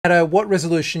matter what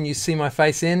resolution you see my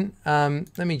face in.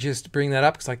 Let me just bring that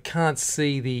up because I can't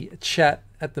see the chat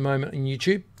at the moment on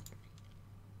YouTube.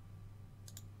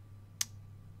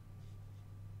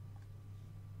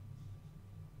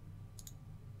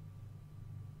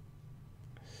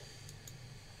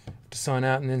 To sign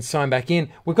out and then sign back in.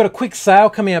 We've got a quick sale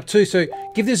coming up too, so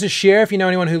give this a share if you know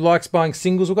anyone who likes buying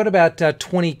singles. We've got about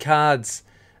 20 cards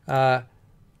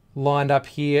lined up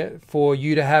here for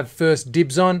you to have first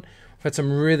dibs on. We've had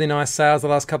some really nice sales the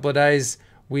last couple of days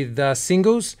with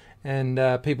singles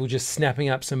and people just snapping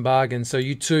up some bargains. So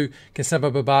you too can snap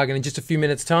up a bargain in just a few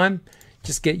minutes time.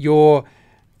 Just get your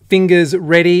fingers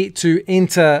ready to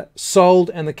enter sold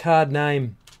and the card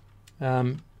name.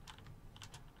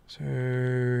 So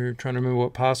trying to remember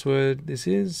what password this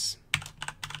is.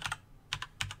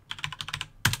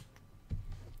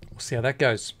 We'll see how that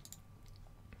goes.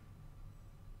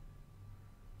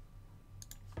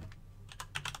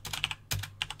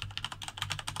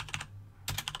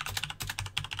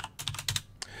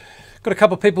 Got a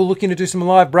couple of people looking to do some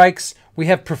live breaks. We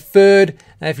have Preferred.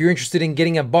 If you're interested in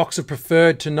getting a box of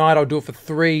Preferred tonight, I'll do it for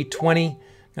 $3.20. Going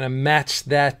to match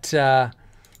that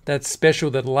that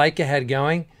special that Laker had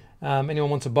going.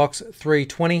 Anyone wants a box,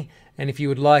 $3.20. And if you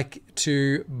would like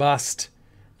to bust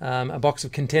a box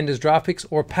of Contenders draft picks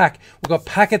or a pack, we've got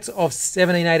packets of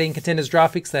 17, 18 Contenders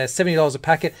draft picks. They're $70 a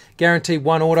packet. Guaranteed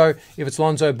one auto. If it's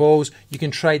Lonzo Balls, you can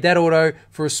trade that auto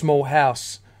for a small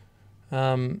house.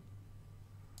 I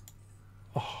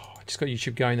just got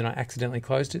YouTube going, then I accidentally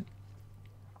closed it.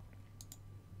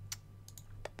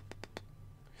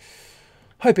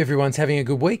 Hope everyone's having a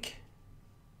good week.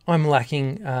 I'm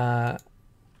lacking a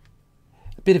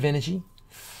bit of energy.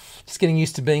 Just getting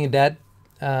used to being a dad.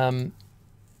 Yeah,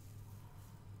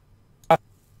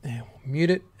 we'll mute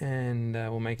it and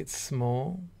we'll make it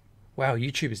small. Wow,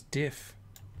 YouTube is diff.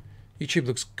 YouTube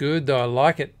looks good though. I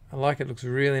like it. I like it. It looks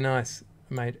really nice.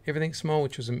 I made everything small,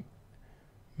 which was a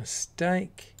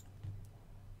mistake.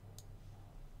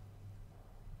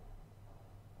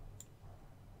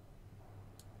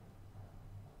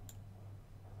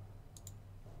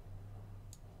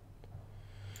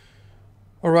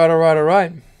 All right.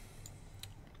 Let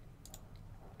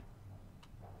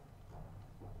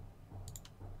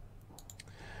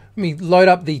me load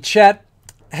up the chat.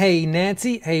 Hey,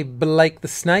 Nancy. Hey, Blake the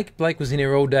Snake. Blake was in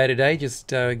here all day today, just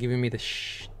giving me the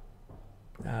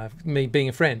me being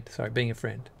a friend. Sorry, being a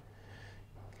friend.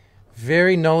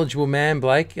 Very knowledgeable man,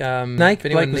 Blake. Snake.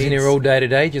 Blake was in here all day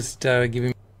today, just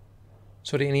giving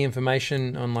sort of any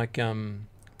information on like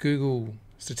Google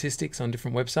statistics on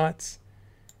different websites.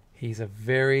 He's a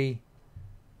very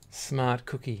smart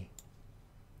cookie.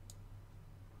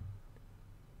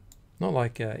 Not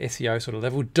like SEO sort of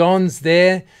level. Don's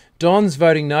there. Don's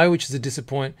voting no, which is it's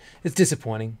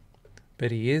disappointing, but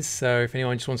he is. So if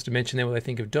anyone just wants to mention there what they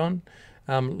think of Don.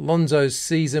 Lonzo's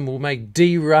season will make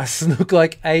D. Russ look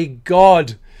like a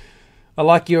god. I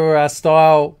like your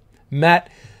style, Matt.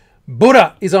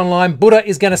 Buddha is online. Buddha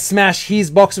is going to smash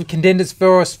his box of Contenders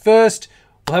for us first.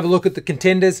 We'll have a look at the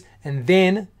Contenders and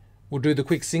then we'll do the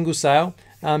quick single sale.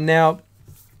 Now,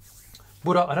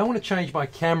 Buddha, I don't want to change my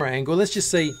camera angle. Let's just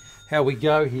see how we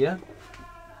go here.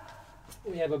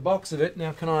 We have a box of it.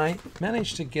 Now, can I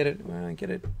manage to get it? I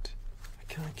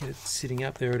can't get it sitting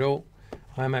up there at all.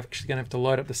 I'm actually going to have to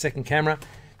load up the second camera.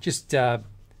 Just, I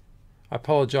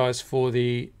apologize for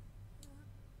the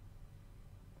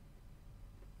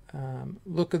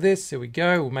look of this. There we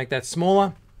go. We'll make that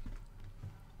smaller.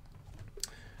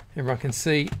 Everyone can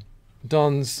see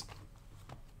Don's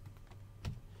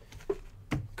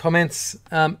comments.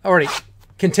 Alrighty,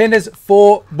 Contenders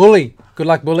for Bully. Good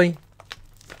luck, Bully.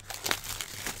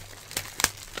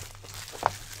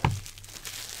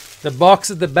 The box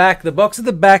at the back. The box at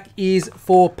the back is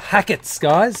for packets,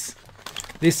 guys.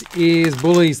 This is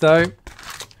Bullies, though.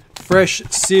 Fresh,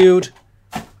 sealed.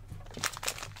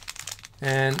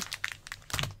 And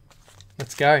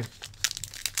let's go.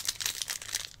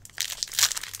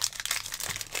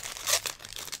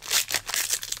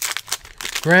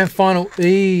 Grand Final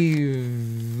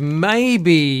Eve,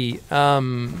 maybe,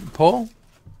 Paul?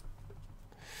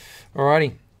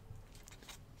 Alrighty.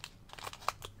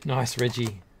 Nice,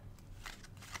 Reggie.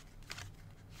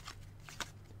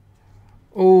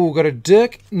 Oh, got a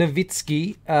Dirk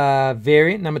Nowitzki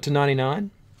variant, number /99.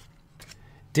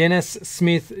 Dennis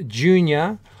Smith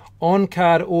Jr.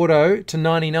 on-card auto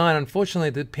 /99. Unfortunately,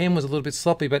 the pen was a little bit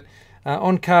sloppy, but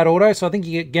on-card auto. So I think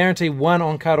you get guaranteed one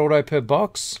on-card auto per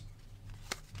box.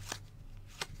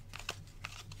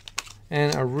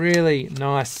 And a really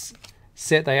nice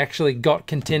set. They actually got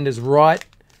Contenders right.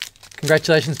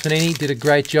 Congratulations, Panini. Did a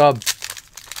great job.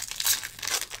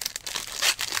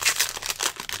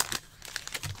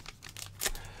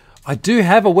 I do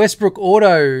have a Westbrook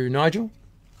auto, Nigel.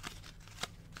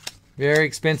 Very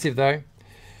expensive, though.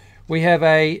 We have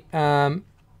a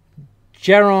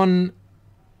Jaron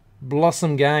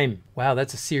Blossom Game. Wow,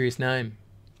 that's a serious name.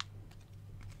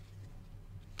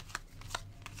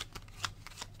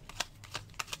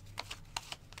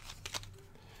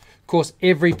 Of course,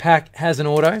 every pack has an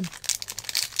auto.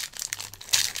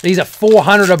 These are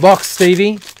 400 a box,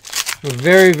 Stevie. We're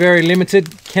very, very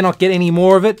limited. Cannot get any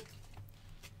more of it.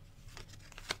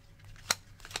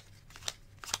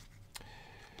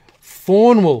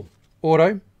 Thornwell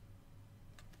auto.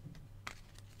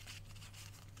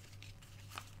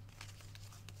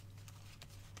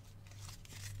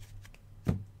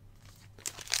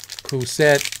 Cool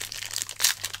set.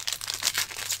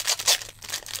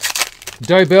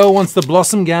 Dobell wants the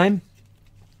Blossom Game.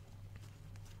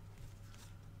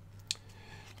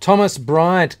 Thomas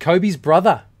Bryant, Kobe's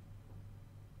brother.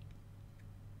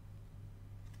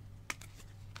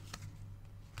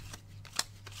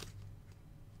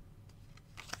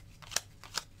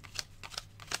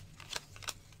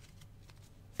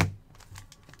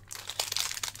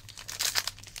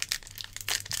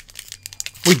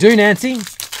 We do, Nancy.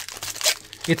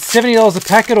 It's $70 a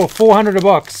packet or $400 a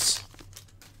box.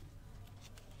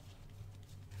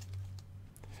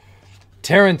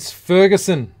 Terrence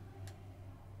Ferguson.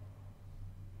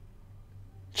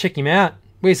 Check him out.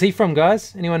 Where's he from,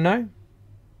 guys? Anyone know?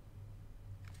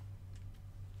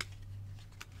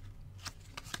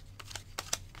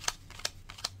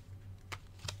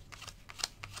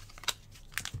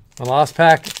 The last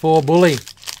pack for Bully.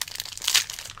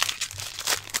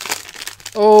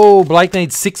 Oh, Blake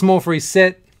needs 6 more for his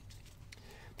set.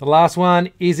 The last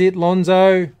one, is it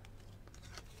Lonzo?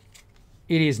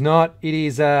 It is not. It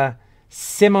is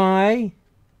Semi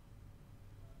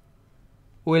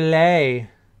Ole.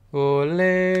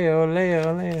 Ole, ole,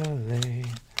 ole, ole.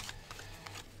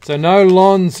 So no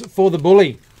Lons for the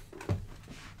Bully.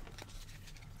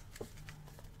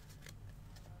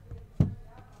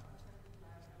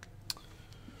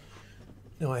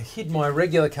 Now I hid my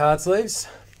regular card sleeves.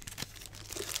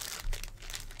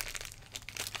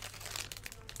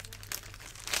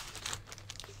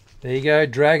 There you go,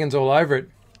 dragons all over it.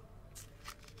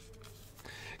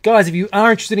 Guys, if you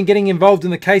are interested in getting involved in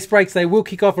the case breaks, they will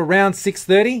kick off around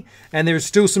 6:30, and there are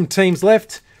still some teams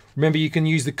left. Remember, you can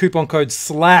use the coupon code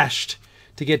SLASHED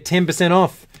to get 10%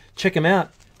 off. Check them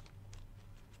out.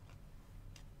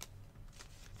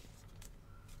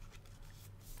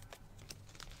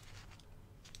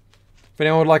 If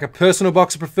anyone would like a personal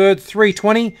box of preferred,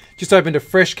 $3.20. Just opened a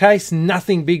fresh case.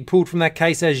 Nothing big pulled from that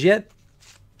case as yet.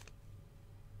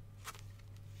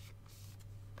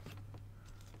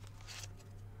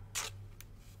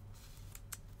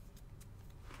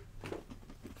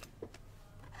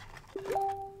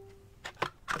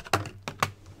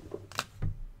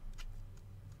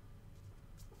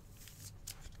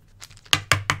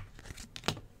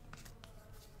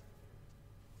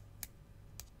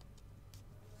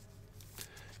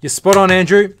 You're spot on,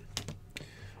 Andrew.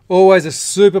 Always a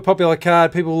super popular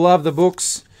card. People love the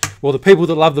books. Well, the people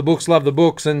that love the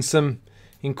books, and some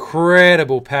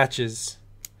incredible patches.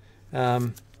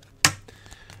 You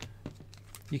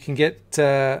can get...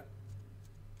 it's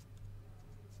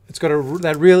got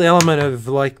that real element of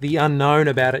like the unknown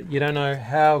about it. You don't know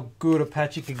how good a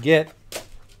patch you could get.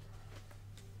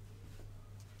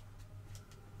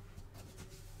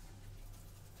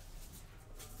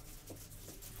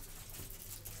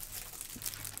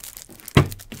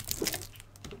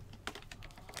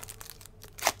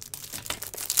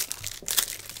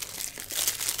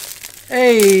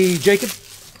 Hey, Jacob.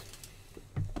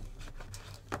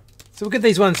 So we'll get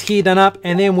these ones here done up,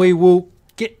 and then we will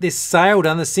get this sale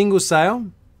done, the single sale.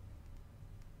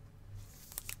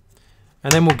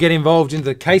 And then we'll get involved into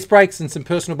the case breaks and some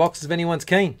personal boxes if anyone's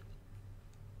keen.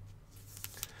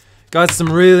 Guys,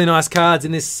 some really nice cards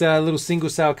in this little single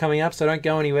sale coming up, so don't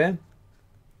go anywhere.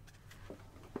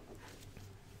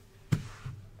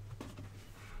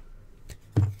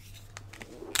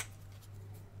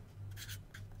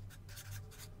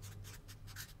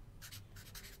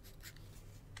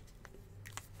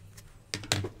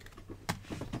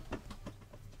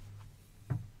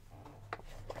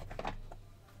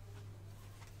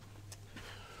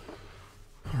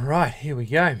 Right, here we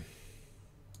go.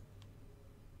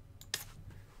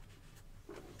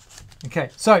 Okay,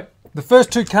 so the first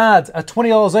 2 cards are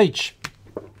 $20 each.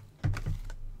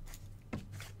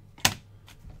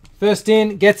 First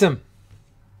in gets them.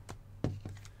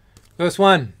 First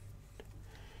one.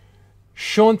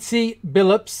 Chauncey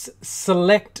Billups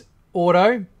Select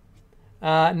Auto,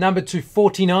 number to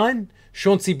 49.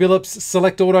 Chauncey Billups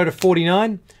Select Auto to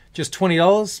 49. just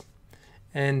 $20.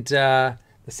 And the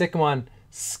second one,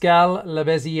 Scal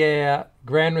Labeziere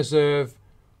Grand Reserve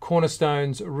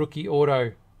Cornerstones Rookie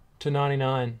Auto to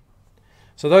 99.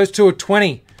 So those two are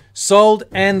 20. Sold,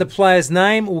 and the player's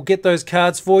name. We'll get those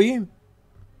cards for you.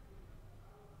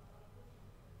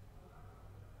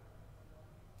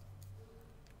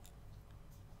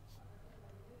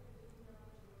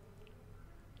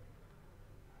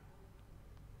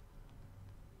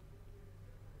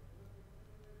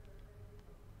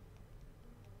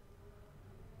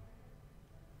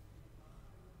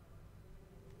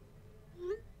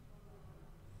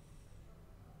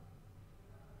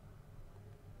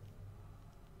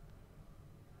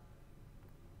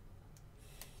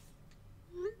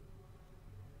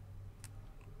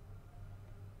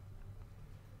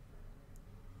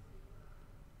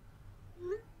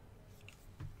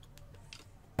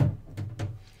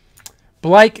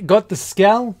 Blake got the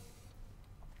Scal.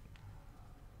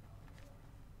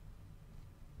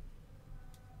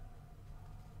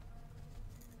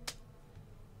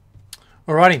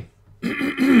 Alrighty.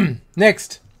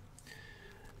 Next.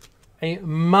 A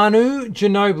Manu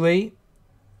Ginobili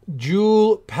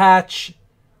Jewel Patch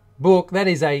book. That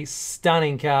is a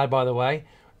stunning card, by the way.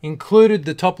 Included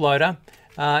the top loader.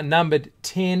 Numbered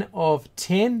 10 of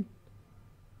 10.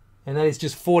 And that is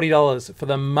just $40 for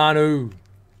the Manu.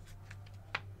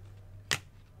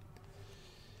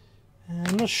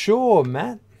 I'm not sure,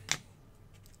 Matt.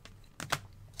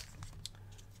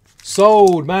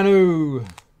 Sold, Manu.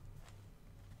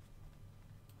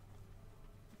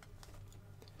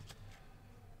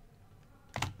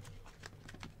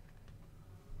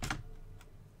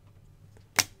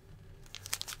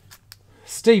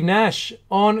 Steve Nash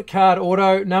on card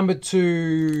auto, number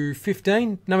to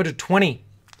 15, number to 20.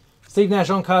 Steve Nash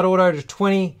on card auto to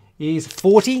 20 is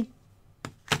 40.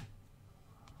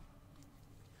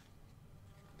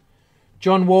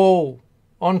 John Wall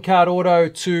on card auto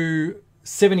to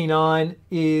 79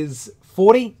 is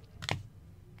 40.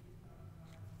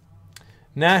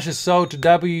 Nash is sold to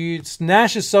W.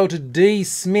 Nash is sold to D.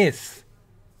 Smith.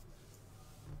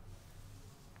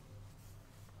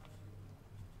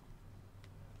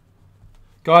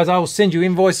 Guys, I will send you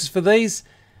invoices for these.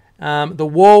 The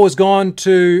Wall has gone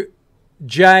to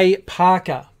J.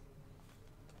 Parker.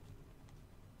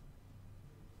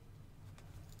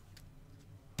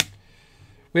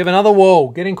 We have another Wall.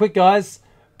 Get in quick, guys.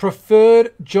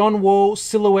 Preferred John Wall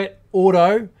Silhouette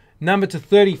Auto, number to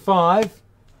 35,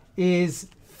 is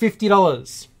 $50. You're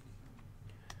going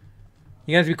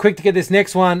to have to be quick to get this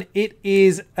next one. It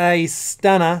is a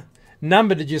stunner,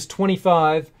 number to just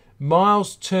 25.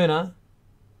 Miles Turner,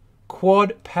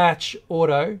 Quad Patch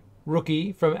Auto,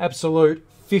 rookie from Absolute,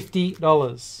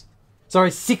 $50. Sorry,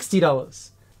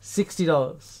 $60.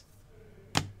 $60.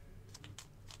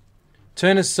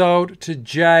 Turner sold to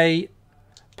J.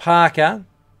 Parker.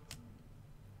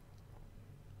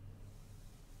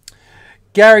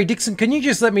 Gary Dixon, can you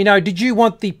just let me know, did you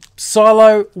want the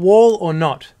silo Wall or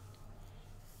not?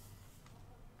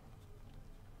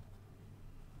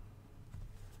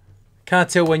 Can't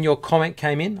tell when your comment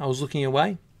came in. I was looking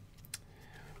away.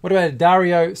 What about a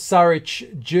Dario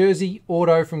Saric jersey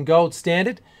auto from Gold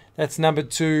Standard? That's number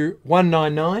to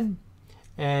 199.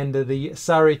 And the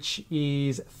Saric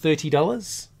is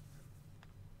 $30.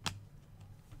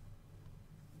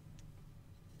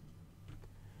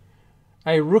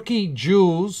 A rookie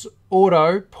Jules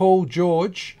auto, Paul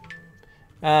George.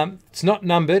 It's not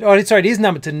numbered. Oh, sorry, it is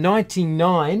numbered to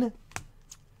 99.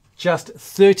 Just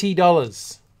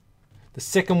 $30. The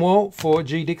second Wall for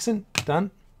G. Dixon.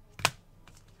 Done.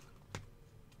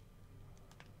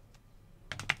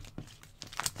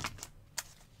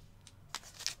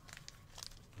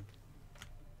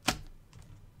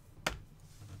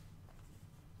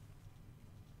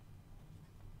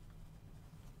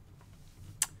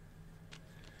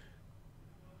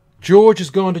 George has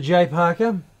gone to J.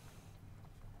 Parker.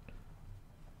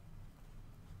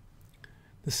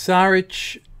 The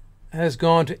Saric has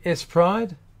gone to S.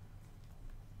 Pride.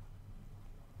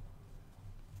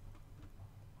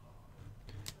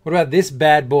 What about this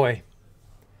bad boy?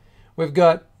 We've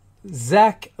got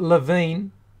Zach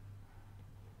Levine,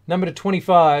 number to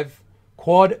 25,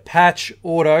 Quad Patch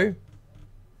Auto,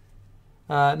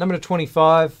 number to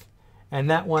 25, and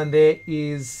that one there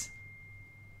is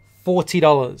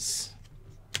 $40.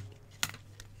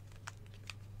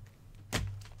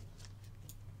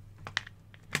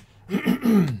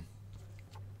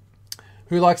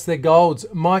 Who likes their golds?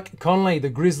 Mike Conley,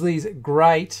 the Grizzlies,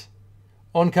 great.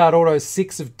 On-card auto,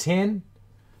 6 of 10.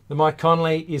 The Mike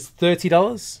Conley is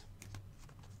 $30.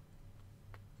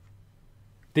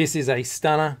 This is a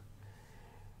stunner.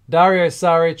 Dario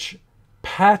Saric,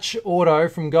 patch auto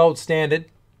from Gold Standard,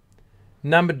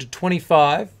 numbered to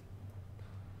 25.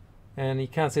 And you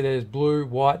can't see there's blue,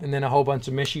 white, and then a whole bunch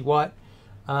of meshy white.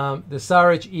 The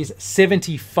Saric is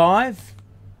 75.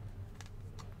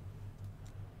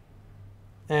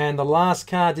 And the last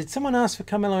card, did someone ask for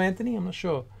Carmelo Anthony? I'm not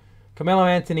sure. Carmelo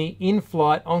Anthony in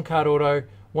flight, on card auto,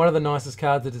 one of the nicest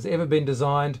cards that has ever been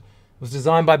designed. It was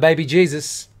designed by Baby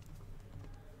Jesus.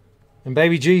 And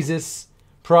Baby Jesus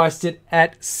priced it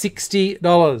at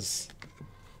 $60.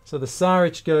 So the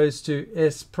Saric goes to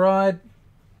S Pride.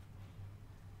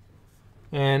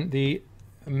 And the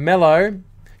Mellow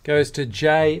goes to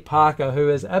Jay Parker, who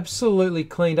has absolutely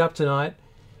cleaned up tonight.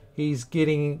 He's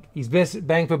getting his best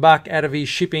bang for buck out of his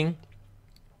shipping.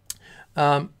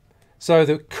 So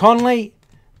the Conley,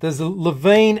 there's the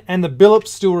Levine and the Billups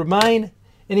still remain.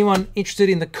 Anyone interested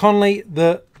in the Conley,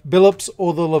 the Billups,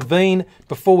 or the Levine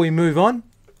before we move on?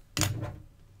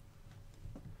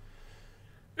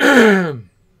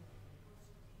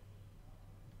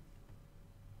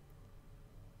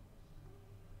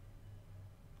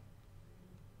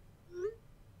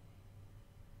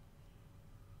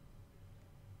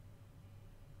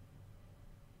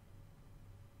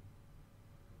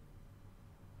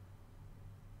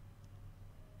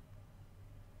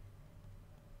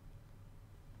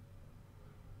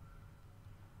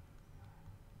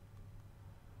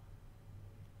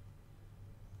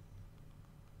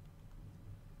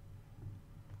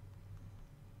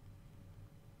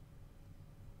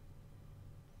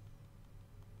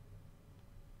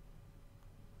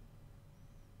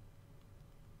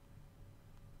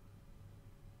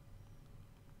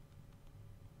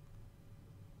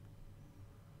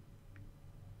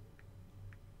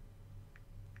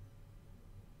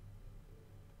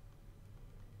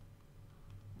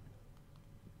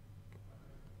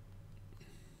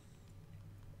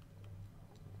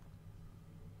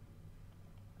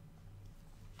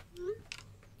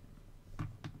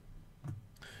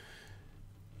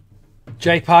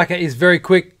 Jay Parker is very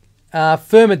quick.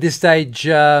 Firm at this stage,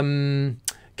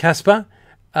 Casper.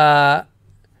 I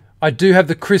do have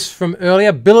the Chris from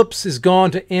earlier. Billups is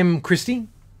gone to M. Christie.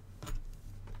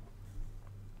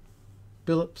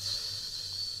 Billups.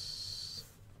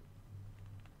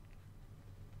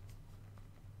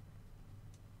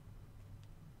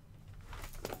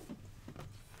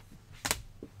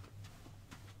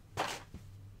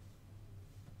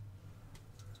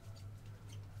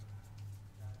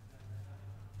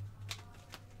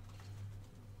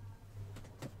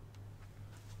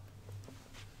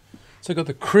 So got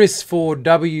the Chris for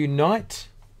W Knight.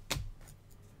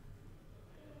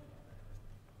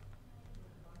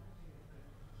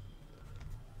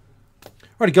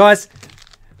 Alrighty, guys,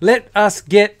 let us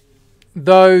get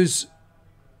those.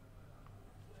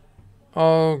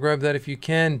 I'll grab that if you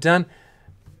can. Done.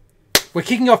 We're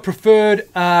kicking off preferred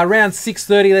around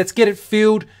 6:30. Let's get it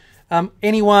filled.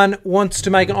 Anyone wants to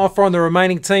make an offer on the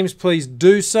remaining teams, please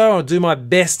do so. I'll do my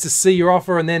best to see your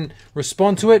offer and then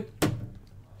respond to it.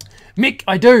 Mick,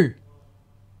 I do.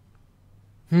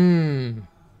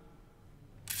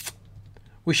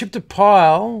 We shipped a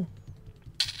pile.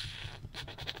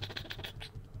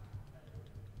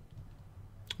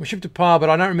 But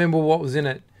I don't remember what was in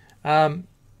it. And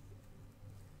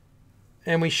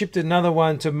we shipped another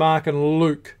one to Mark and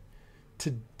Luke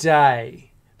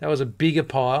today. That was a bigger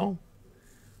pile.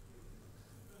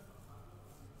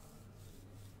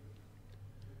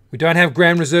 We don't have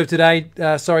Grand Reserve today.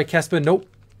 Sorry, Casper. Nope.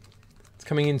 It's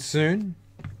coming in soon.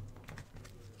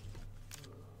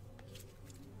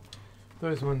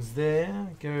 Those ones there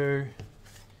go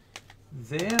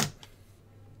there.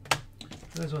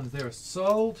 Those ones there are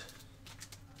sold.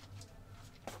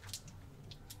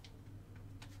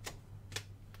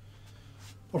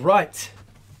 All right.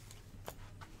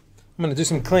 I'm going to do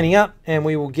some cleaning up and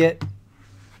we will get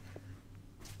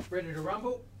ready to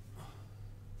rumble.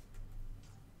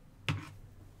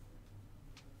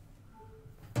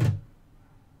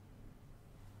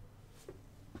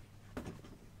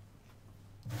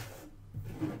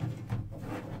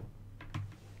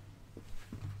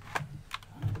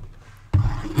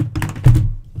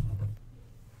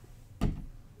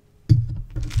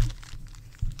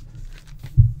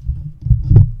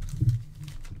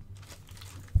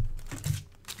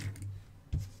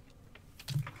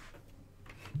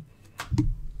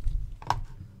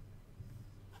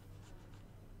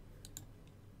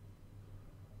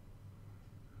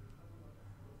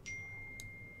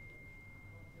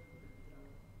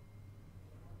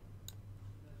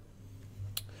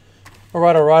 All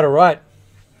right.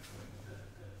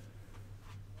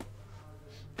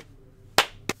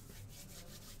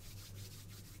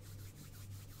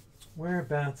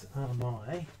 Whereabouts am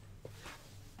I?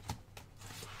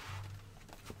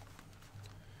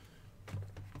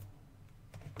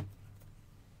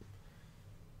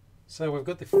 So we've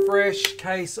got the fresh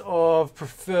case of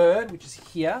Preferred, which is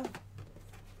here.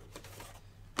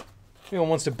 If anyone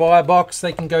wants to buy a box,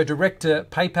 they can go direct to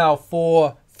PayPal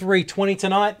for $3.20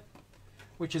 tonight,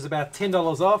 which is about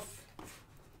 $10 off.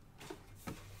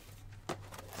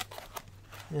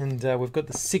 And we've got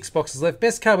the 6 boxes left.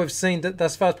 Best card we've seen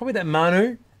thus far is probably that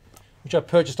Manu, which I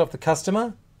purchased off the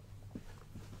customer.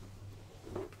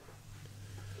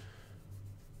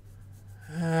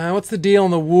 What's the deal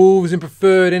on the Wolves in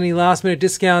Preferred? Any last minute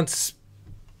discounts?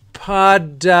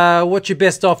 Pud, what's your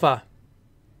best offer?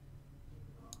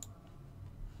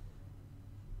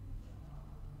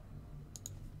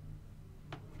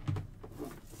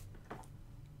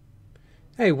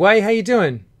 Hey, Way, how you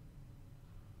doing?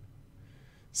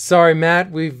 Sorry,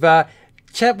 Matt. We've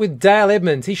chat with Dale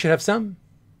Edmonds. He should have some.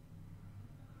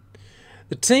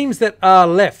 The teams that are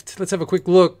left. Let's have a quick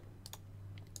look.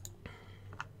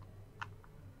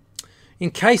 In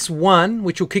case 1,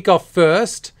 which will kick off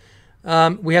first,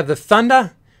 we have the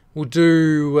Thunder. We'll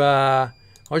do, I'll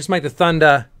just make the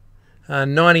Thunder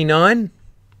 99.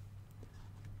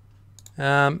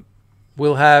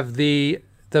 We'll have the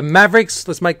Mavericks.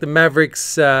 Let's make the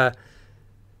Mavericks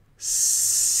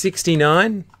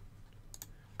 69.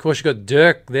 Of course, you've got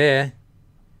Dirk there.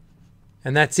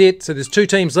 And that's it. So there's 2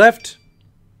 teams left.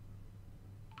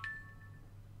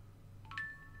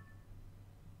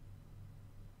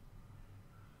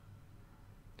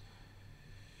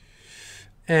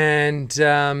 And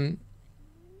the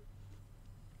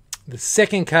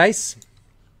second case,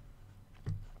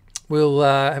 we'll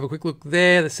have a quick look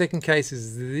there. The second case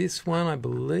is this one, I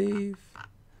believe.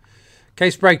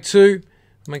 Case break 2,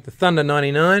 make the Thunder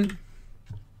 99.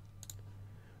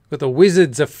 Got the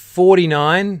Wizards of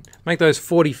 49, make those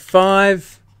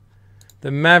 45.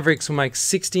 The Mavericks will make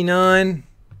 69.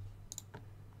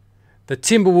 The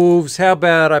Timberwolves, how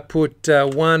about I put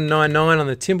 199 on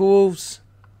the Timberwolves?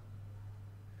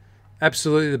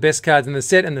 Absolutely the best cards in the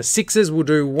set. And the Sixers will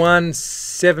do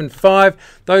 175.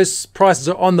 Those prices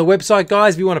are on the website,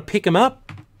 guys, if you want to pick them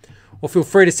up. Or feel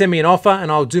free to send me an offer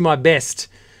and I'll do my best.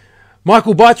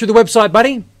 Michael, buy through the website,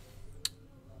 buddy.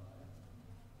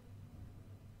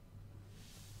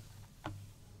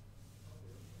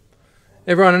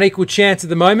 Everyone an equal chance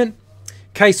at the moment.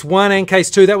 Case 1 and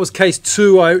case 2. That was case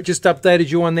 2. I just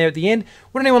updated you on there at the end.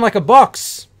 Would anyone like a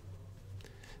box?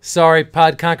 Sorry,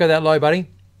 Pud, can't go that low, buddy.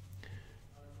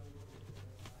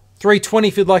 $3.20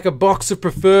 if you'd like a box of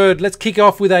Preferred. Let's kick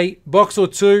off with a box or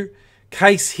 2.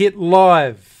 Case hit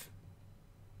live.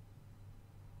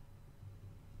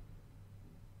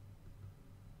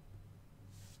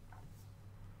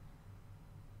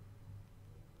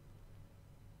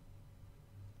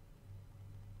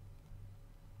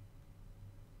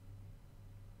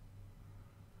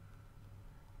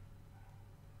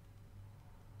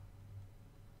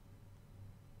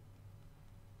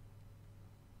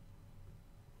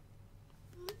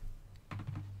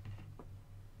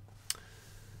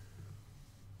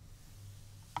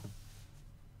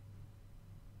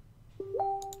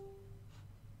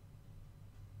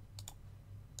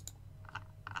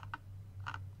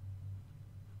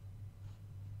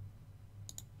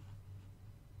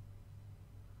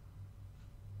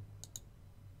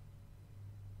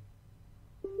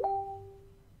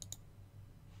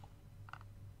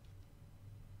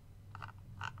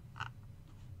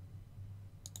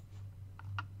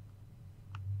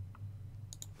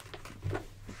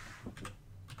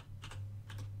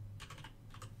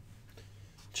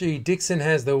 G. Dixon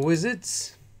has the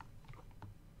Wizards.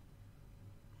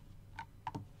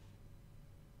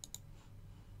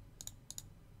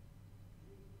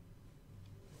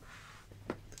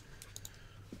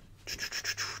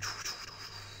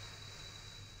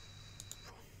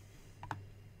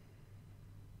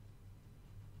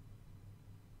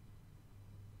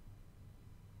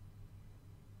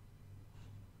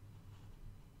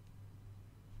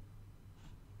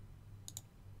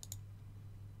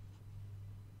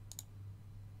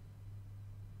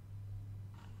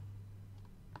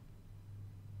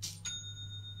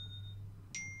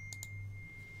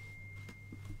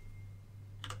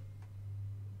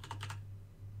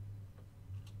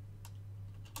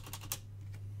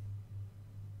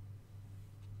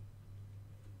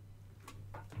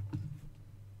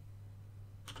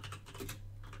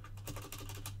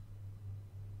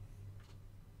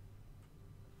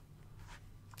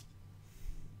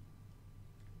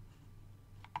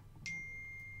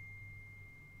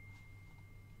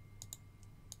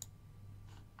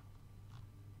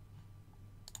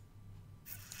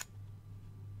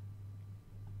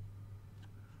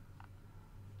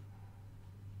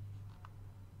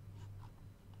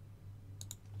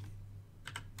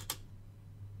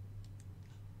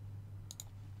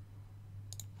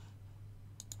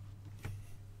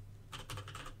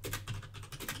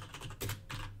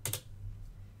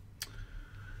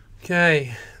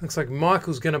 Okay, looks like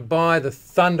Michael's going to buy the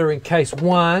Thunder in case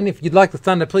 1. If you'd like the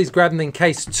Thunder, please grab them in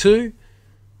case 2.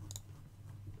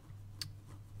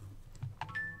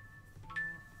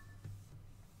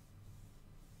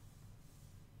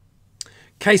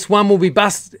 Case 1 will be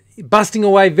busting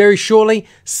away very shortly.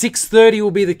 6:30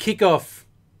 will be the kickoff.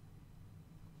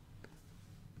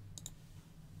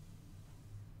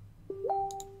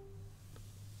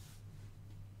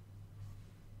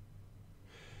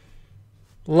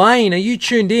 Lane, are you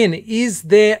tuned in? Is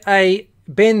there a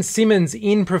Ben Simmons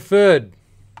in preferred?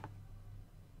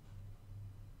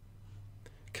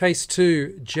 Case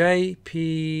 2,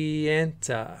 JP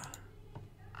Enter.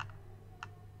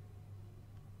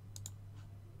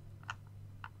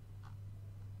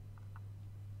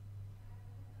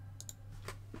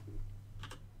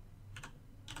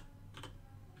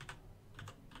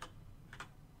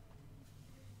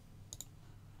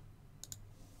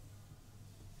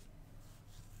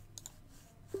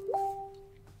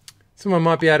 Someone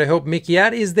might be able to help Mickey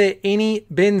out. Is there any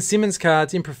Ben Simmons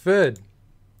cards in preferred?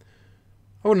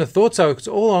 I wouldn't have thought so. It's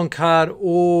all on card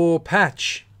or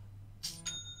patch.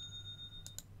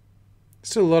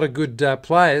 Still a lot of good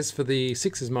players for the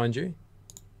Sixers, mind you.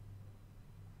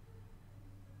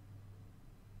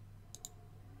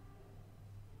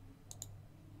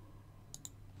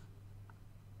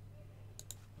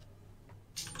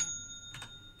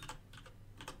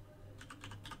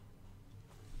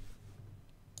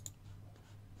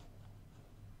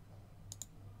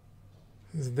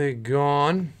 They're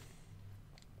gone.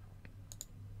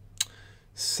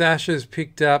 Sasha's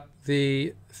picked up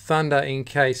the Thunder in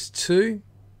case 2.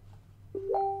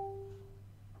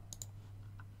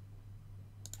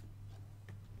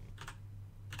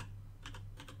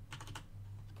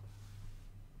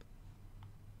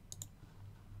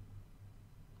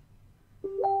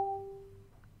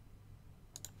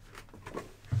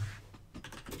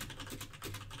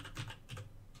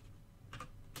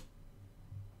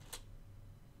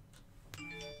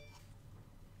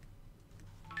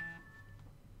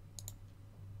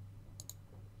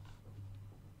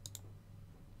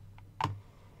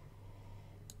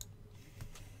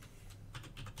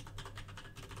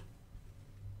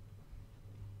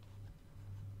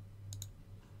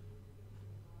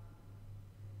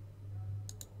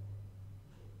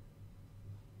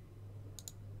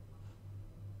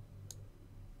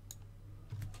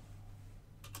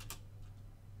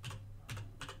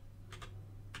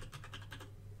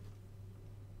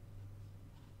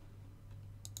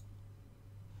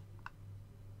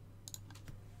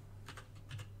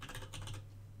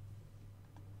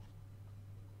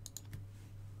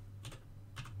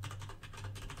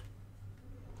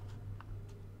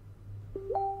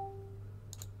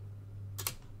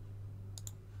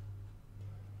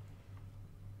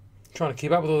 Trying to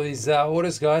keep up with all these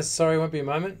orders, guys. Sorry, won't be a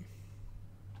moment.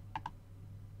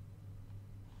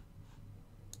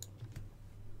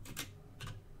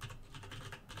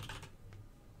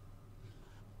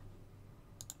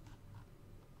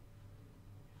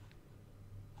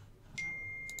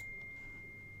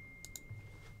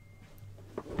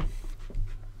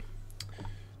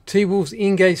 T-Wolves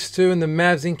in case 2 and the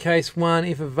Mavs in case 1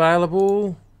 if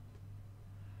available.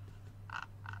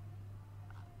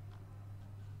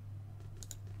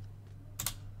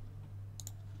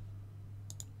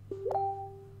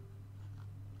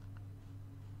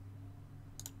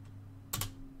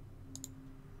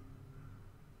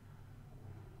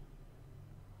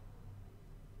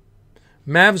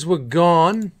 Mavs were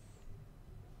gone.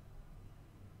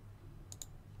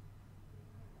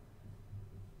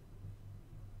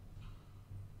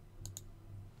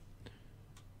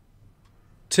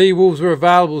 T-Wolves were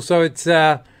available, so it's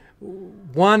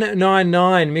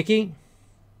 199, Mickey.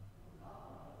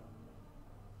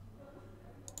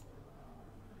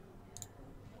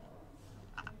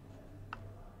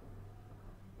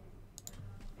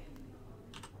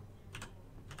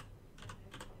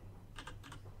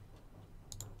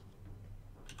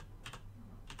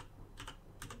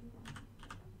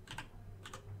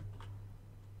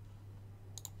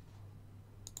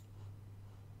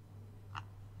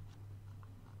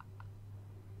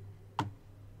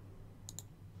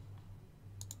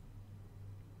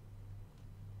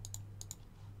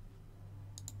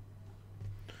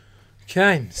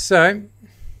 Okay, so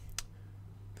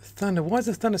the Thunder. Why is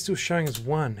the Thunder still showing as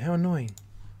 1? How annoying.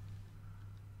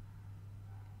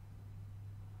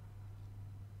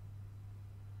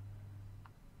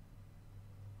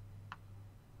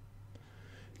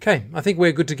 Okay, I think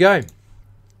we're good to go. I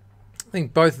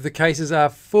think both of the cases are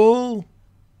full.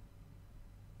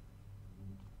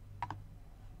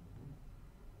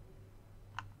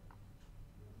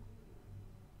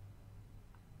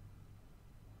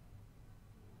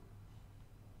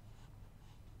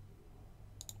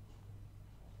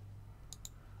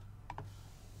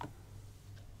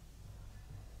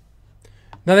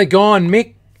 No, they're gone,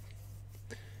 Mick.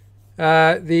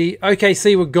 The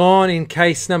OKC were gone in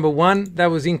case number 1. That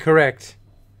was incorrect.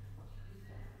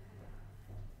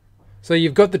 So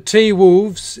you've got the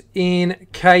T-Wolves in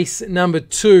case number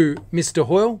 2, Mr.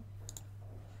 Hoyle.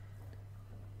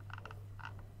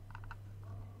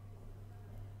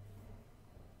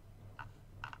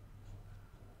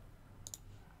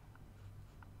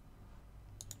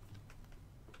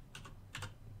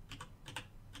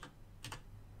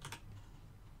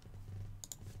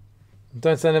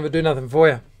 Don't say never do nothing for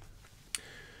you.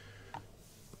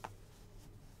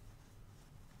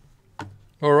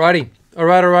 Alrighty. All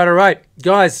right.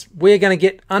 Guys, we're going to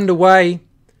get underway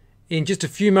in just a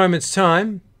few moments'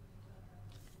 time.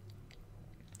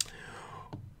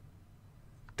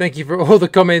 Thank you for all the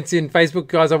comments in Facebook.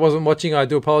 Guys, I wasn't watching. I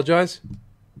do apologize.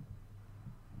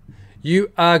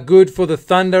 You are good for the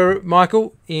Thunder,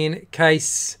 Michael, in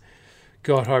case...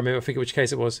 God, I forget which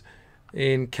case it was.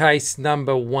 In case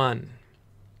number 1.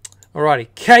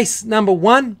 Alrighty, case number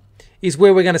 1 is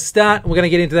where we're going to start. We're going to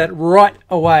get into that right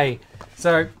away.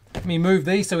 So let me move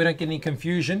these so we don't get any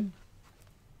confusion.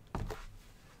 Let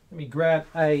me grab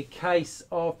a case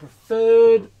of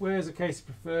preferred. Where's a case of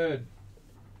preferred?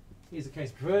 Here's a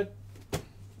case of preferred.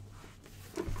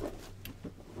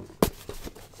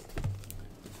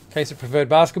 Case of preferred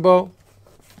basketball.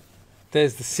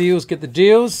 There's the seals, get the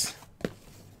deals.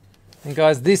 And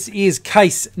guys, this is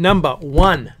case number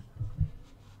 1.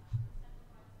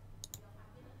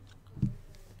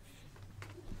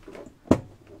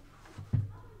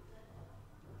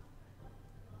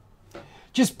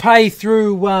 Just pay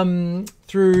through PayPal,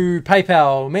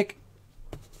 Mick.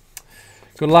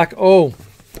 Good luck all.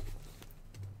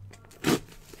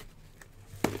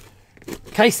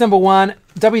 Case number 1,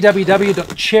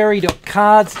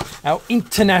 www.cherry.cards. Our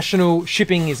international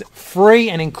shipping is free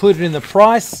and included in the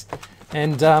price.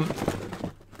 And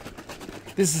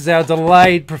this is our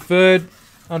delayed preferred.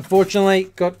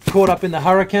 Unfortunately, got caught up in the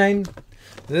hurricane.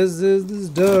 This is the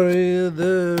story of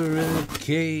the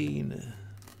hurricane.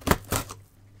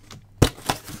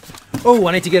 Oh,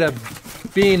 I need to get a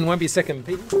bin. Won't be a second,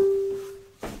 people.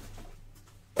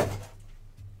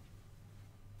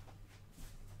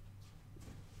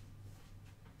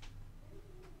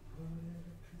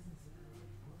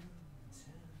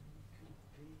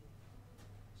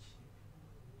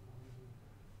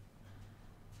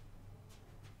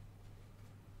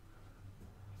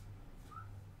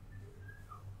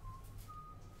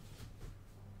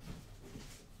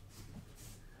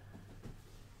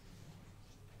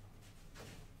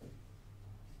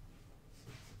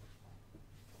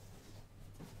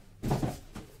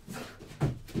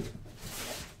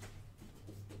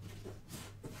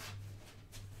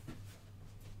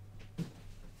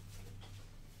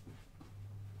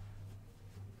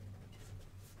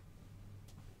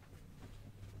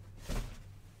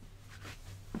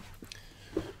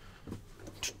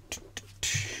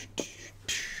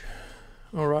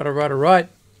 All right.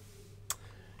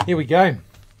 Here we go.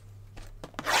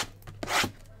 Does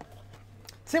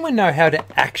anyone know how to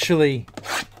actually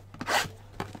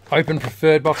open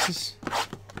preferred boxes?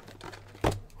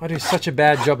 I do such a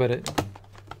bad job at it.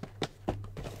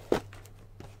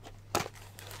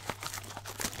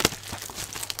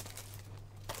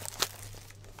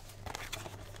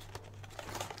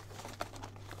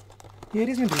 Yeah, it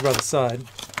is meant to be by the side.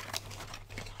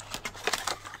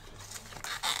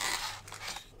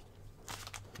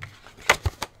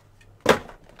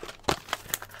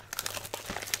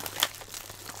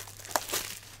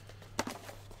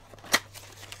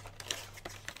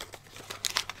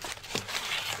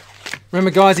 Remember,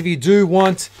 guys, if you do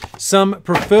want some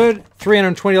preferred,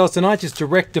 $320 tonight, just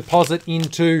direct deposit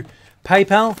into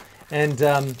PayPal. And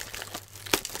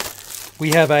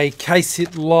we have a case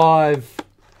hit live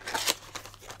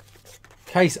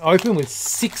case open with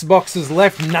 6 boxes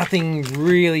left. Nothing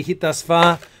really hit thus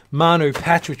far. Manu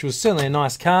Patch, which was certainly a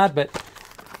nice card, but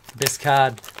best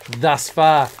card thus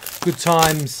far. Good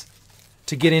times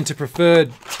to get into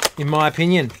preferred, in my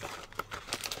opinion.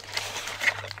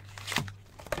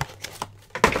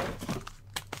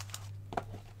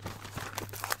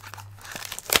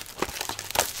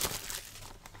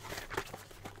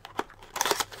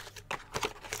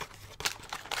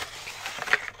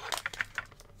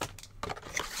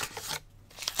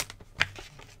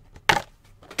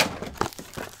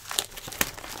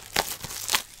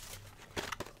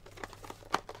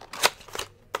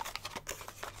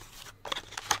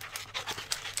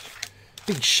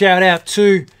 Big shout out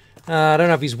to, I don't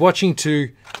know if he's watching,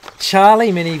 to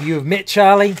Charlie. Many of you have met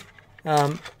Charlie,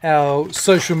 our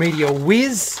social media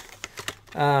whiz,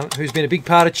 who's been a big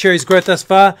part of Cherry's growth thus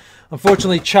far.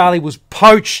 Unfortunately, Charlie was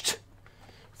poached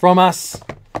from us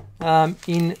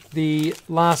in the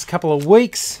last couple of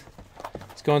weeks.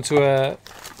 He's gone to a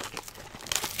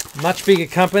much bigger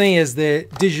company as their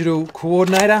digital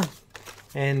coordinator.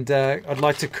 And I'd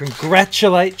like to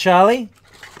congratulate Charlie.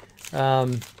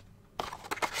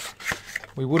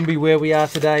 We wouldn't be where we are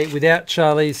today without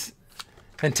Charlie's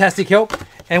fantastic help,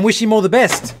 and wish him all the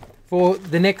best for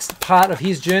the next part of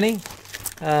his journey.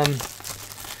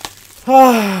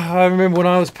 I remember when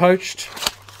I was poached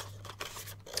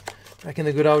back in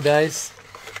the good old days.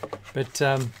 But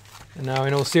no,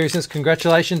 in all seriousness,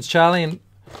 congratulations, Charlie, and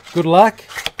good luck.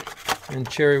 And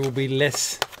Cherry will be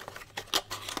less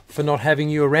for not having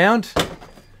you around.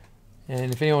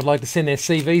 And if anyone would like to send their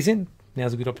CVs in,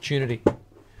 now's a good opportunity.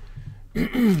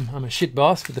 I'm a shit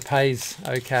boss, but the pay's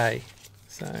okay.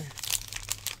 So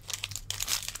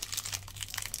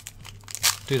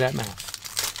do that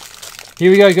math.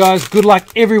 Here we go, guys. Good luck,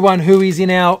 everyone who is in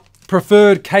our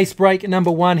preferred case break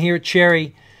number 1 here at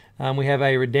Cherry. We have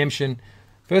a redemption.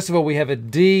 First of all, we have a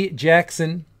D.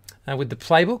 Jackson with the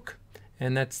playbook.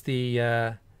 And that's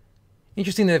the...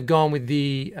 interesting they've gone with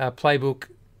the playbook,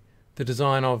 the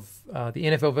design of the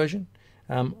NFL version.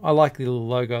 I like the little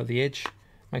logo at the edge.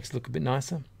 Makes it look a bit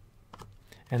nicer.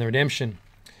 And the redemption.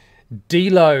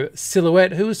 D-Lo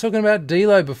silhouette. Who was talking about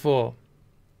D-Lo before?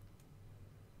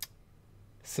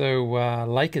 So,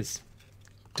 Lakers.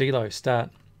 D-Lo,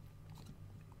 start.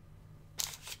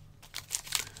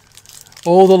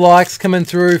 All the likes coming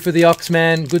through for the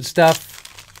Oxman. Good stuff.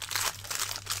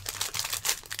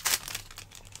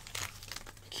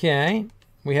 Okay.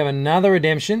 We have another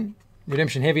redemption.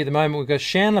 Redemption heavy at the moment. We've got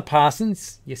Chandler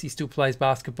Parsons. Yes, he still plays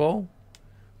basketball.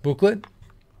 Booklet.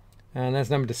 And that's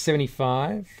numbered to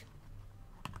 75.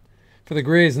 For the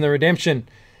Grizz and the redemption,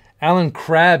 Alan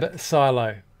Crabb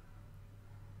silo.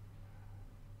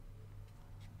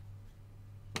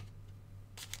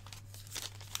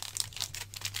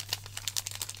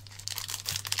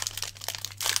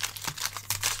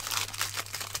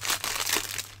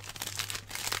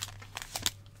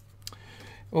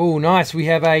 Oh, nice. We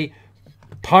have a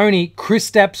Pony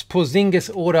Kristaps Porzingis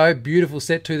auto. Beautiful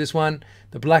set to this one.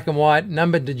 The black and white,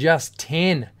 numbered to just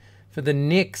 10 for the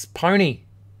Knicks. Pony.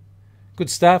 Good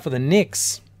start for the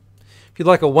Knicks. If you'd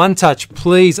like a one-touch,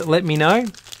 please let me know.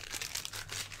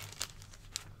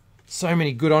 So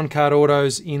many good on-card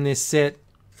autos in this set.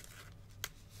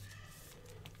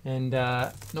 And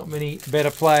not many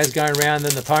better players going around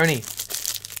than the Pony.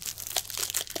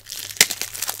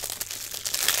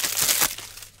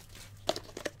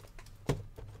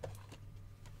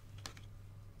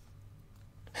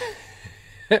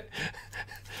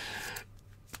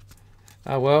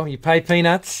 Oh, well, you pay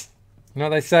peanuts. You know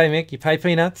what they say, Mick? You pay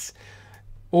peanuts.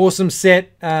 Awesome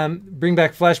set. Bring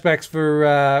back flashbacks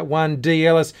for one D.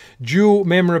 Ellis. Dual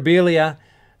memorabilia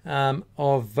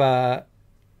of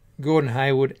Gordon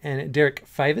Hayward and Derek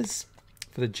Favors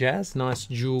for the Jazz. Nice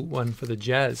dual one for the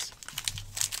Jazz.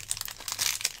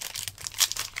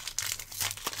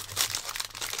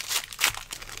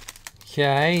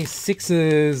 Okay,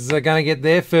 Sixers are going to get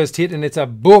their first hit, and it's a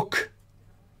book.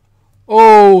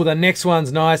 Oh, the next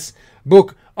one's nice.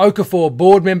 Book, Okafor,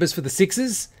 board members for the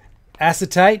Sixers.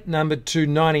 Acetate, numbered to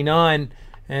 99.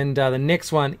 And the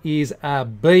next one is a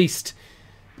beast.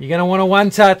 You're going to want a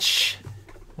one-touch,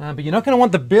 but you're not going to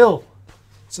want the bill.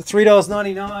 It's a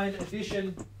 $3.99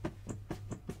 edition.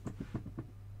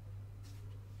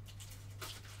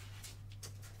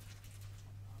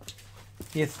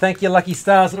 Yes, thank you, lucky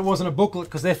stars, that it wasn't a booklet,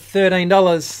 because they're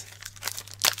 $13.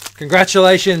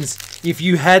 Congratulations. If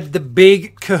you had the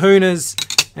big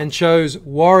kahunas and chose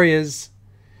Warriors,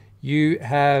 you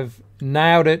have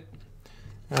nailed it.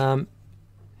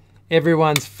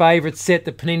 Everyone's favourite set,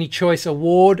 the Panini Choice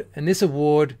Award, and this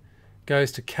award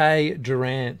goes to K.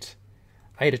 Durant,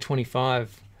 8 of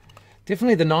 25.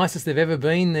 Definitely the nicest they've ever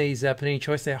been, these Panini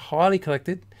Choice. They're highly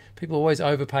collected. People always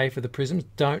overpay for the prisms.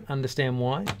 Don't understand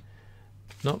why.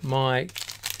 Not my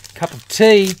cup of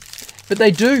tea, but they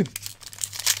do.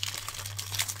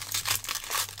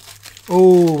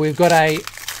 Oh, we've got a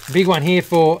big one here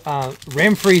for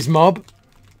Remfry's mob.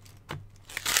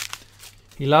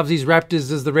 He loves his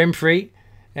Raptors as the Remfry.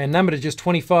 And numbered to just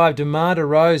 25, DeMar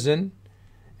DeRozan.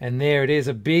 And there it is,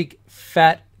 a big,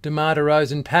 fat DeMar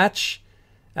DeRozan patch.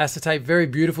 Acetate, very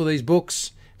beautiful, these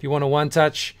books. If you want a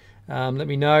one-touch, let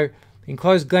me know.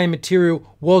 Enclosed grain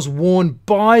material was worn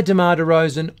by DeMar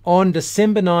DeRozan on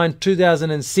December 9,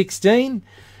 2016.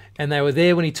 And they were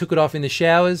there when he took it off in the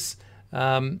showers.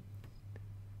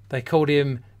 They called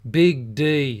him Big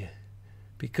D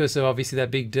because of obviously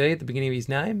that big D at the beginning of his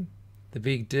name. The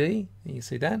Big D. You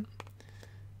see that?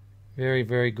 Very,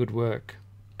 very good work.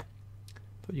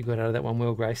 Thought you got out of that one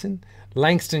well, Grayson.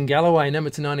 Langston Galloway, number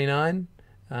to 99.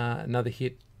 Another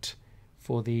hit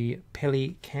for the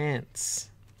Pelicans.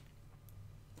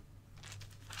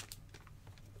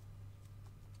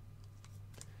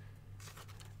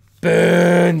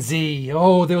 Burnsy.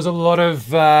 Oh, there was a lot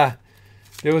of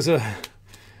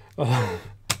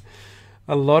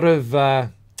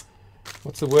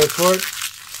what's the word for it?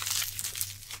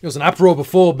 It was an uproar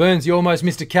before. Burns, you almost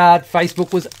missed a card.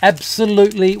 Facebook was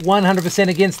absolutely 100%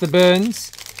 against the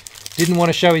Burns. Didn't want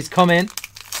to show his comment.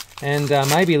 And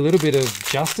maybe a little bit of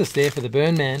justice there for the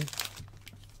Burn man.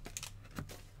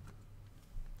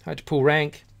 Had to pull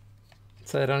rank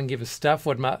so they don't give us stuff,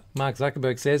 what Mark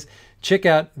Zuckerberg says. Check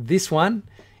out this one.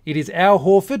 It is Al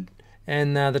Horford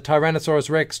and the Tyrannosaurus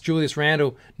Rex, Julius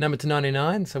Randle, number to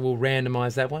 99. So we'll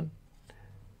randomise that one.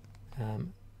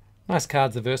 Nice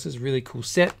cards, the Versus. Really cool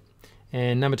set.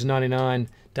 And number to 99,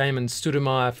 Damon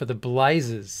Stoudemire for the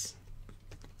Blazers.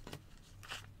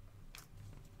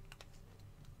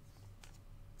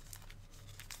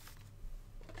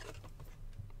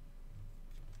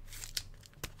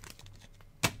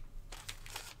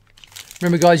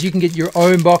 Remember, guys, you can get your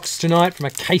own box tonight from a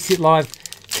Case Hit Live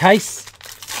case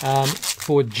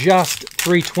for just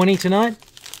 $3.20 tonight.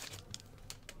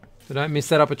 So don't miss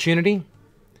that opportunity.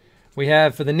 We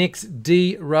have for the Knicks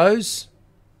D Rose,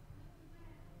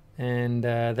 and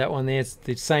that one there, it's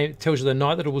the same. Tells you the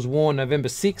night that it was worn, November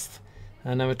 6th,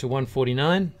 number to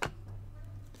 149.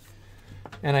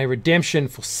 And a redemption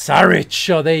for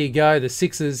Saric. Oh, there you go. The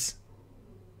Sixers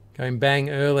going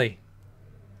bang early.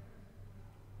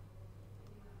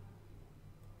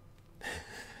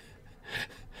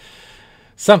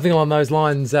 Something along those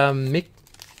lines, Mick.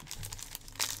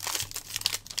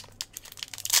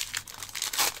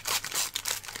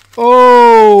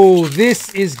 Oh,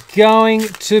 this is going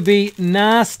to be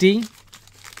nasty.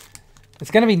 It's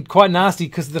going to be quite nasty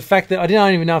because of the fact that I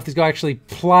don't even know if this guy actually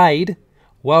played.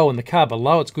 Whoa, and the card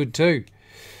below it's good too.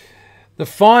 The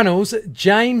finals,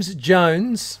 James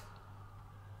Jones.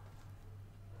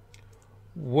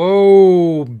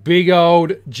 Whoa, big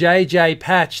old JJ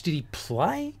Patch. Did he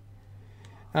play?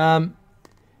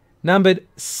 Numbered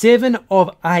 7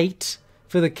 of 8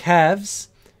 for the Cavs,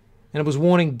 and it was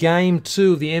worn in Game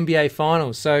 2 of the NBA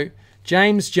Finals. So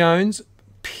James Jones,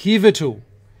 pivotal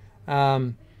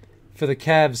for the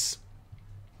Cavs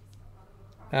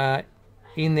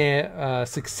in their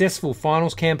successful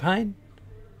Finals campaign.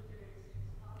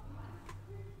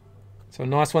 So a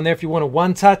nice one there. If you want a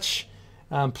one-touch,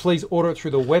 please order it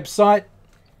through the website,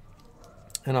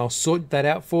 and I'll sort that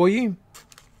out for you.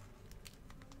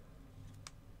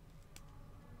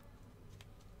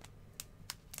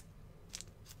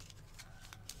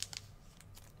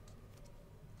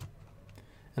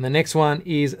 And the next one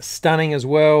is stunning as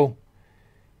well.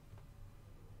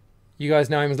 You guys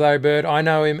know him as Larry Bird. I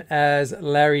know him as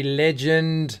Larry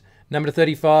Legend. Number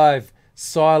 35,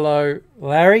 Silo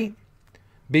Larry.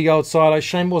 Big old Silo.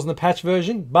 Shame it wasn't the patch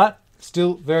version, but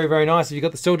still very, very nice. If you've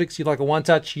got the Celtics, you like a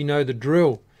one-touch, you know the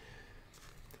drill.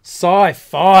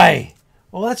 Sci-Fi.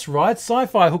 Oh, that's right.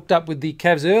 Sci-Fi hooked up with the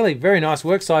Cavs early. Very nice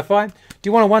work, Sci-Fi. Do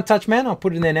you want a one-touch, man? I'll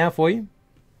put it in there now for you.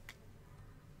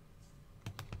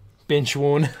 Bench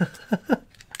worn.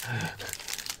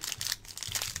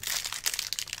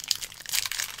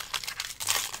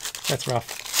 That's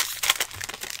rough.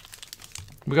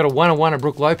 We got a 1-on-1 of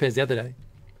Brook Lopez the other day.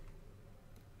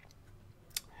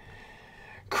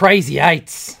 Crazy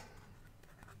eights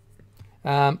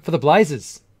for the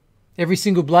Blazers. Every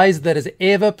single Blazer that has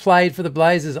ever played for the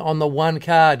Blazers on the one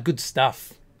card. Good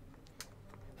stuff.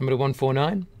 Number to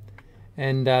 149.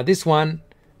 And this one,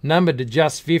 numbered to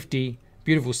just 50.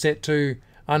 Beautiful set too,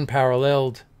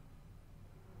 unparalleled.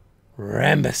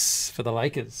 Rambus for the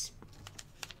Lakers.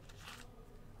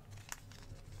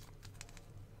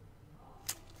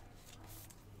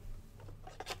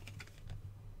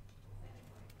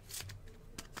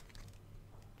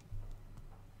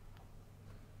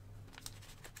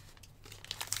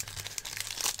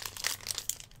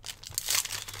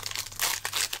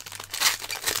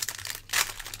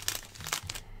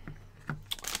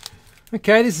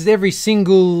 Okay, this is every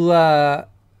single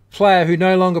player who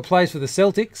no longer plays for the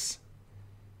Celtics.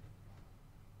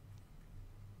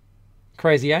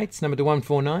 Crazy Eights, number to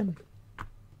 149.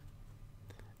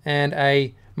 And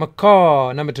a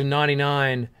McCaw, number to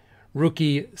 99,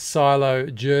 rookie Silo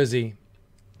jersey.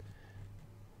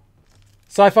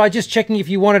 Sci-Fi, just checking if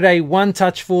you wanted a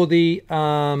one-touch for the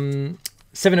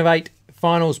 7 of 8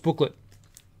 finals booklet.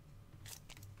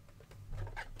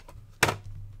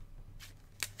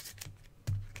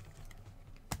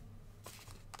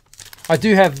 I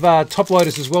do have top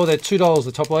loaders as well. They're $2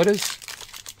 the top loaders.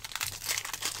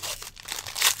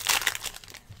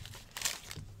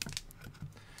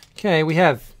 Okay, we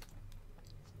have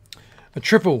a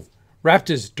triple.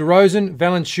 Raptors, DeRozan,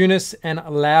 Valanciunas, and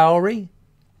Lowry.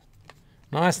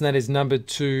 Nice, and that is number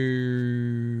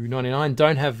 299.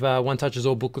 Don't have one-touches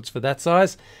or booklets for that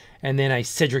size. And then a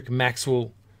Cedric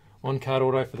Maxwell on-card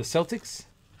auto for the Celtics.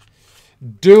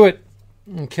 Do it.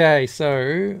 Okay,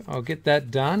 so I'll get that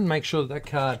done. Make sure that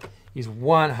card is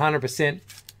 100%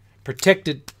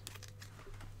 protected.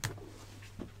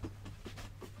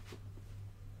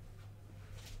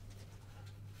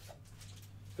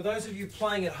 For those of you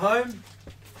playing at home,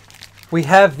 we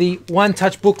have the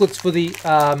one-touch booklets for the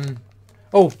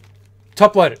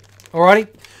top loaded. Alrighty,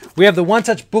 we have the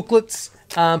one-touch booklets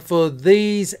for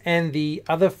these and the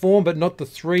other form, but not the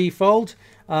three-fold.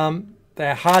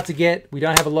 They're hard to get. We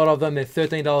don't have a lot of them. They're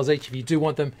 $13 each. If you do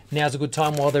want them, now's a good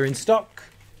time while they're in stock.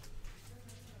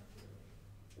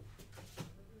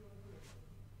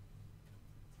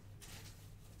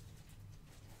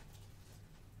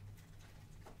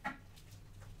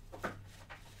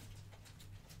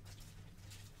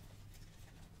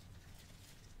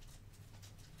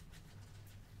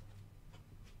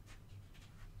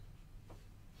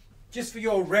 Just for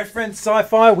your reference,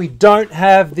 Sci-Fi, we don't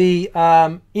have the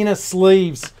inner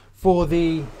sleeves for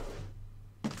the...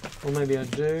 Or maybe I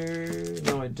do.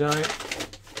 No, I don't.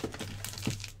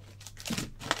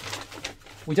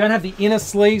 We don't have the inner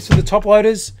sleeves for the top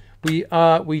loaders. We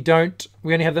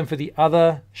only have them for the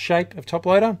other shape of top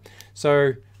loader.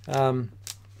 So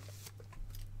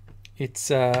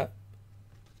it's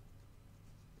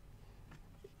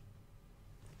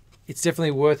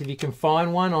definitely worth, if you can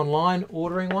find one online,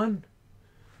 ordering one.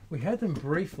 We had them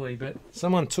briefly, but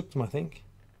someone took them, I think,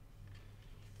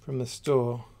 from the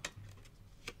store.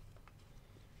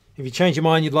 If you change your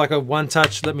mind, you'd like a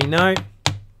one-touch, let me know.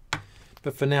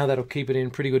 But for now, that'll keep it in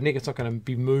pretty good nick. It's not going to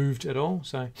be moved at all.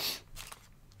 So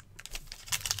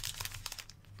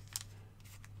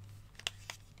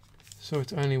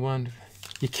it's only one.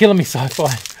 You're killing me,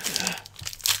 Sci-Fi.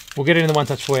 We'll get it in the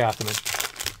one-touch for you afterwards.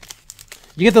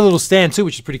 You get the little stand too,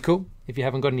 which is pretty cool if you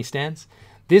haven't got any stands.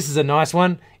 This is a nice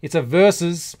one. It's a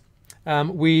versus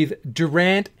with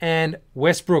Durant and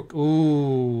Westbrook.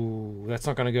 Ooh, that's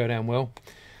not going to go down well.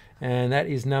 And that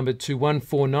is number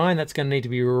 2149. That's going to need to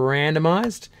be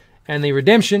randomized. And the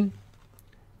redemption,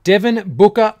 Devin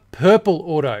Booker purple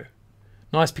auto.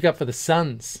 Nice pickup for the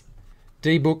Suns.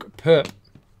 D-Book perp.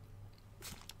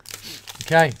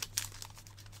 Okay.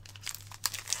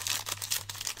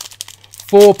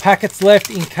 4 packets left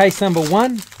in case number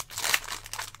 1.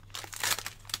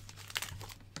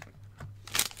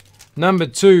 Number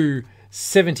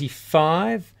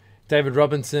 275, David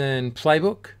Robinson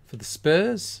playbook for the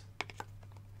Spurs.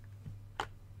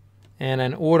 And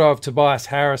an auto of Tobias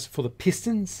Harris for the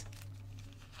Pistons.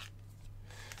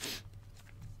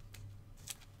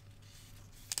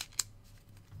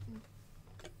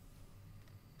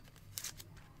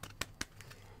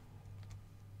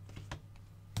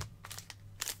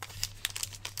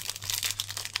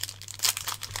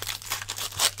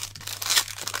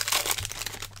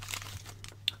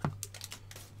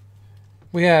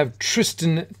 We have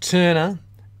Tristan Turner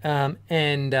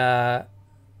and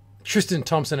Tristan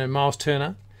Thompson and Miles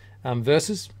Turner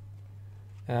versus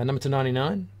number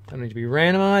 299. Don't need to be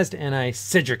randomized. And a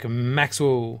Cedric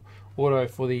Maxwell auto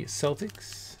for the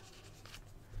Celtics.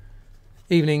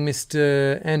 Evening,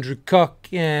 Mr. Andrew Koch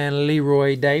and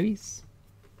Leroy Davies.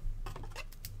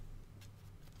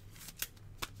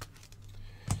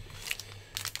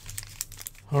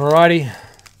 Alrighty.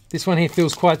 This one here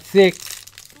feels quite thick.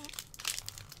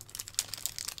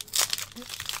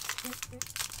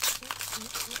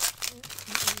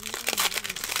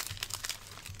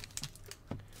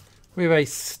 We have a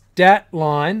stat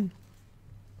line.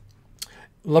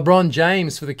 LeBron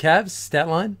James for the Cavs. Stat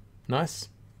line. Nice.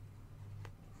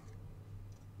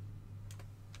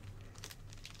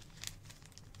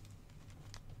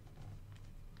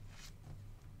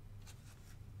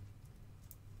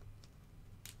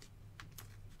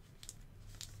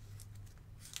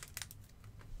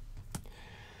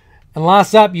 And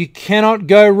last up, you cannot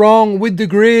go wrong with the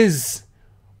Grizz.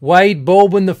 Wade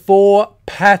Baldwin, the 4,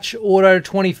 patch auto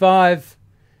 25.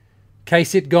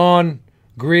 Case it gone.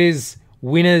 Grizz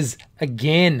winners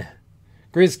again.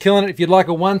 Grizz killing it. If you'd like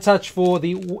a one-touch for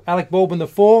the Alec Baldwin, the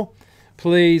 4,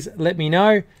 please let me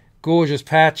know. Gorgeous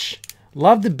patch.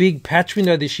 Love the big patch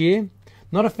window this year.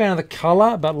 Not a fan of the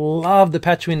color, but love the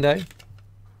patch window.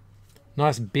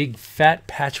 Nice big fat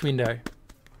patch window.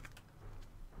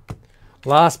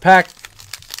 Last pack.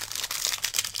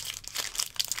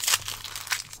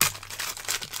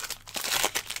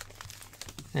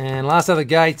 And last out of the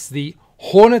gates, the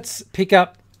Hornets pick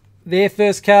up their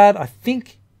first card, I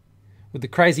think, with the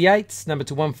Crazy Eights, number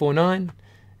to 149.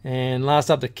 And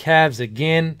last up, the Cavs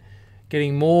again,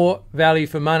 getting more value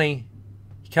for money.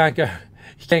 You can't go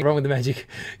wrong with the Magic.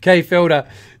 K. Felder,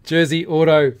 jersey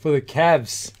auto for the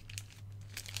Cavs.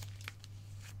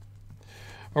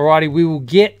 Alrighty, we will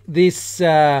get this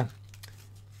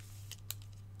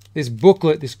this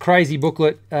booklet, this crazy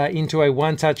booklet, into a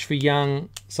one-touch for Young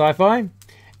Sci-Fi,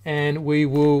 and we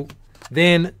will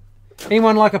then.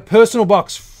 Anyone like a personal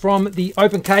box from the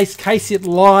open case? Case it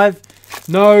live.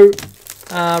 No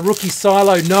rookie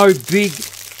silo. No big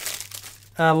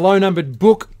low-numbered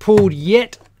book pulled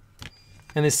yet.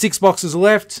 And there's 6 boxes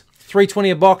left.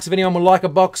 $3.20 a box. If anyone would like a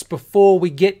box before we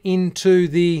get into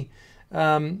the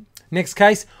next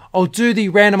case, I'll do the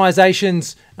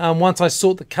randomizations once I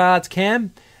sort the cards,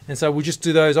 Cam. And so we'll just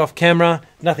do those off camera.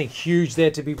 Nothing huge there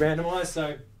to be randomized.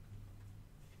 So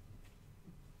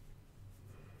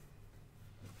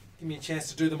give me a chance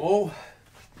to do them all.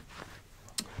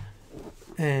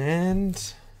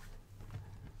 And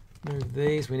move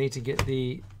these. We need to get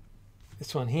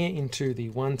this one here into the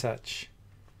one touch.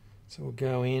 So we'll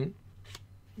go in,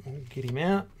 we'll get him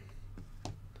out.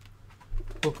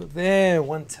 Booklet there,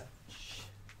 one touch.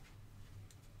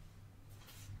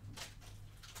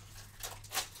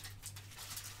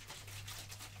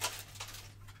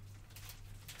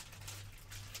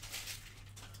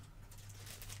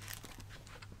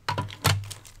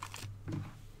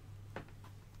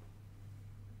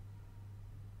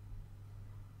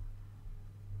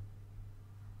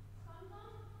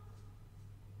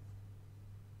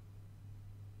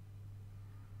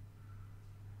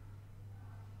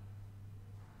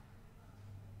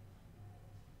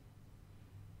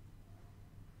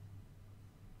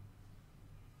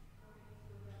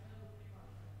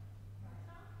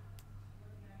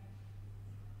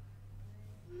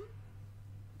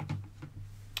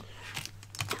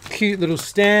 Cute little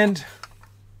stand.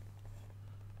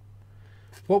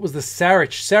 What was the Saric?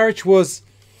 Saric was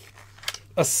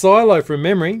a silo from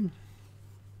memory.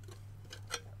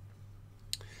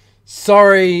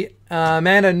 Sorry,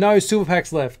 Amanda, no silver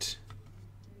packs left.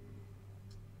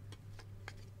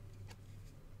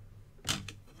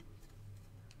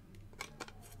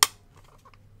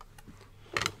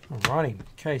 Alrighty,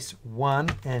 case 1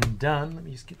 and done. Let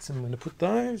me just get someone to put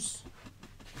those.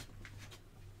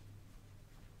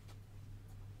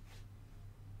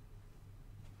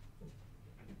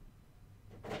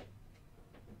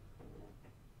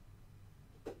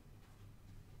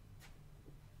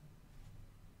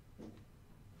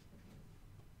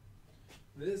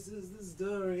 This is the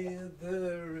story of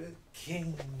the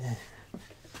king.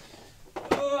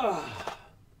 Oh.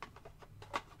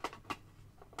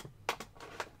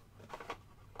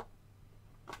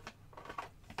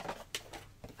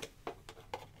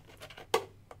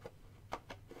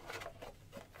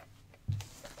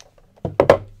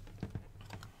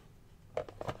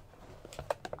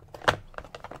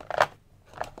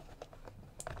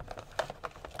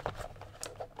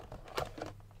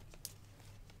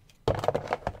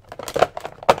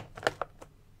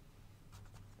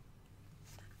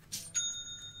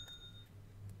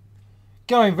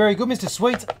 Going very good, Mr.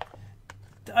 Sweets.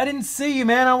 I didn't see you,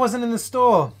 man. I wasn't in the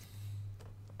store.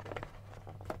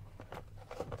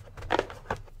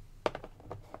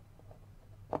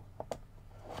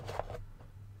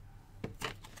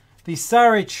 The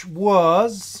Saric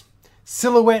was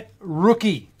Silhouette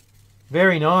Rookie.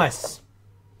 Very nice.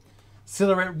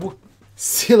 Silhouette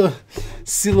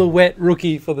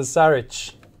Rookie for the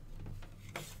Saric.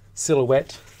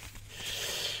 Silhouette.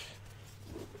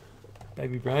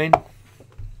 Baby brain.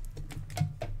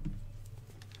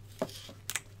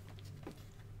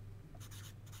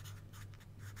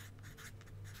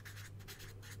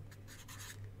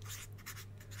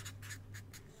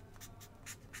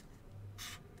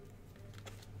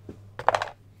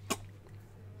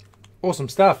 Awesome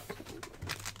stuff.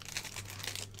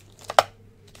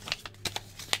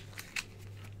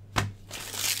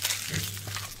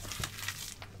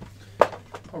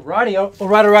 Alrighty,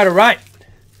 all right.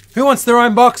 Who wants their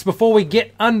own box before we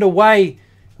get underway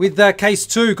with case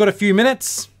 2? Got a few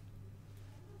minutes.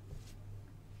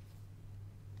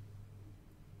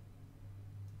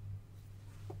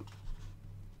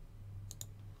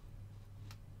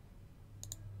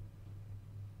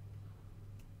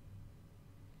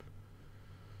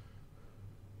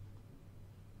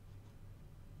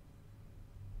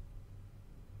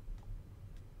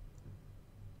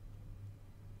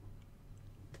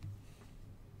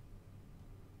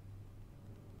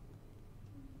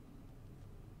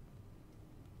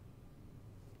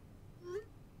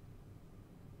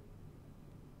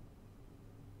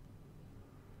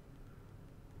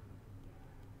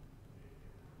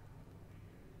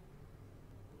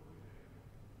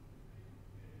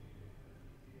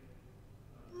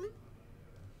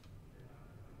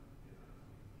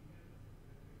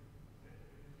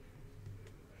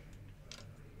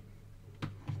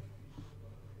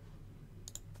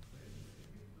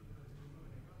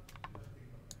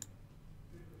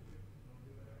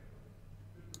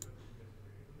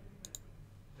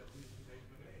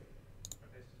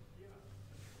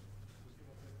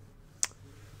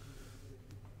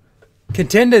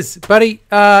 Contenders, buddy.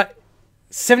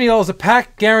 $70 a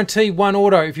pack, guarantee one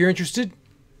auto if you're interested.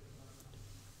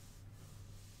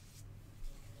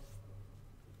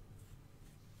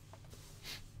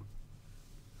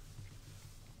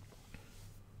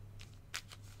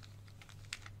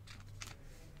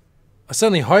 I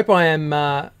certainly hope I am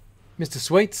Mr.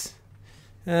 Sweets.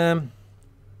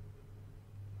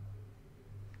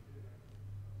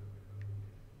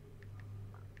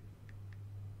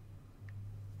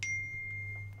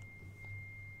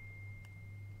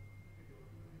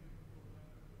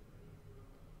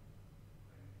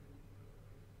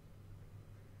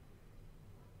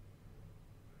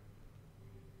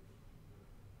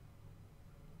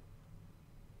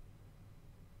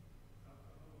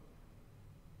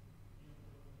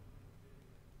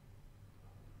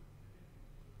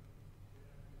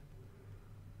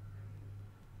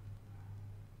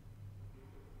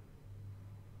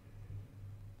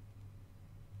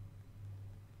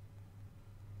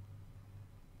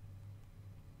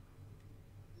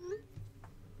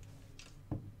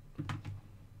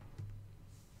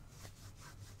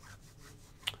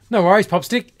 No worries,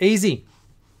 Popstick. Easy.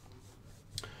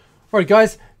 Alright,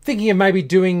 guys. Thinking of maybe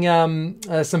doing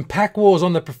some pack wars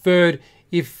on the preferred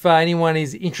if anyone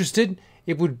is interested.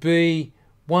 It would be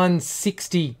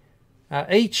 160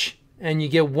 each, and you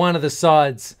get one of the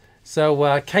sides.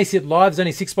 So case it live, there's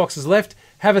only 6 boxes left.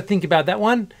 Have a think about that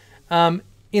one.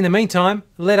 In the meantime,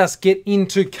 let us get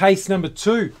into case number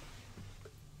 2.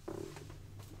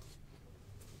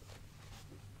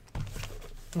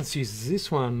 Let's use this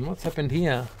one. What's happened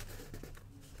here?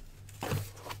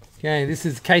 Okay, this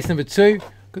is case number 2.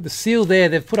 Got the seal there.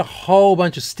 They've put a whole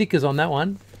bunch of stickers on that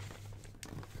one.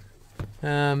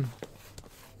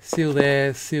 Seal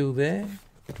there, seal there.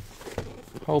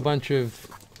 Whole bunch of...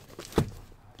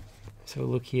 Let's have a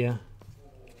look here.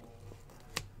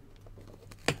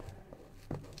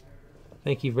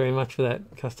 Thank you very much for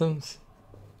that, Customs.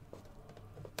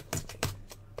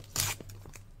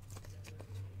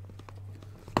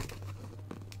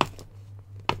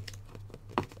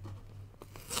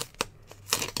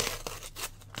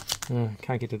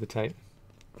 Can't get to the tape.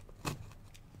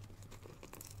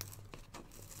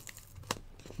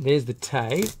 There's the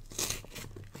tape.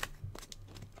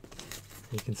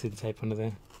 You can see the tape under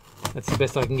there. That's the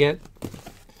best I can get.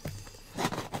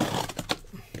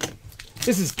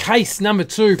 This is case number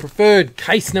 2, preferred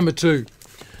case number 2.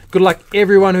 Good luck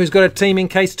everyone who's got a team in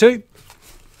case 2.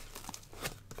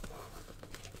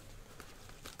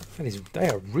 They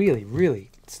are really, really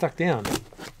stuck down.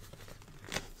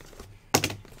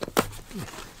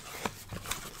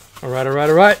 All right, all right,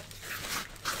 all right.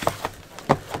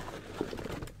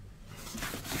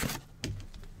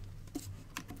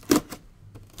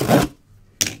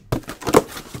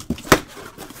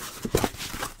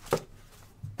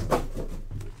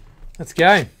 Let's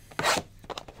go.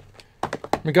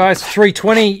 Guys,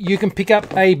 320, you can pick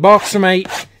up a box from a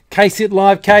Case It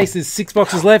Live case. There's 6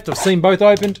 boxes left. I've seen both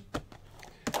opened.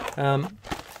 And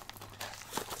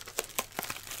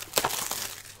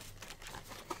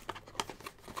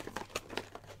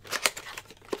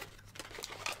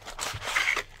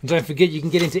don't forget, you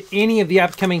can get into any of the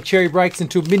upcoming cherry breaks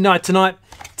until midnight tonight.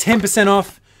 10%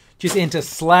 off. Just enter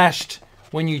slashed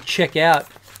when you check out.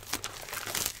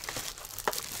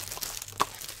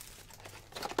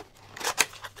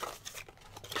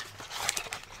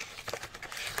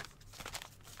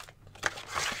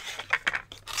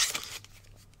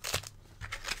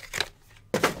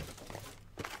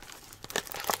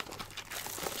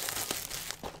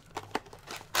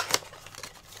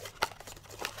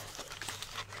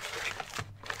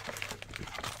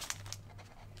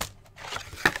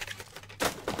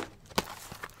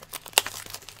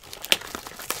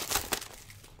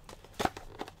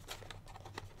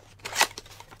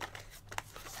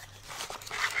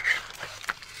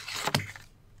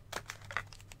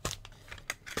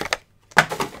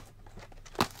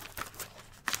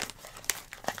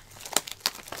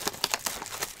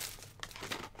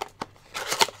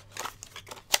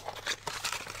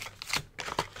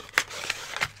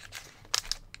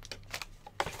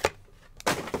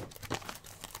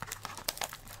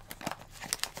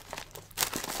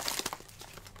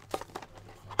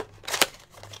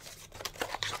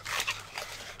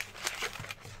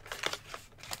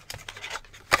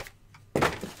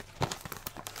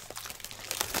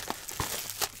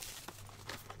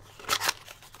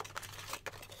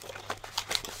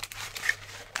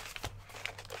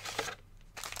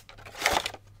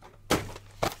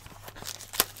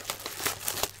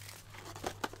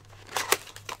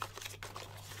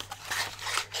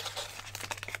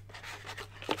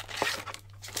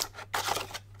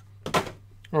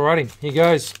 Alrighty, here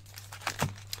goes.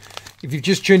 If you've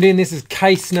just tuned in, this is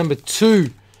case number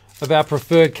 2 of our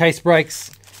preferred case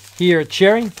breaks here at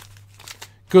Cherry.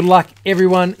 Good luck,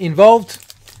 everyone involved.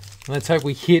 And let's hope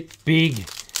we hit big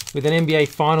with an NBA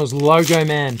Finals logo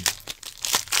man.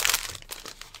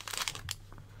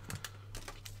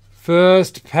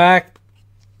 First pack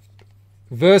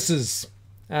versus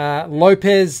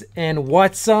Lopez and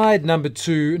Whiteside, number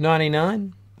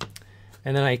 299.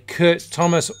 And then a Kurt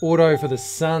Thomas auto for the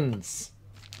Suns.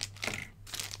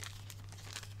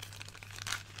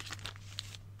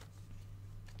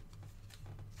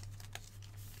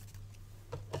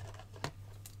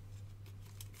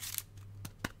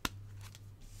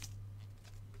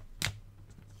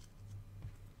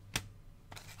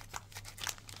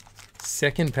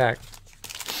 Second pack.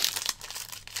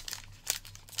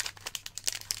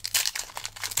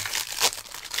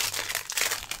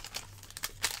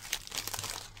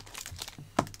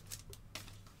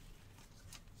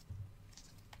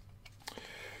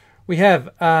 We have,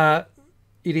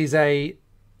 it is a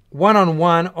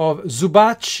one-on-one of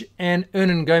Zubac and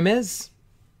Hernan Gomez.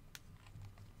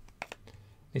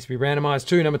 Needs to be randomized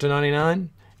too, number 299.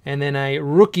 And then a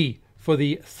rookie for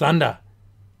the Thunder,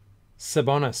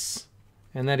 Sabonis.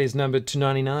 And that is number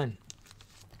 299.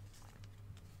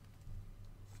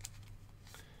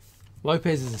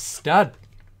 Lopez is a stud.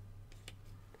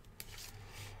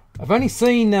 I've only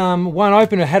seen one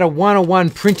open. It had a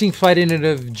 1-on-1 printing plate in it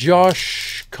of John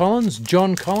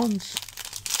Collins.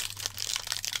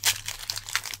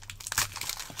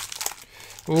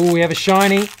 Oh, we have a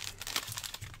shiny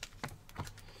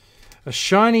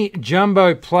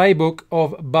jumbo playbook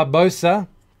of Barbosa.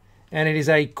 And it is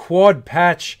a quad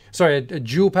patch, sorry, a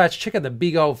dual patch. Check out the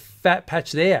big old fat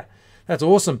patch there. That's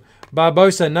awesome.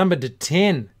 Barbosa, number to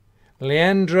 10.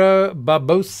 Leandro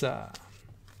Barbosa.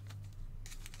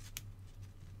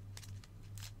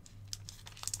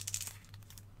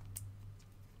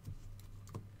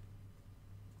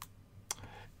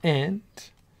 And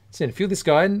send a few of this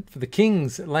guy for the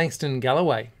Kings, Langston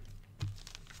Galloway.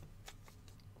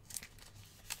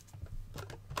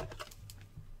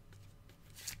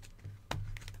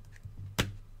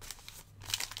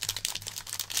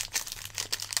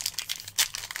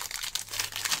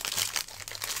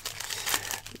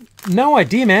 No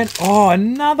idea, man. Oh,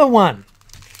 another one.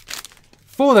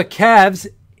 For the Cavs,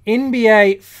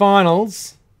 NBA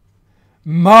Finals,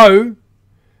 Mo.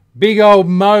 Big old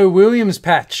Mo Williams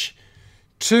patch.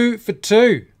 2 for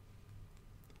 2.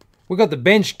 We've got the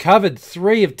bench covered.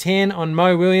 3 of 10 on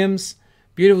Mo Williams.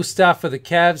 Beautiful stuff for the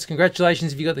Cavs.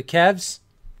 Congratulations if you got the Cavs.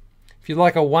 If you'd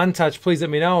like a one-touch, please let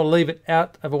me know. I'll leave it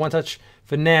out of a one-touch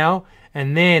for now.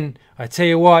 And then, I tell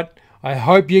you what, I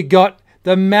hope you got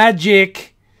the Magic.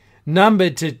 Number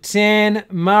to 10,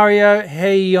 Mario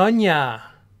Heyonya.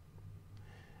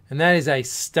 And that is a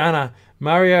stunner.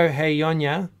 Mario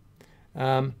Heyonya.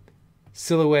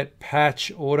 Silhouette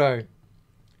patch auto.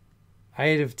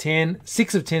 6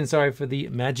 of 10, sorry, for the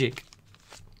Magic.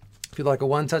 If you'd like a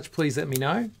one-touch, please let me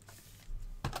know.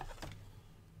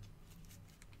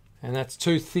 And that's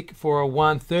too thick for a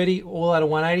 130, all out of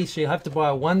 180, so you'll have to buy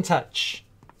a one-touch.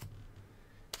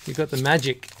 You've got the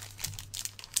Magic.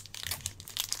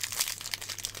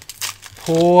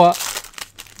 Poor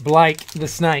Blake the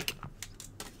Snake.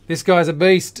 This guy's a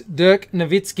beast. Dirk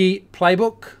Nowitzki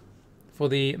playbook for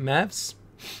the Mavs.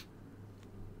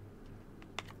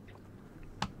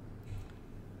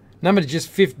 Number to just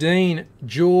 15,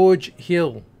 George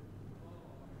Hill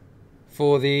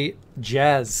for the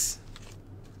Jazz.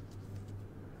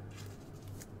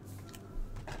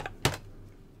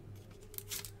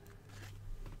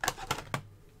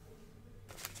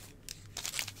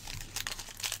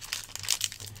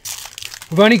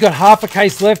 We've only got half a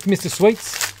case left, Mr.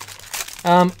 Sweets.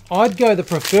 I'd go the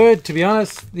preferred, to be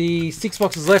honest. The 6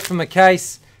 boxes left from the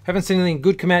case. Haven't seen anything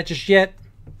good come out just yet.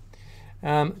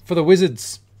 For the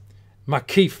Wizards,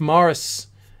 Markieff Morris.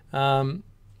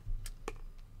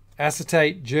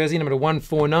 Acetate jersey, number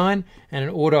 149. And an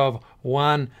order of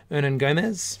 1, Hernan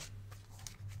Gomez.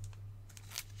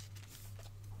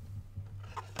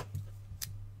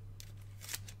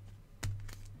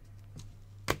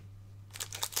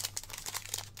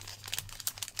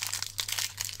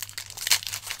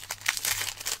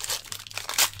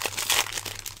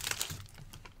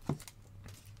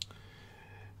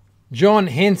 John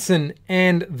Henson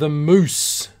and the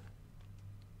Moose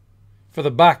for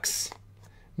the Bucks,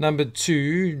 number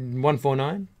 2,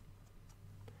 149.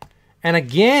 And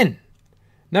again,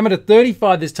 number to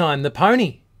 35 this time, the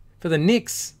Pony for the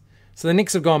Knicks. So the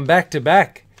Knicks have gone back to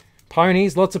back.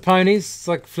 Ponies, lots of ponies. It's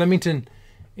like Flemington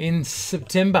in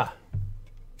September.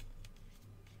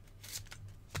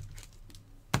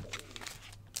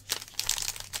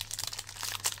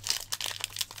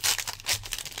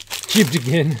 Chipped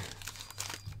again.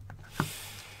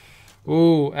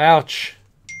 Ooh, ouch.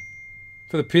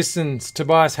 For the Pistons,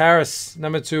 Tobias Harris,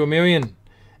 number 2, 1,000,000.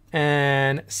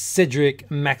 And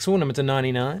Cedric Maxwell, number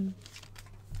 299.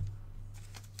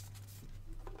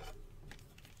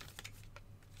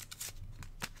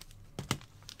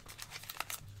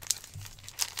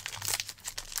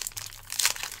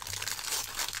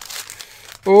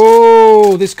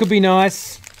 Oh, this could be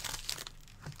nice.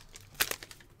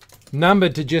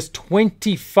 Numbered to just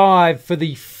 25 for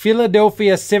the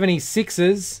Philadelphia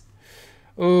 76ers.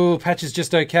 Oh, patch is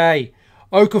just okay.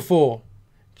 Okafor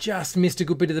just missed a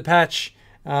good bit of the patch.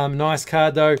 Nice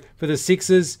card, though, for the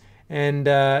Sixers. And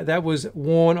that was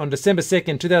worn on December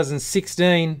 2nd,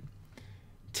 2016.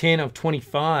 10 of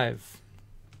 25.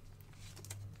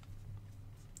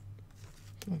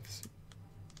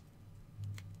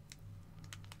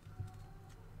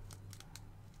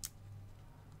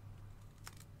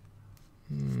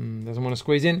 Doesn't want to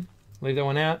squeeze in. Leave that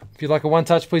one out. If you'd like a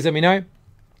one-touch, please let me know.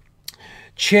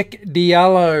 Check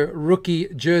Diallo rookie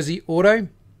jersey auto.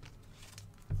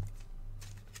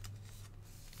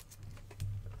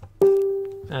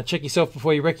 Check yourself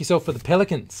before you wreck yourself for the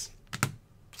Pelicans.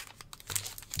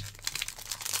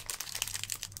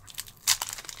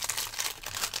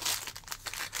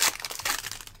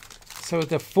 So with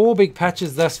the 4 big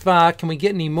patches thus far, can we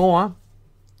get any more?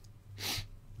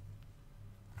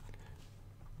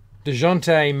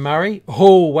 DeJounte Murray.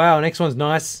 Oh, wow. Next one's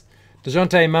nice.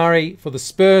 DeJounte Murray for the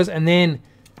Spurs. And then,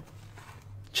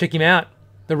 check him out.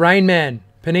 The Rain Man.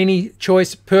 Panini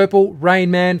Choice Purple Rain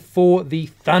Man for the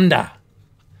Thunder.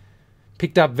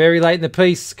 Picked up very late in the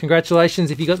piece.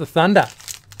 Congratulations if you got the Thunder.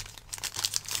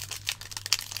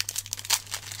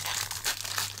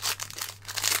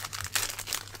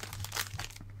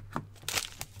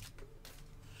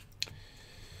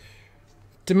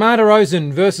 DeMar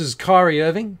DeRozan versus Kyrie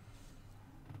Irving.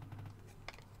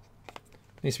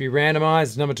 Needs to be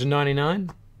randomized, number to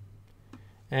 99.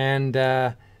 And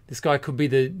this guy could be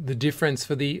the difference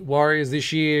for the Warriors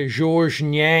this year. Georges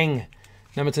Niang,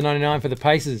 number to 99 for the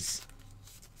Pacers.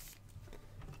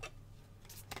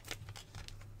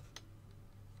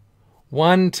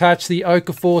 One touch, the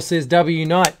Okafor, says W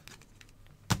Knight.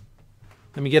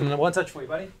 Let me get another one touch for you,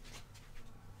 buddy.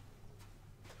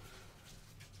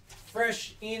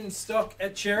 Fresh in stock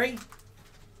at Cherry.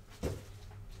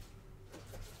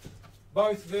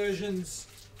 Both versions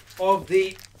of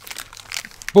the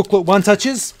booklet one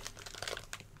touches.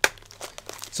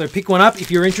 So pick one up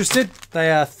if you're interested. They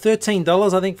are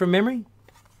 $13, I think, from memory.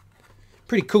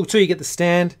 Pretty cool too. You get the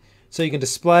stand so you can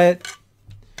display it.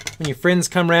 When your friends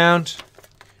come round,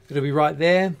 it'll be right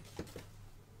there.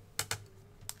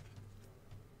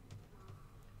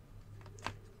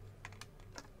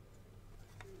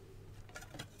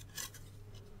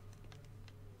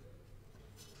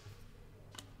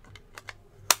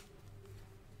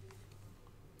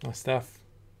 Nice stuff.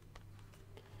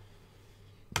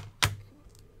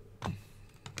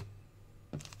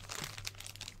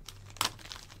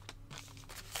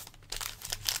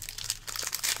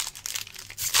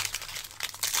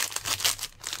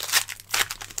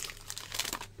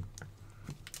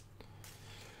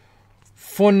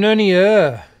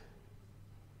 Fournier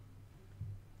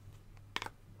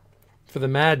for the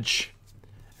Madge,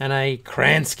 and a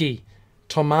Kransky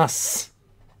Thomas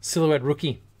silhouette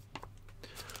rookie.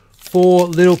 4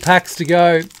 little packs to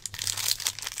go.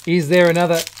 Is there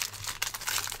another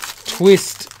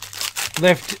twist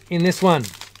left in this one?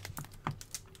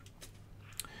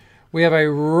 We have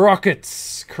a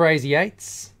Rockets Crazy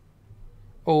Eights.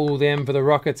 All them for the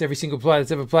Rockets, every single player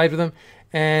that's ever played for them.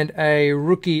 And a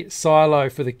rookie silo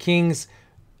for the Kings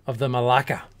of the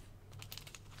Malacca.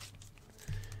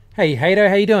 Hey, Hato,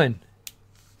 how you doing?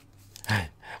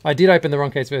 I did open the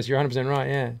wrong case first. You're 100% right,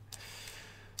 yeah.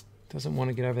 Doesn't want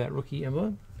to get over that rookie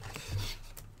envelope.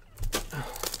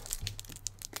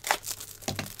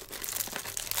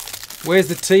 Where's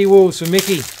the T-Wolves for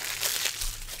Mickey?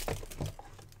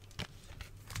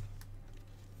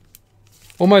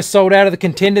 Almost sold out of the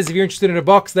contenders. If you're interested in a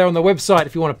box, they're on the website.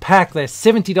 If you want a pack, they're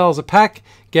 $70 a pack.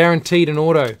 Guaranteed an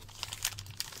auto.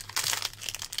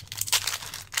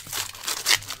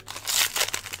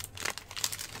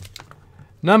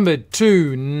 Numbered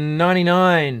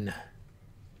 299.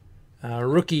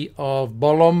 Rookie of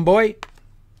Bolomboy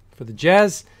for the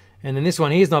Jazz. And then this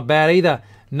one here's not bad either.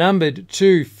 Numbered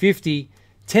 250.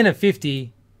 10 of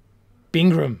 50.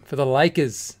 Bingram for the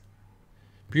Lakers.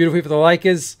 Beautiful for the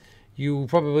Lakers. You'll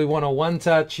probably want a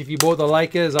one-touch if you bought the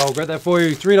Lakers. I'll grab that for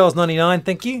you. $3.99.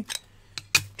 Thank you.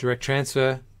 Direct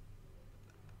transfer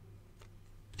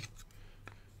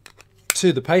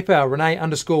to the PayPal,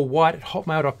 Renee_White at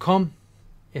hotmail.com.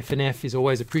 F&F is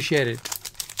always appreciated.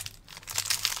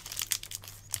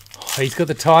 Oh, he's got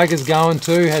the Tigers going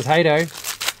too, has Hato.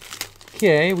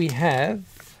 Okay, we have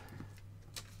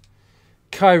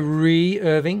Kyrie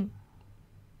Irving,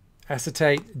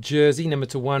 acetate jersey number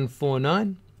to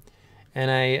 149, and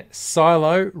a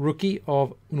Silo rookie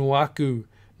of Nwaku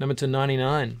number to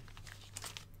 99.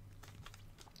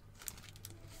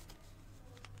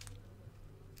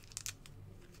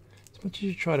 As much as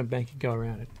you try to make it go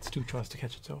around, it still tries to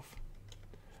catch itself.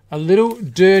 A little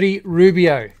dirty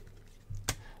Rubio.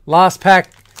 Last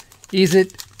pack. Is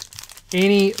it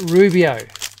any Rubio?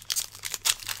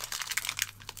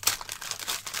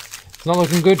 It's not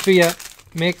looking good for you,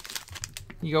 Mick.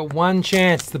 You got one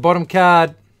chance. The bottom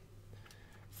card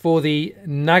for the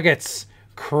Nuggets.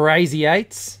 Crazy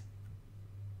Eights.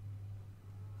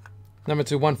 Number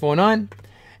to 149.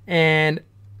 And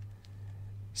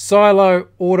Silo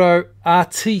Auto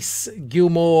Artis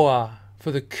Gilmore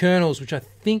for the Colonels, which I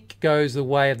think goes the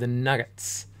way of the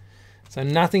Nuggets. So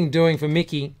nothing doing for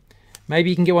Mickey. Maybe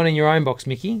you can get one in your own box,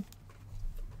 Mickey.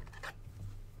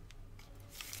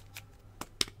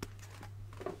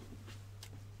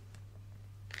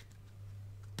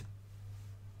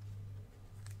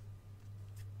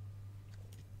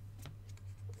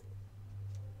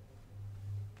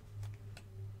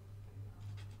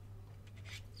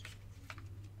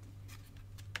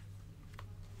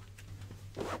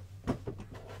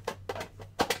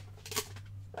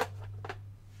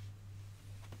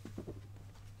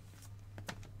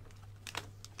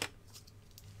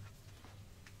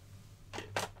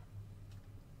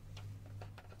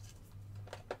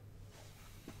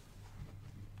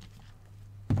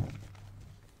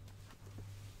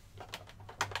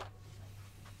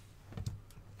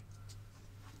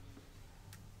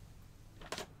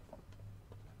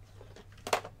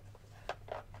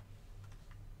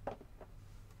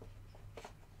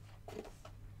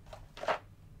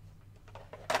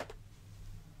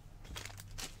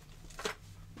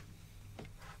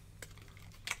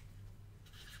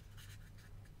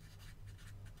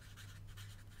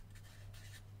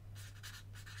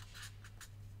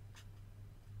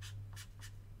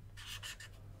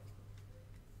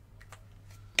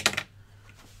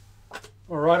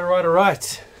 All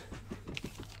right.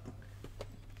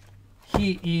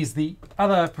 Here is the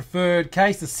other preferred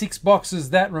case, the 6 boxes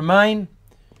that remain.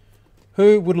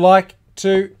 Who would like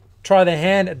to try their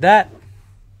hand at that?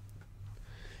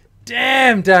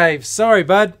 Damn, Dave. Sorry,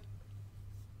 bud.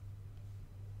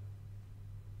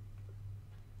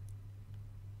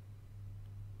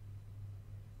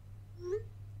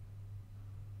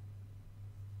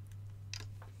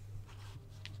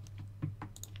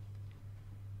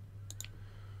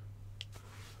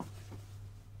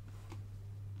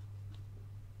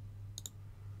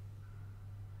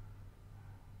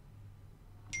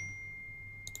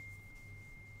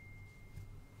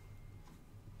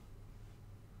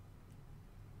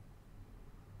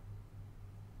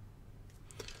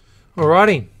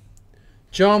 Alrighty.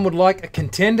 John would like a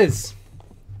Contenders.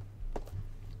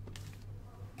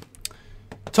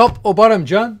 Top or bottom,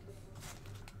 John?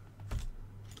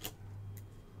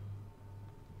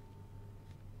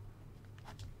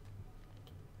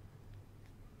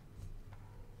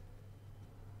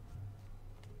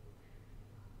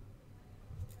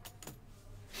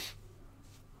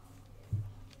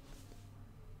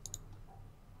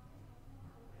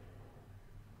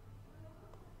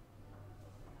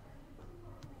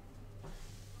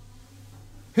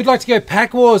 Who'd like to go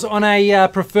Pack Wars on a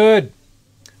preferred?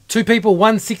 2 people,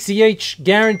 160 each,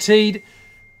 guaranteed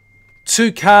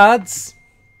 2 cards.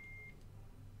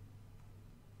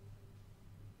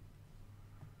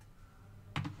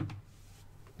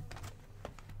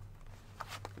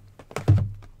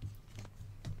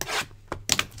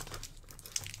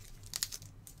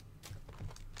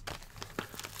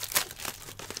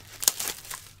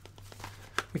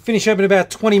 We finish up in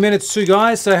about 20 minutes too,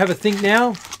 guys, so have a think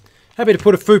now. Happy to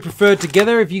put a few preferred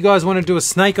together if you guys want to do a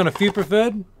snake on a few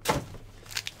preferred.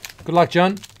 Good luck,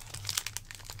 John.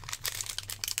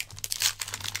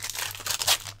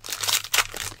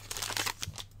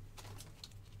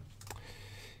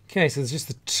 Okay, so there's just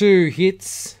the 2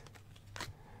 hits.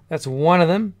 That's one of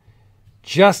them.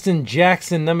 Justin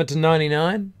Jackson, number to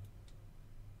 99.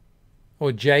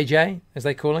 Or JJ, as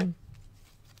they call him.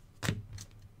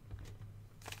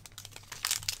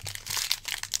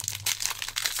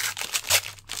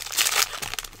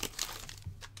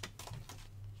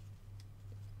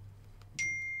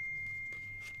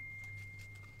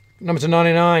 Number to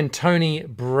 99, Tony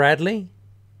Bradley.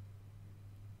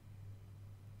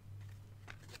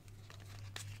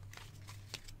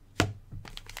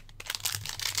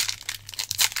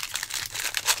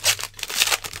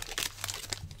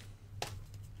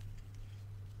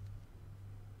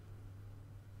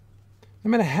 No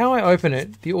matter how I open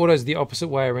it, the auto's the opposite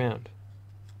way around.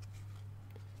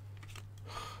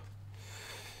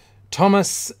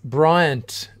 Thomas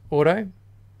Bryant auto.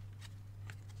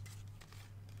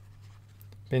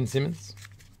 Ben Simmons.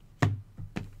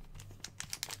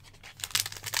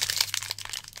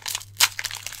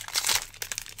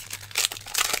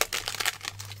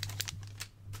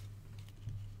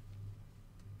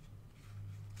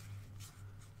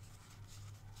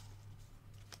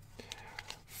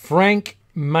 Frank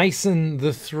Mason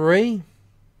the 3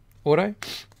 auto.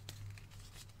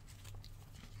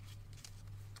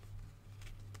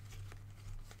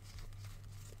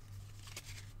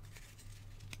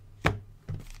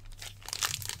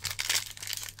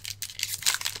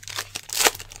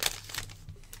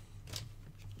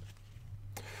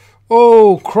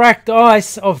 Oh, cracked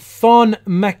ice of Thon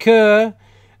Maker,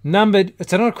 numbered.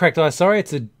 It's not a cracked ice. Sorry,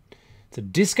 it's a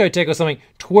discotheque or something.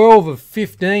 12 of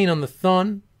 15 on the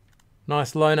Thon.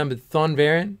 Nice low numbered Thon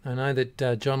variant. I know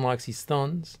that John likes his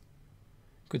Thons.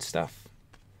 Good stuff.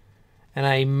 And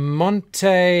a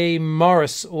Monte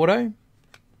Morris auto.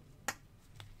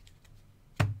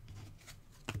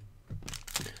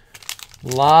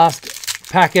 Last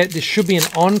packet. This should be an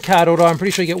on-card auto. I'm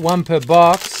pretty sure you get one per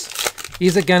box.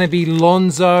 Is it going to be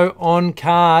Lonzo on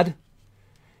card?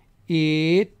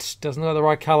 It doesn't have the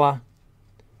right colour.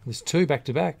 There's two back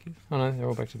to back. Oh no, they're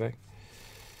all back to back.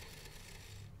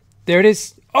 There it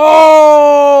is.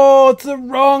 Oh, it's the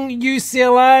wrong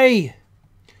UCLA.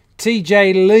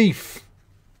 TJ Leaf.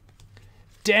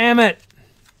 Damn it.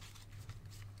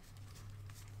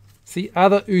 It's the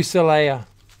other UCLA.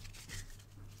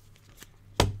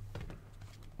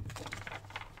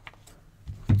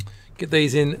 Get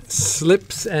these in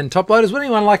slips and top loaders. Would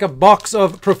anyone like a box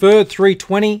of Preferred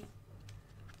 320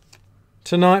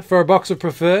 tonight for a box of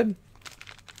Preferred?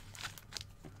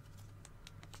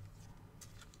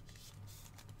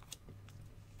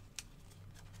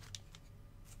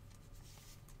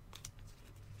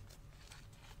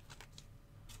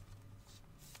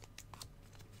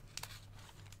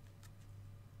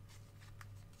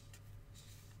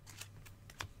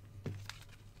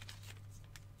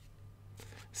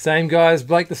 Same guys,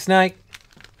 Blake the Snake.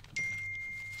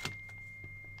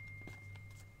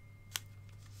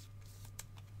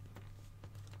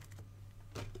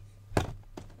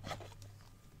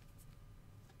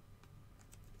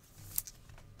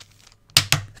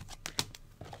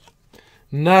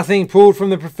 Nothing pulled from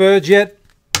the Preferred yet.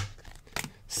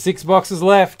 6 boxes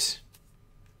left.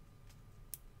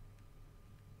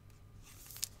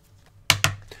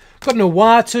 Got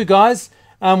Noir too, guys.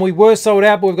 We were sold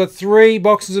out, but we've got 3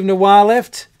 boxes of Noir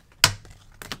left.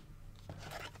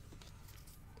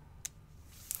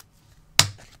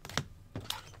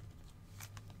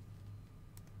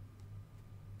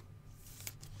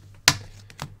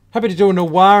 Happy to do a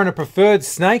Noir and a Preferred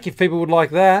Snake if people would like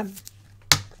that.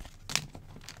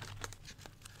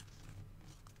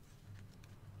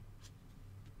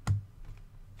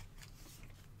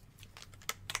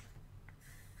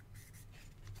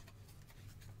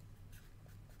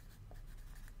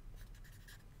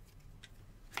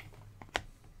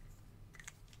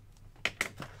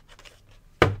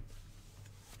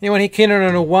 Anyone here keen on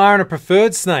a Noir and a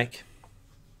Preferred Snake?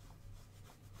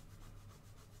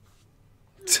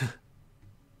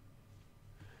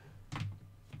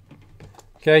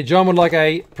 Okay, John would like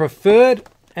a Preferred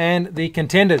and the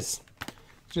Contenders.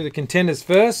 Let's do the Contenders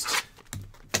first.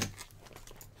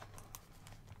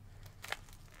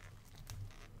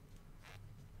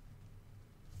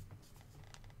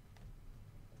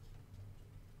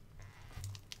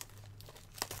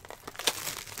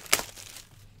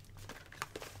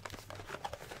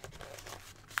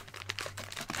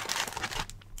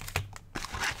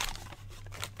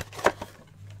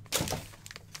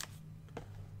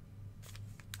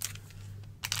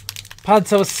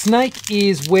 So a snake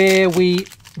is where we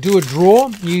do a draw.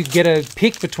 You get a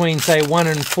pick between, say, 1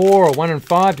 and 4 or 1 and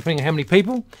 5, depending on how many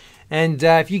people. And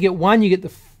if you get 1, you get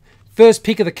the first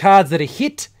pick of the cards that are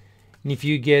hit. And if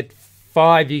you get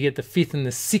 5, you get the 5th and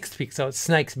the 6th pick. So it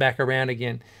snakes back around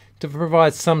again to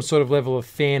provide some sort of level of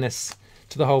fairness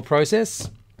to the whole process.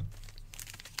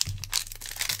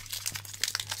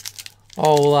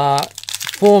 I'll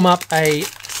form up a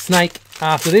snake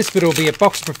after this, but it'll be a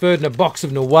box of Preferred and a box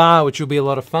of Noir, which will be a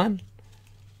lot of fun.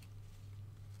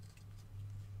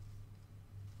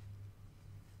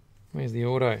 Where's the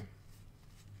auto?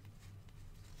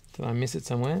 Did I miss it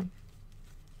somewhere?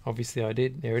 Obviously I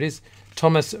did. There it is.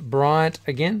 Thomas Bryant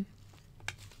again.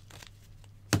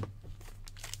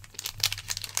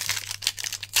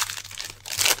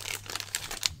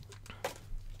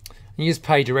 You just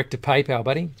pay direct to PayPal,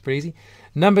 buddy. It's pretty easy.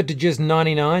 Numbered to just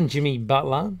 99, Jimmy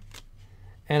Butler.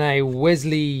 And a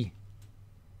Wesley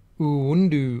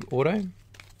Uwundu auto.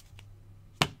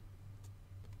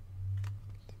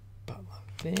 Butler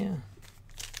there.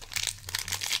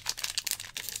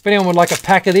 If anyone would like a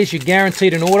pack of this, you're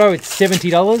guaranteed an auto. It's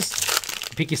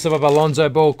 $70. Pick yourself up a Alonzo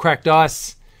Ball cracked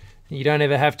ice. You don't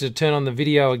ever have to turn on the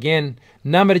video again.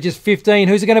 Number to just 15.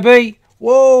 Who's it going to be?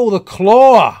 Whoa, the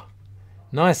Claw.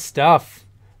 Nice stuff.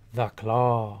 The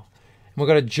Claw. And we've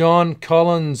got a John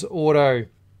Collins auto.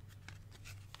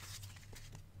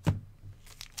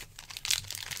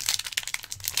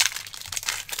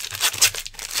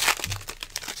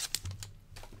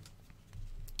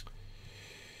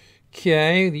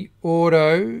 Okay, the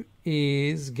auto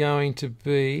is going to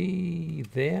be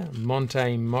there.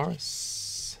 Monte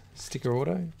Morris sticker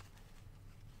auto.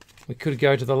 We could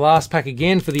go to the last pack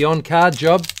again for the on-card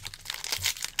job.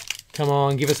 Come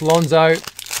on, give us Lonzo.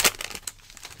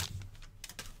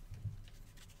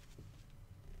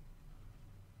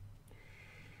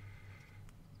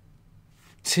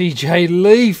 TJ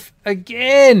Leaf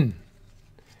again.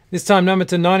 This time number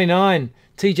to 99.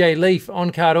 TJ Leaf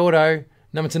on-card auto.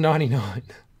 Number to 99.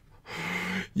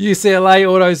 UCLA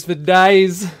autos for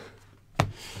days.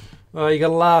 Oh, you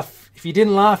gotta laugh. If you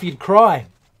didn't laugh, you'd cry.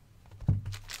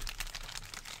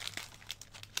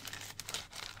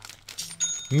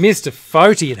 Mr.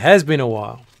 Foti, it has been a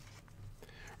while.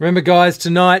 Remember, guys,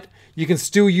 tonight you can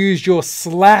still use your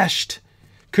slashed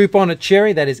coupon at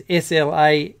Cherry. That is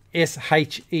SLASHED.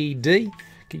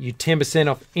 Get you 10%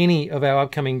 off any of our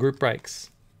upcoming group breaks.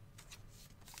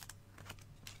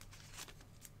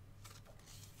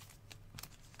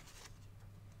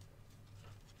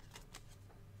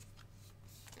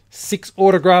 Six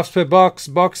autographs per box.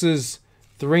 Boxes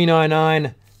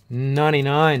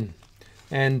 $399.99.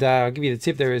 And I'll give you the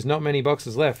tip, there is not many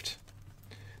boxes left.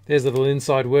 There's a little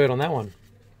inside word on that one.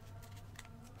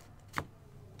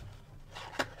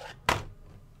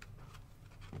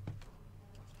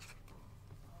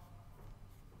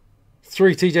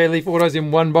 Three TJ Leaf autos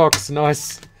in one box.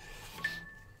 Nice.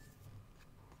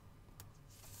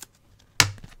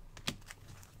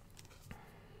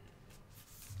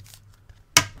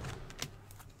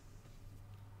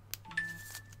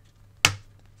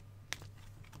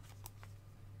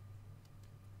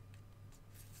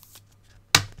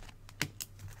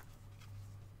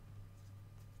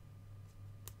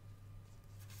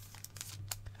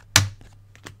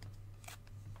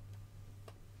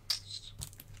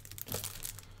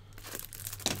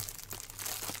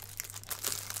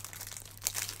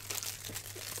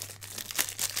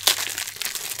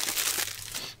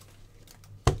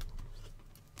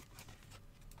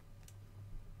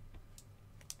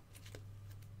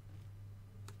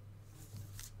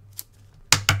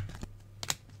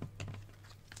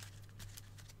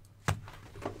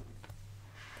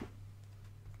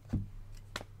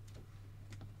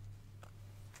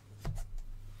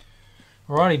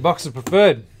 Alrighty, box of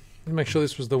preferred. Let me make sure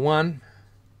this was the one.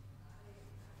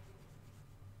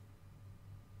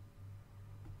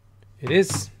 It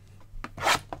is.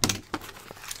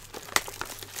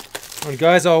 Alright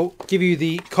guys, I'll give you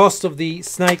the cost of the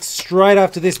snake straight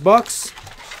after this box.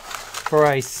 For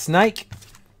a snake.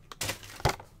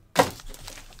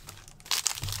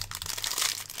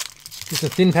 Just a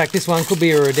thin pack. This one could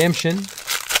be a redemption.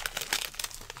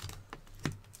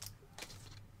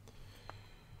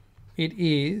 It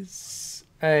is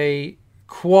a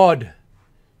quad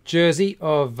jersey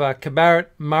of Cabarrett,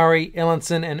 Murray,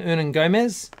 Ellenson and Hernan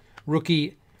Gomez.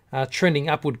 Rookie trending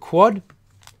upward quad.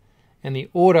 And the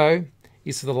auto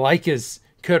is for the Lakers.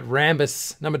 Kurt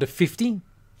Rambis, number to 50.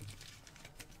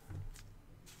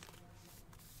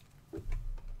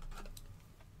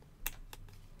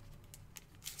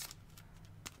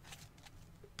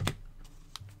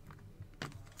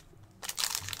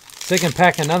 Second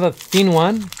pack, another thin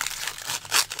one.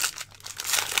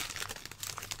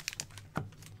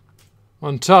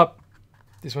 On top,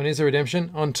 this one is a redemption.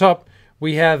 On top,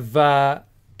 we have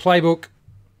Playbook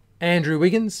Andrew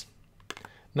Wiggins,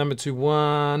 number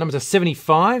to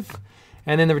 75,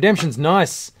 and then the redemption's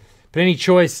nice. But any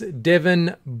choice,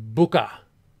 Devin Booker.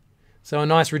 So a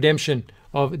nice redemption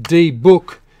of D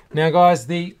Book. Now, guys,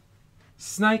 the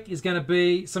snake is going to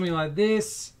be something like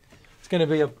this. It's going to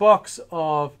be a box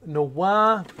of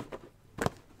Noir,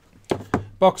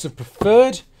 box of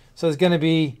Preferred. So there's going to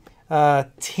be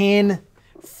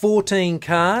 14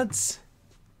 cards.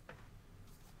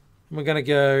 We're going to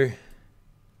go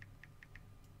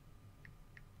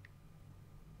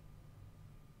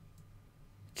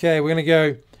we're going to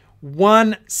go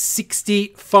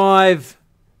 $165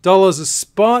 a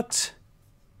spot.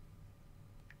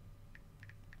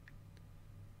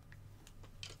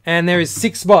 And there is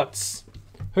 6 spots.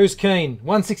 Who's keen?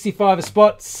 165 a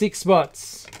spot, 6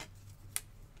 spots.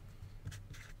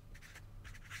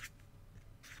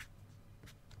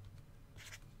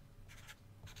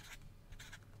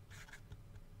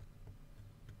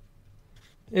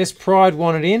 S Pride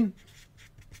wanted in.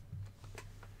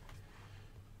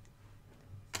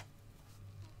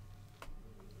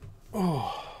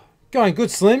 Oh, going good,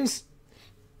 Slims.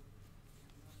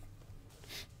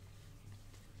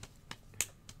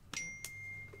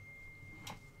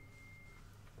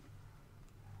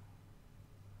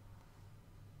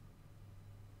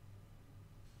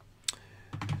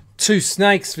 Two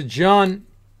snakes for John.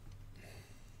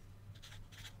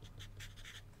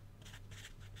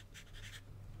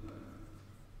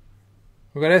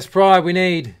 We've got S Pride. We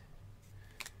need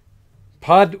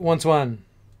Pud wants one.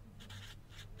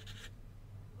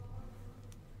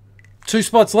 2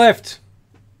 spots left.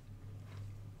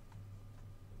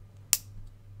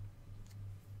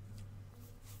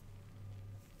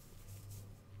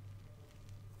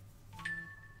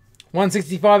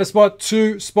 $165 a spot,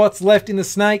 2 spots left in the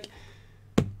snake.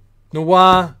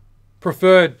 Noir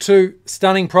preferred, 2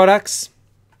 stunning products.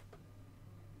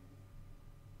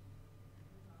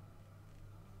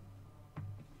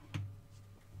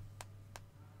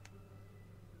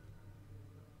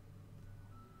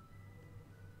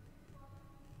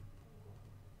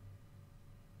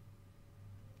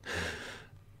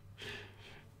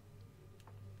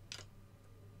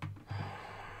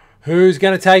 Who's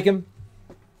going to take him?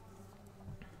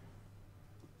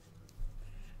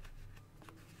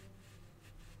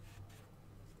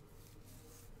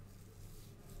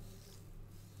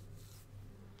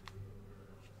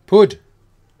 Pud.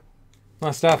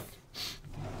 Nice stuff.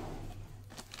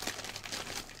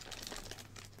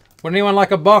 Would anyone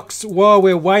like a box while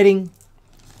we're waiting?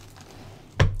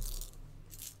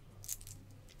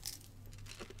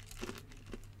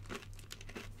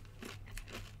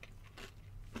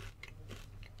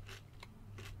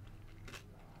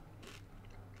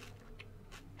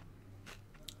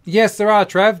 Yes, there are,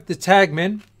 Trav. The tag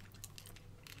men.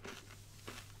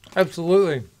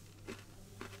 Absolutely.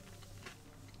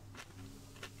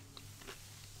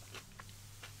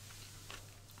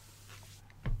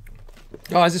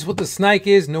 Guys, this is what the snake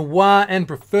is. Noir and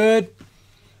preferred.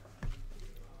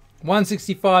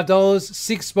 $165.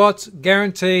 6 spots.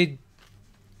 Guaranteed.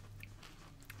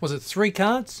 Was it 3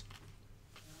 cards?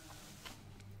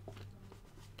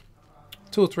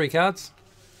 2 or 3 cards.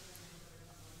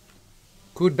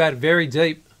 Good, bad, very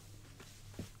deep.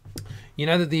 You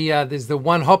know that there's the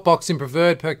 1 hot box in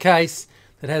preferred per case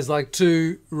that has like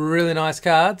 2 really nice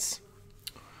cards.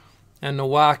 And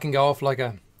Noir can go off like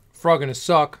a frog in a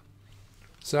sock.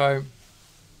 So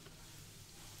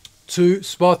 2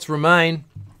 spots remain.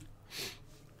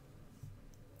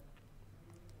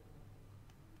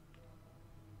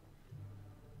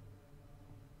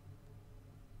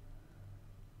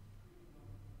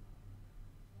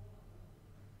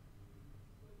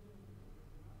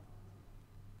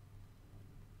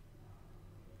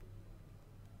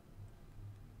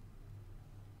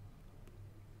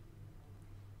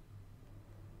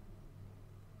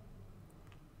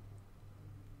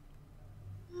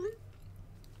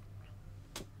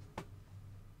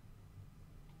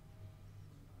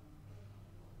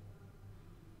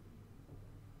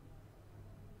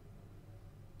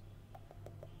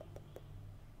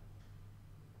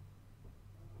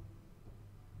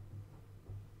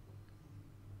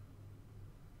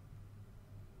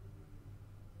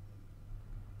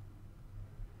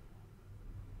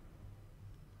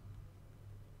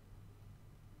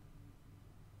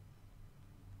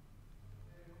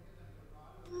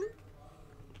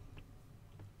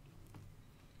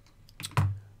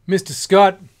 Mr.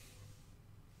 Scott.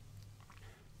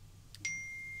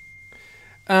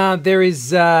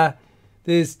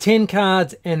 There's 10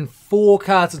 cards and 4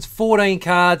 cards. It's 14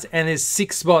 cards and there's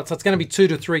 6 spots. So it's going to be 2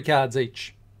 to 3 cards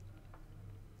each.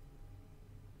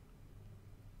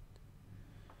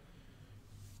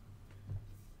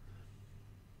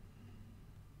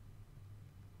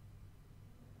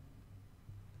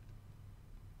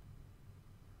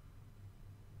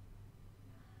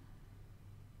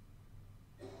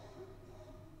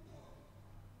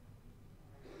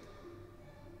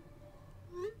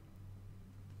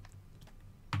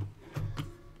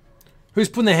 Who's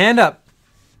putting their hand up?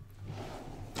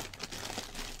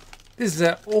 This is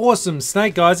an awesome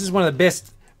snake, guys. This is one of the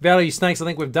best value snakes I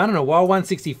think we've done in a while.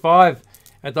 165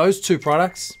 at those 2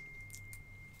 products.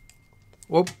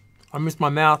 Whoop, I missed my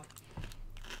mouth.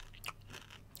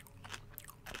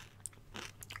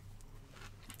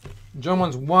 John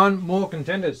wants 1 more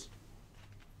contenders.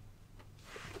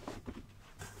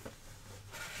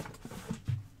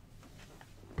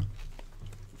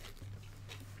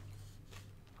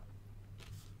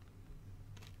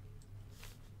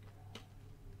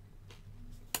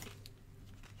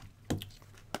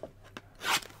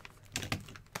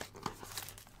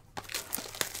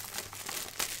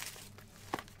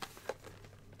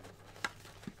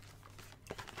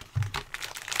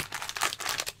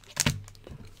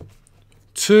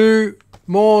 2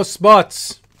 more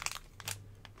spots.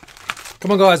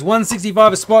 Come on, guys.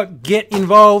 165 a spot. Get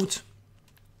involved.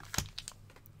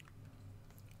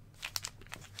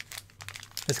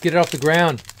 Let's get it off the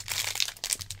ground.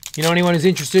 You know anyone who's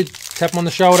interested? Tap them on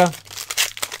the shoulder.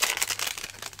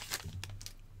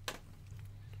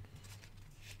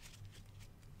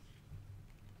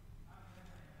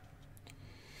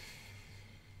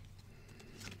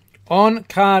 On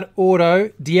card auto,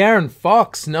 De'Aaron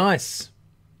Fox. Nice.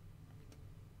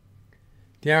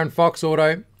 De'Aaron Fox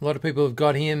auto. A lot of people have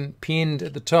got him pinned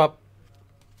at the top.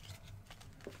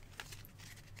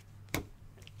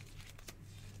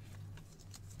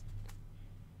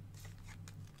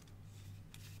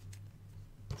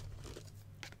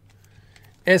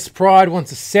 S Pride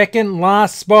wants a second.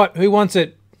 Last spot. Who wants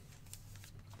it?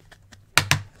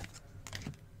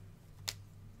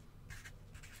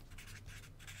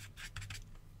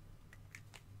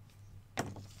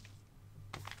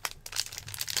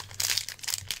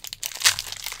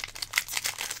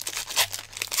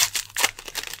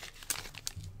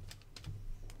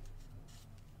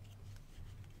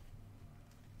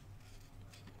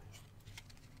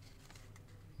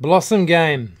 Blossom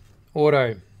Game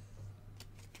auto.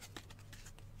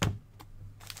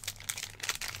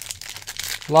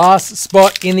 Last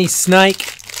spot in the snake.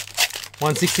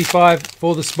 165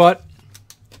 for the spot.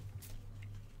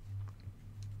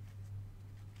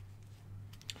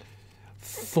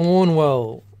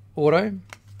 Thornwell auto.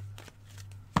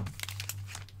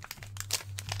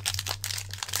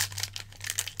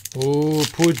 Oh,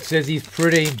 Pud says he's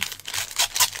pretty.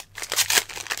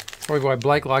 Probably why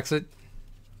Blake likes it.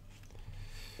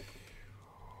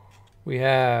 We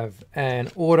have an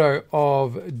auto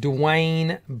of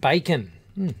Dwayne Bacon.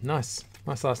 Nice.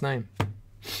 Nice last name.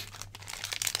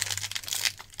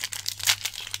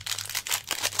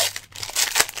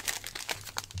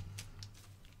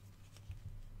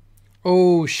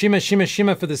 Oh, shimmer, shimmer,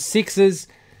 shimmer for the Sixers.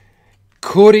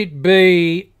 Could it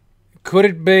be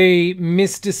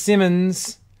Mr.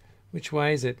 Simmons? Which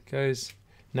way is it? Goes.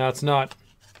 No, it's not.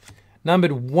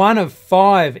 Numbered 1 of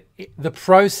 5. The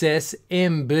Process,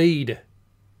 Embiid.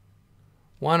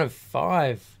 1 of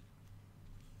 5.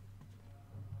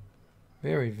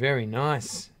 Very, very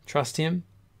nice. Trust him.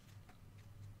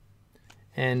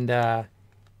 And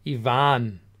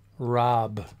Ivan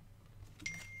Raab.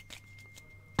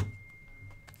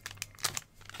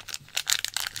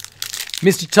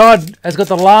 Mr. Todd has got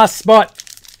the last spot.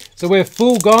 So we're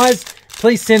full, guys.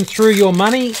 Please send through your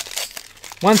money.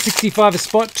 165 a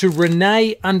spot to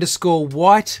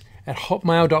Renee_White at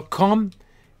hotmail.com.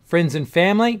 Friends and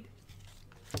family.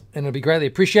 And it'll be greatly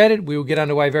appreciated. We will get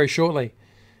underway very shortly.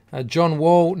 John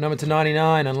Wall, number to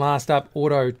 99. And last up,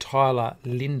 auto Tyler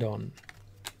Lindon.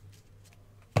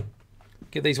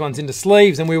 Get these ones into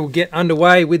sleeves and we will get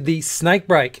underway with the snake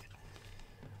break.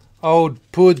 Old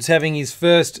Pud's having his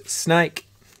first snake.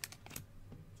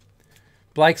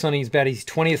 Blake's on about his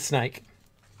 20th snake.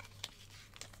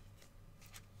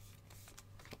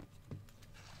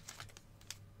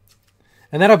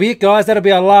 And that'll be it, guys. That'll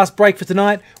be our last break for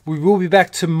tonight. We will be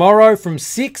back tomorrow from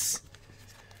 6.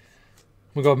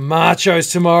 We've got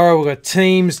Machos tomorrow. We've got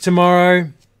teams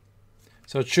tomorrow.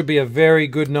 So it should be a very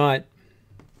good night.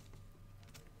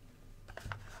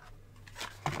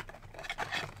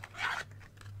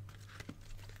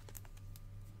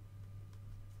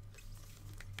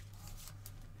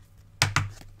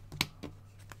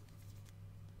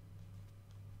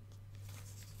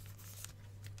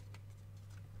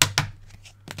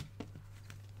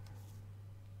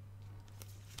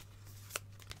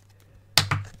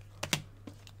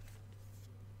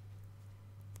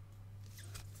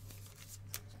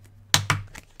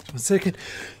 One second.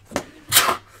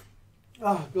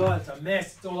 Oh God, it's a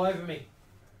mess. It's all over me.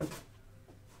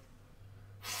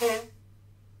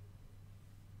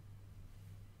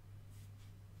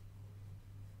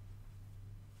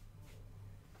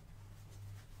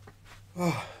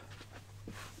 Oh.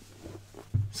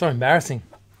 So embarrassing.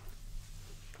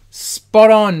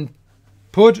 Spot on,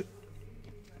 Pud.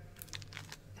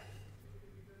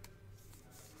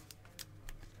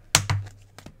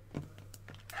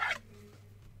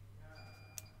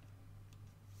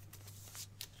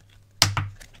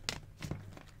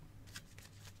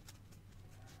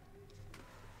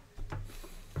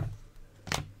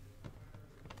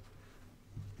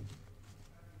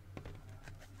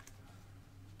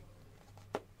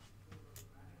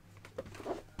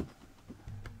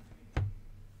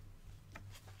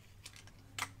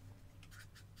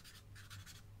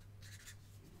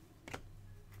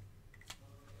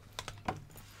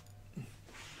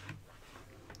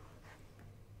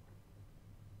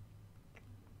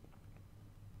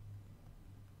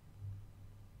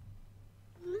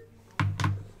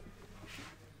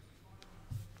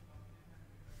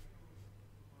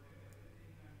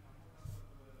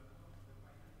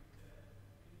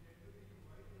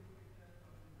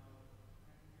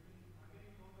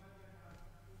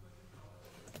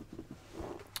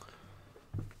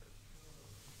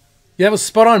 Yeah, that was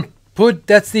spot on. Pud,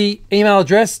 that's the email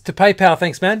address to PayPal.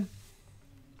 Thanks, man.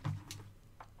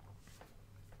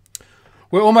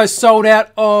 We're almost sold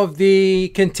out of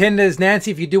the contenders,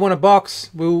 Nancy. If you do want a box,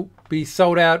 we'll be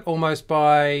sold out almost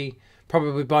by,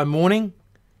 probably by morning.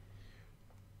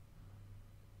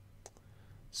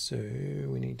 So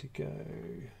we need to go.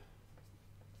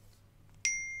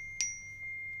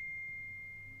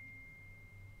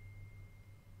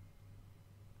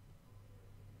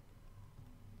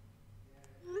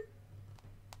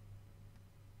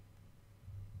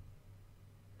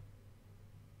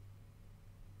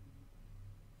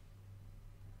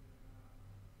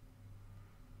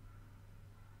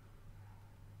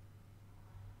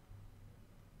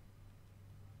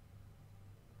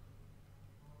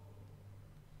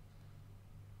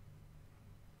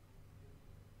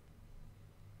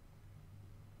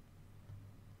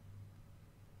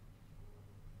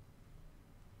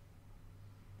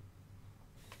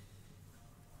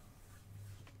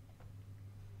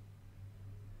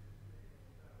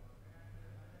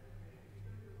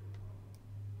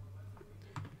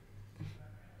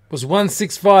 Was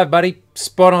 165, buddy.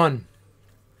 Spot on.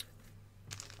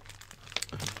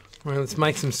 All right, let's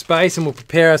make some space and we'll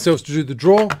prepare ourselves to do the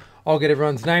draw. I'll get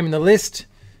everyone's name in the list.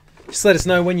 Just let us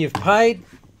know when you've paid.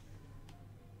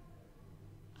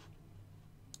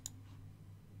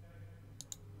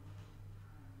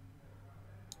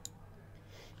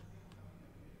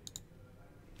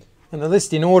 And the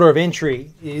list in order of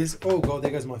entry is... Oh, God,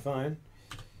 there goes my phone.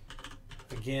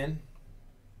 Again.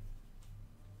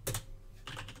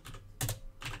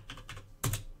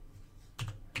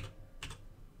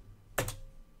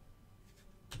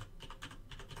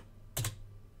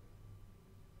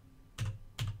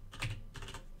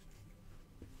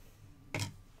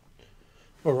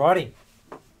 Alrighty.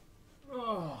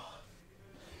 Oh.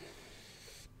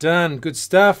 Done. Good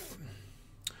stuff.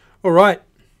 All right.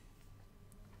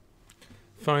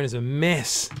 Phone is a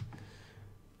mess.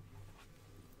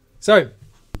 So,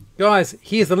 guys,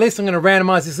 here's the list. I'm going to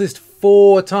randomize this list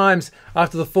 4 times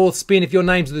after the 4th spin. If your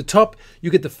name's at the top, you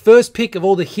get the first pick of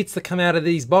all the hits that come out of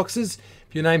these boxes.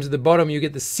 If your name's at the bottom, you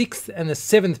get the 6th and the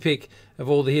 7th pick of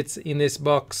all the hits in this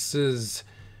boxes.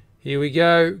 Here we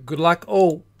go. Good luck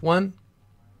all. 1,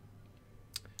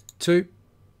 2,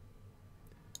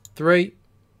 3,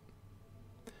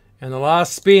 and the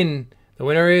last spin, the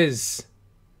winner is,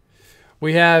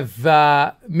 we have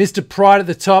Mr. Pride at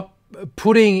the top,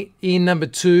 putting in number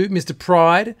 2, Mr.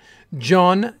 Pride,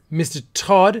 John, Mr.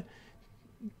 Todd,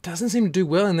 doesn't seem to do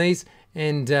well in these,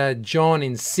 and John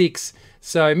in 6.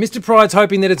 So Mr. Pride's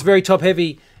hoping that it's very top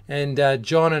heavy, and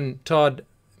John and Todd,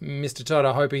 Mr. Todd,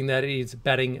 are hoping that it is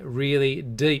batting really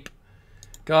deep.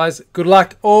 Guys, good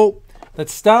luck all.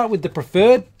 Let's start with the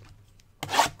preferred,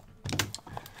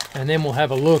 and then we'll have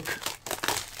a look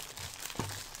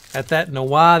at that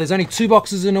Noir. There's only 2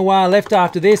 boxes of Noir left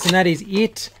after this, and that is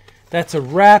it. That's a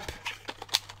wrap.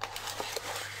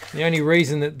 The only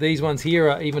reason that these ones here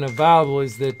are even available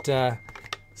is that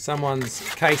someone's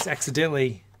case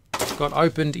accidentally got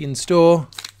opened in store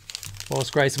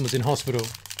whilst Grayson was in hospital.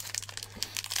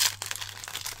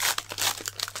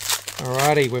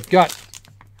 Alrighty, we've got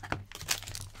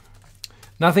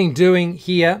Nothing Doing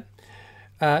here.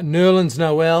 Nerlens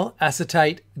Noel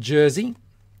acetate jersey.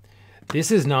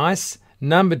 This is nice.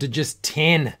 Numbered to just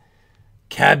 10.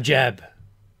 Cab Jab.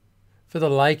 For the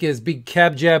Lakers. Big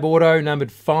Cab Jab auto.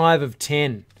 Numbered 5 of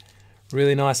 10.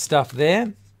 Really nice stuff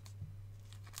there.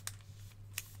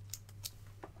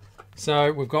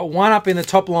 So we've got 1 up in the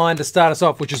top line to start us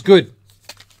off, which is good.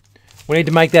 We need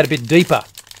to make that a bit deeper.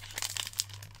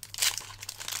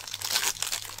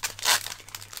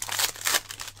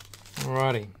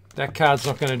 Alrighty, that card's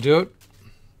not going to do it.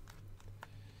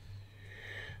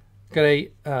 Got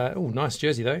a, oh, nice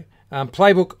jersey though.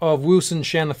 Playbook of Wilson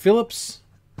Chandler Phillips.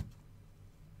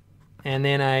 And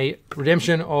then a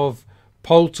redemption of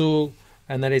Poltool,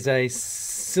 and that is a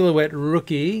silhouette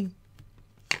rookie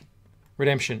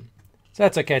redemption. So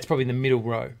that's okay, it's probably in the middle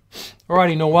row.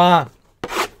 Alrighty, Noir.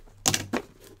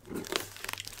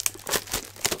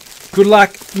 Good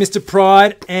luck, Mr.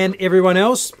 Pride and everyone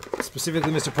else.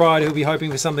 Specifically Mr. Pride, who'll be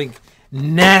hoping for something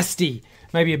nasty.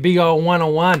 Maybe a big old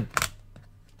 1-on-1.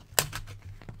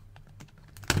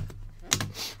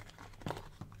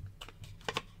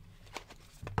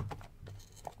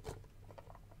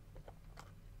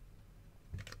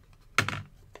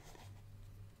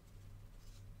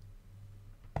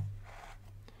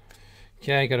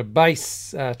 Okay, got a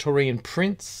base Torian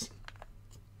Prince.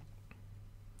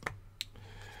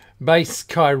 Base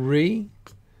Kyrie.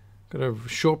 Got a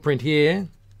short print here.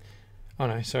 Oh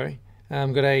no, sorry.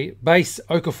 Got a base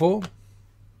Okafor.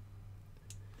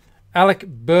 Alec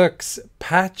Burks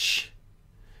patch,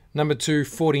 number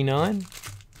 249.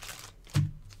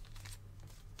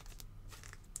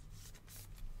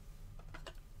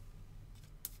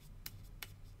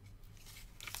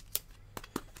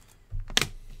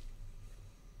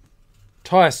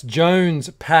 Tyus Jones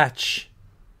patch,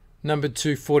 number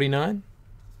 249.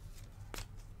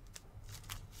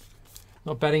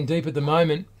 Not batting deep at the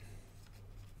moment.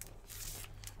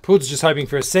 Pud's just hoping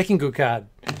for a second good card.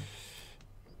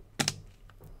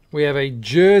 We have a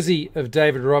jersey of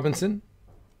David Robinson,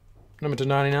 number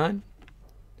 299.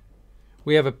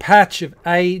 We have a patch of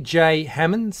A.J.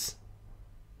 Hammonds.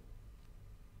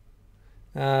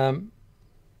 Nothing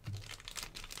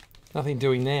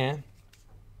doing there.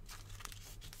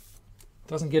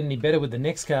 Doesn't get any better with the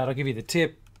next card, I'll give you the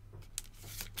tip.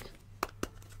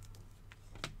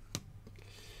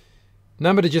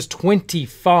 Number to just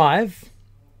 25,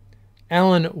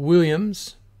 Alan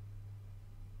Williams.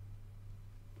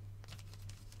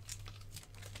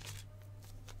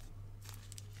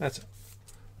 That's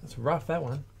rough, that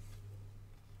one.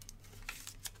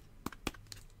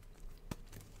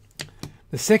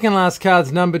 The second last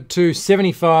card's numbered to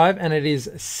 75, and it is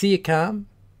Siakam.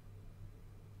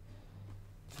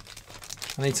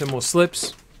 I need some more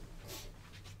slips.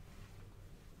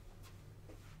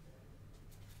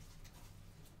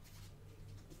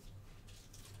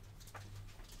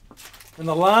 And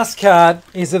the last card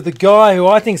is of the guy who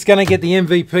I think is going to get the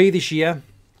MVP this year.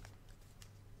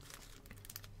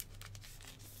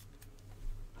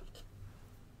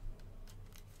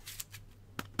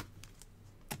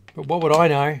 But what would I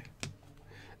know?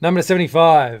 Number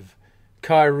 75,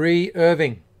 Kyrie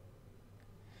Irving.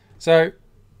 So,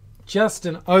 just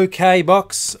an okay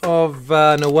box of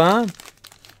Noir.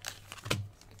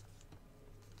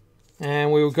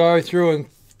 And we will go through and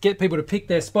get people to pick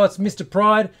their spots. Mr.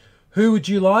 Pride, who would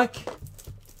you like?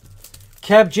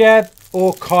 Cab Jab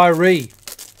or Kyrie?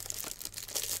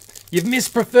 You've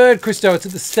missed preferred, Christo. It's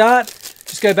at the start.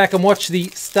 Just go back and watch the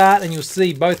start and you'll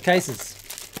see both cases.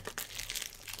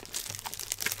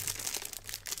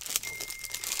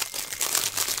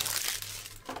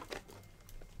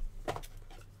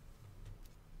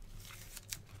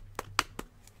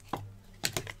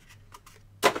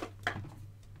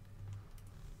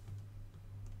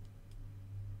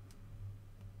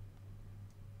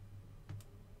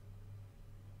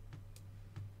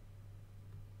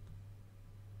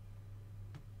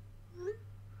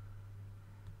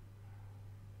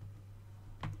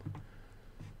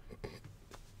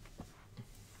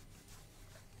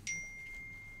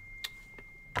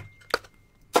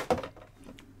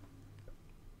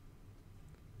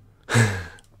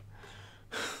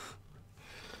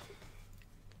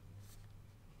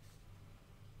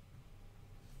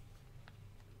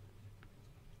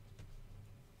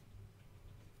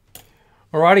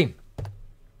 Alrighty.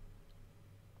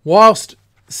 Whilst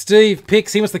Steve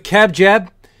picks, he wants the Cab Jab.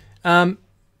 And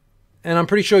I'm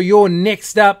pretty sure you're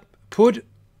next up, Pud.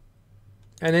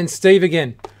 And then Steve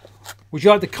again. Would you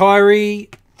like the Kyrie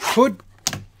Pud?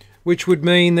 Which would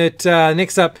mean that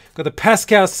next up, got the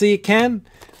Pascal Siakam,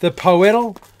 the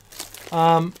Poetel,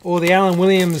 or the Alan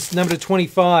Williams number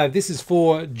 25. This is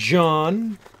for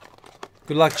John.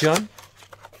 Good luck, John.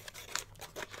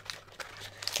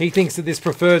 He thinks that this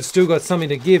preferred still got something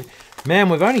to give. Man,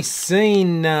 we've only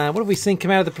seen, what have we seen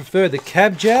come out of the preferred? The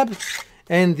Cab Jab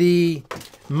and the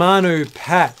Manu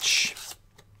patch.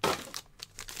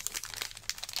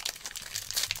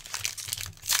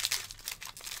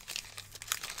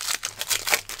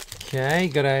 Okay,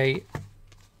 got a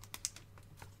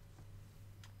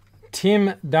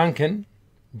Tim Duncan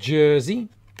jersey.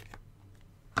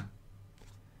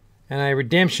 And a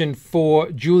redemption for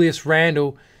Julius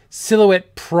Randle.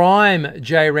 Silhouette Prime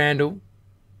J. Randle.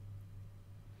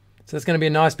 So that's going to be a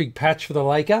nice big patch for the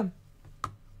Laker.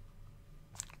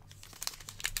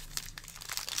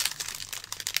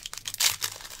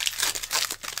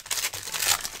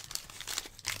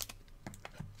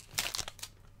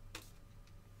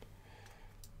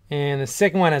 And the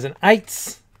second one has an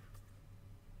 8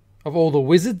 of all the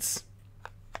Wizards.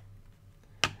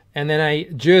 And then a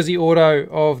jersey auto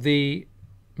of the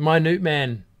Minute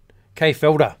Man, K.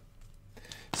 Felder.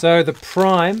 So the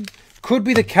Prime could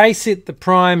be the case hit, the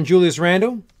Prime Julius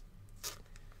Randle.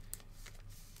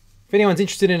 If anyone's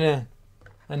interested in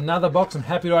another box, I'm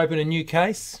happy to open a new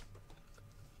case.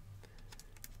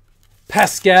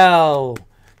 Pascal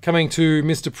coming to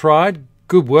Mr. Pride.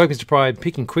 Good work, Mr. Pride.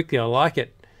 Picking quickly. I like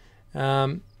it.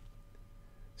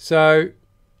 So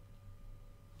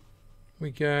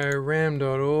we go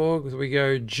ram.org. We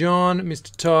go John,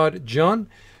 Mr. Todd, John.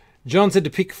 John said to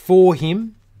pick for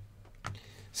him.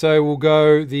 So we'll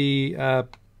go the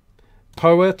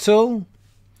Poetel,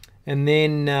 and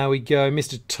then we go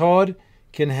Mr. Todd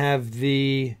can have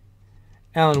the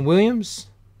Alan Williams,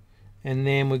 and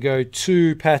then we go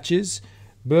 2 patches,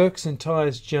 Burks and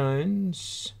Tyus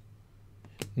Jones.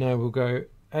 No, we'll go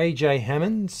AJ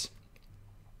Hammonds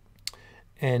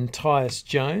and Tyus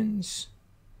Jones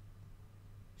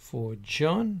for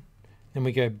John. Then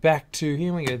we go back to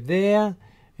him, we go there,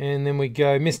 and then we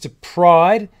go Mr.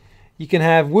 Pride. You can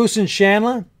have Wilson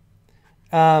Chandler,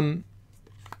 Nerlens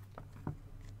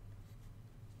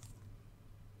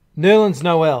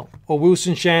Noel, or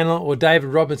Wilson Chandler, or David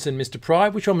Robinson, Mr.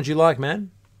 Pride. Which one would you like, man?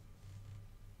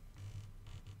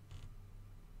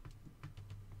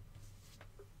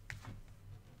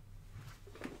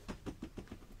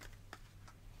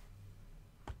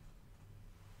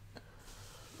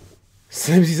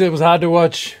 Slimsy said it was hard to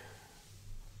watch.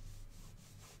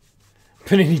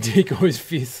 Panini Decoy's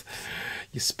 5th.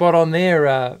 You're spot on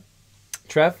there,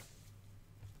 Trav.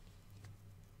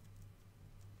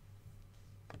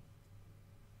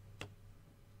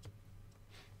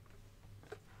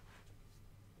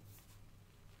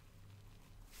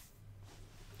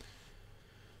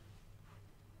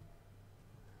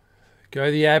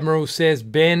 Go the Admiral, says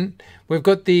Ben. We've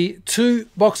got the 2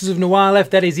 boxes of Noir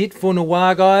left. That is it for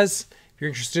Noir, guys. If you're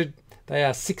interested, they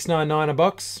are $6.99 a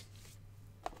box.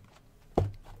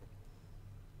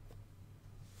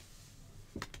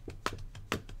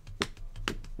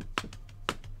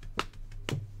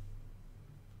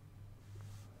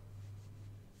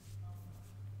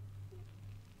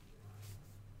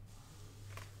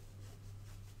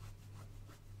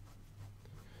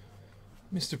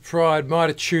 Mr. Pride might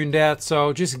have tuned out, so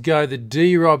I'll just go the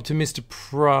D-Rob to Mr.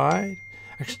 Pride.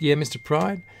 Actually, yeah, Mr.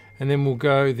 Pride. And then we'll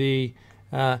go the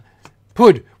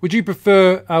Pud. Would you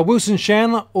prefer Wilson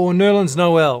Chandler or Nerlens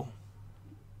Noel?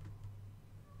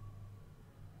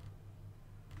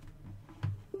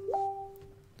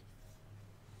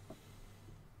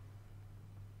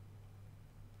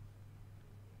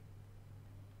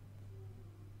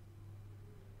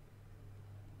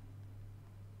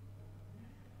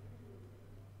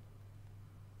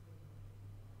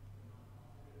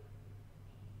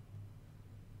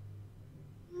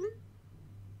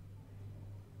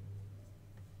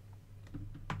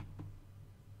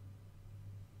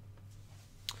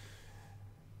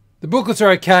 The booklets are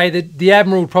okay. The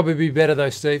Admiral would probably be better though,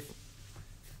 Steve.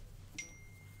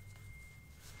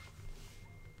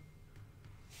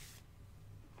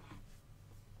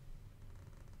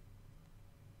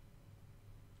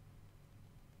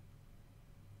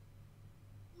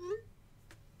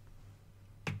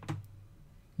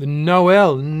 The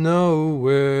Noel.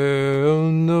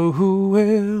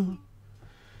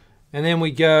 And then we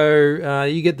go,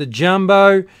 you get the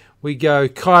Jumbo. We go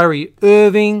Kyrie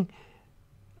Irving.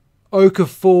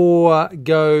 Okafor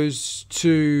goes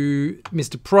to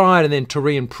Mr. Pride, and then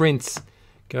Taurean Prince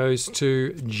goes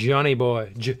to Johnny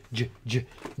Boy.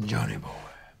 Johnny Boy.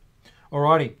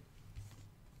 Alrighty.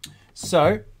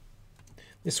 So,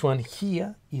 this one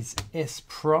here is S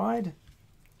Pride.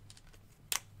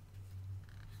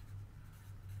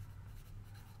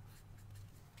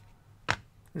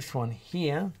 This one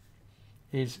here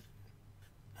is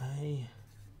A.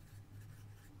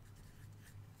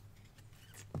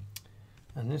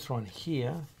 And this one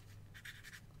here,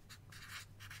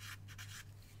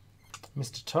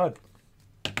 Mr. Todd.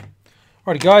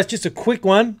 Alrighty, guys, just a quick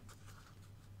one.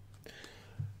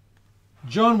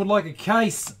 John would like a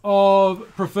case of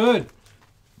Preferred.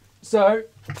 So,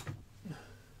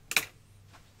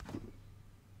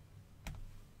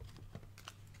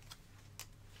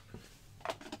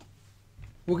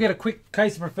 we'll get a quick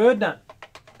case of Preferred now.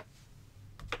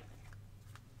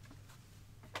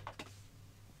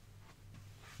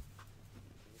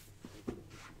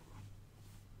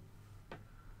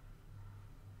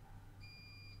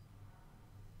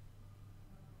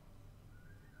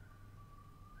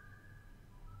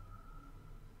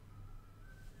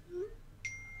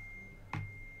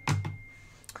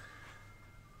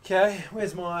 Okay,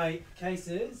 where's my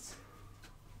cases?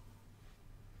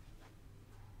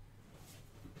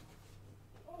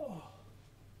 Oh.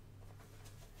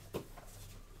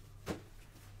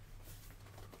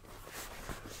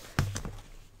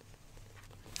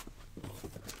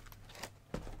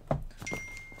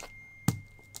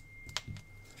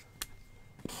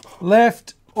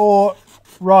 Left or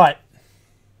right?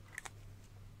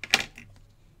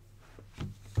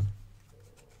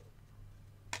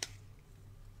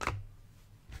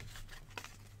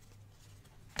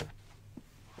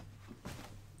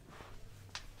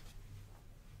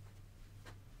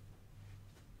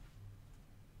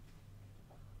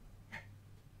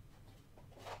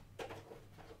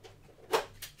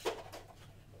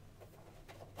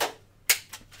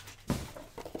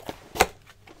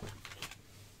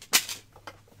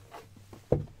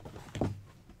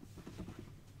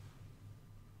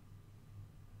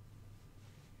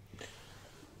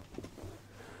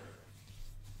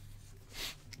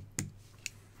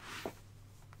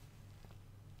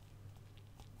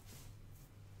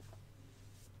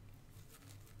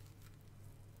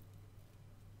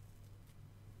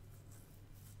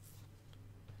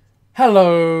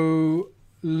 Hello,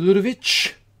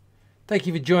 Ludovic. Thank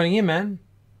you for joining in, man.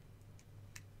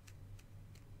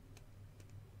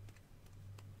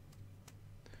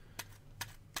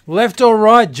 Left or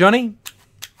right, Johnny?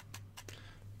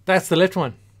 That's the left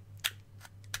one.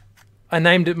 I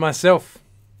named it myself.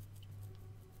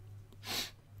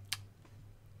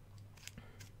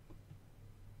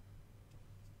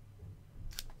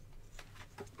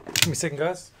 Give me a second,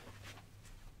 guys.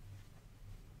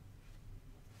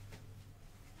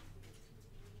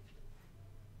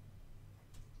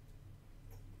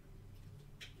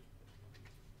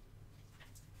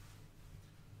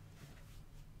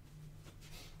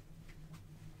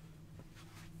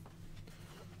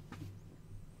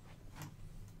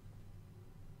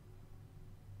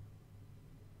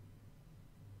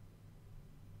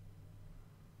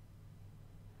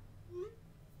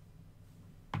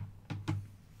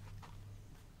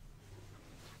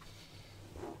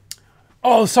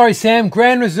 Oh, sorry, Sam.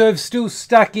 Grand Reserve still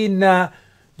stuck in the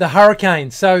hurricane.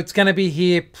 So it's going to be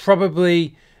here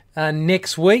probably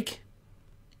next week.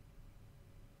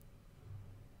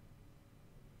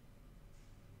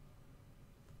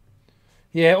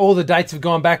 Yeah, all the dates have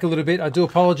gone back a little bit. I do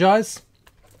apologise.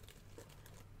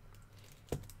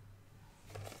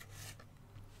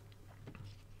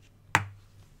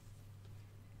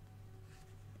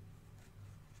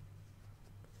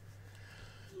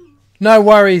 No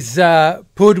worries,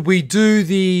 Pud. We do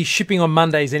the shipping on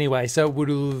Mondays anyway, so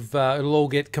it'll all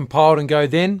get compiled and go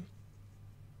then.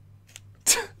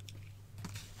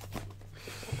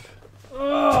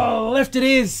 Oh, left it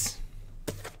is.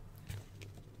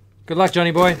 Good luck, Johnny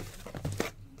boy.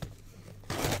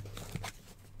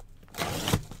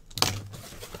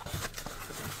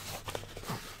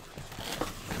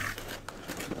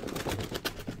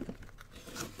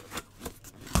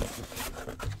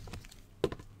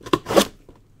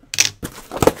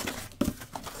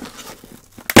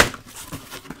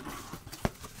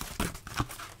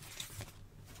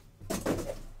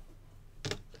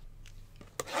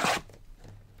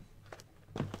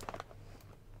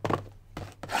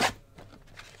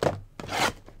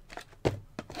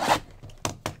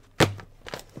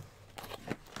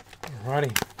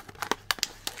 Alrighty.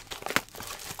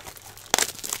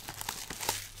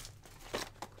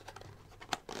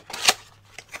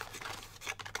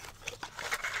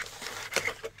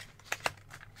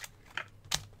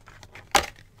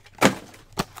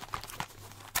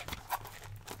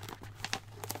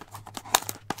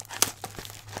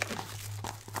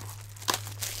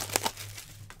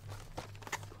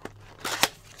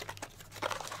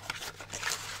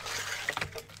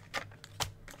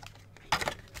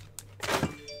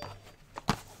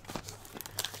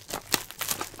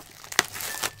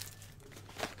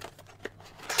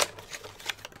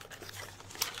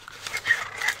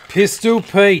 Pistol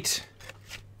Pete.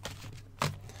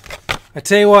 I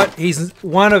tell you what, he's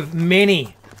one of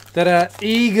many that are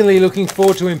eagerly looking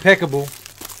forward to Impeccable.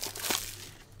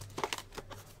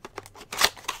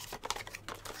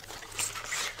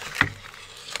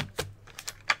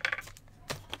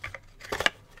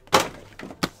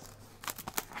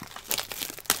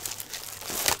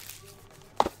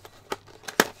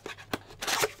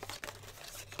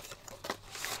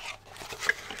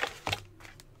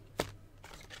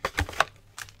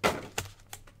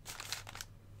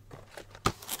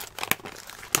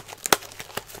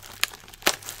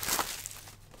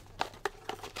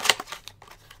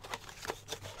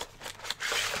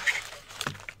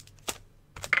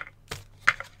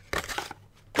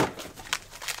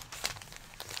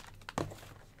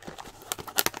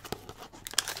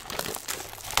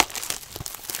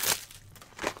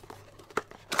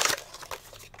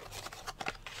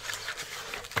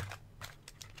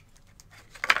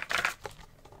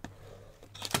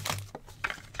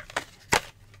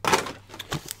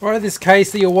 Right, this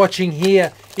case that you're watching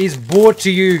here is brought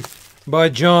to you by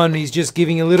John. He's just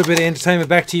giving a little bit of entertainment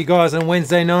back to you guys on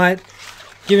Wednesday night.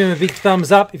 Give him a big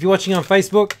thumbs up if you're watching on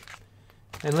Facebook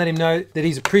and let him know that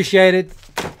he's appreciated.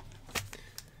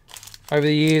 Over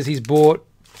the years, he's brought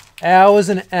hours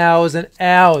and hours and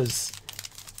hours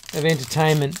of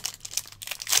entertainment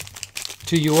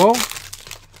to you all,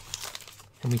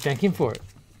 and we thank him for it.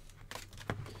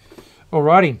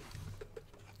 Alrighty,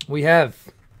 we have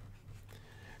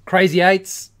Crazy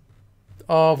Eights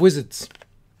of Wizards.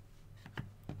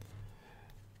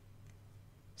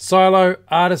 Silo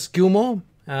Artist Gilmore,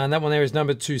 and that one there is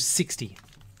number 260.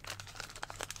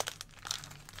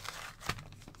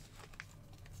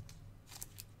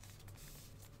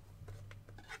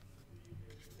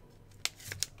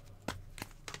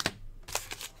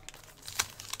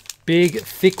 Big,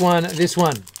 thick one, this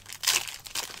one.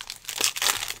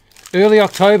 Early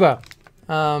October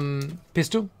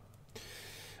pistol.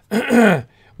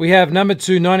 We have number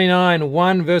 299,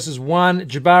 1 versus 1.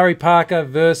 Jabari Parker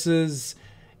versus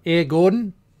Air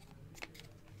Gordon.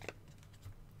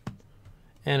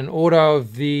 And an auto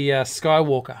of the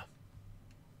Skywalker.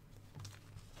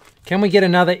 Can we get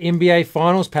another NBA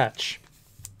Finals patch?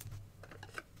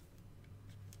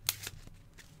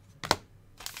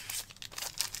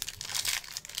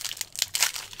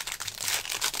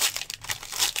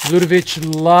 Ludovic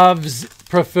loves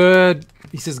preferred.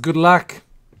 He says good luck.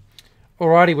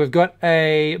 Alrighty, we've got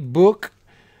a book.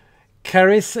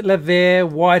 Caris Lever,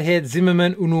 Whitehead,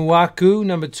 Zimmerman, Unuwaku,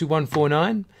 number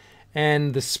 2149.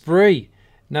 And the Spree,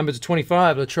 number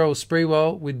 25, Latrell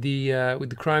Sprewell with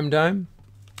the chrome dome.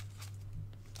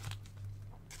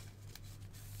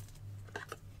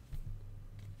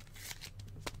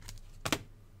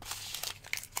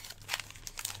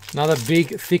 Another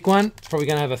big, thick one. Probably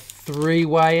going to have a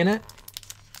 3-way in it.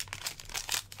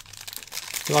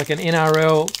 Feel like an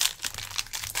NRL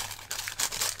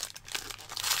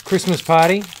Christmas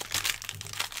party.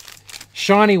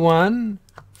 Shiny one.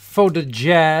 Folder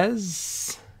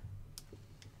Jazz.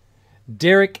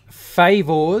 Derek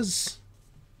Favors.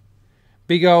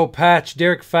 Big old patch.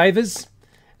 Derek Favors.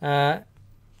 And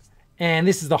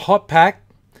this is the hot pack.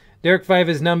 Derek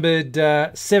Favors numbered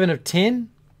 7 of 10.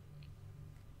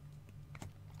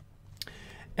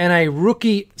 And a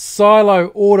rookie silo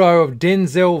auto of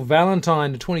Denzel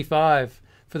Valentine to 25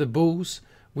 for the Bulls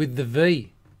with the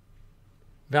V.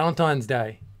 Valentine's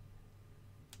Day.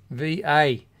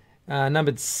 VA.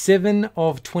 Numbered 7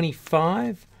 of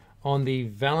 25 on the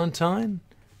Valentine.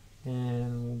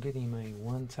 And we'll get him a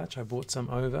 1 touch. I bought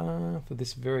some over for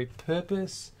this very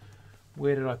purpose.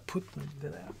 Where did I put them?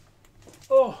 They're out.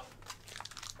 Oh!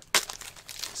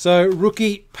 So,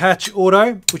 rookie patch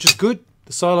auto, which is good.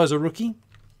 The silo's a rookie.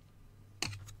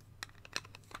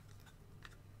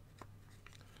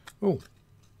 Oh,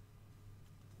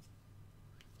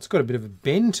 it's got a bit of a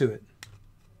bend to it.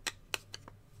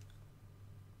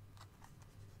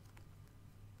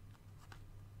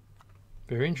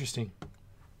 Very interesting.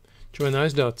 Join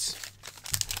those dots.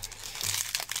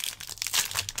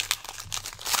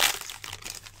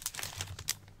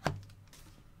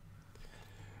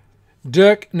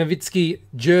 Dirk Nowitzki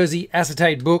jersey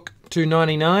acetate book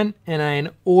 $2.99 and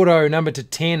an auto number to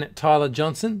 10 Tyler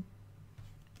Johnson.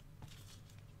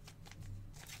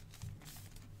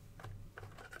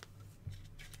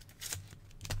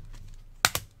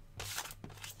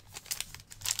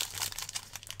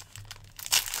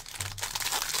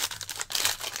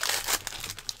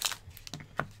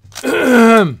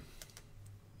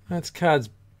 That's cards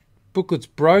booklet's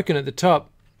broken at the top.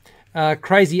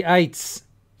 Crazy Eights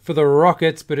for the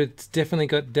Rockets, but it's definitely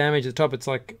got damage at the top. It's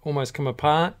like almost come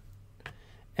apart.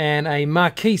 And a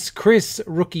Marquise Chris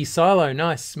rookie silo.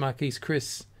 Nice Marquise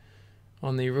Chris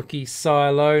on the rookie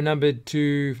silo, numbered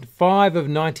to 5 of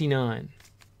 99.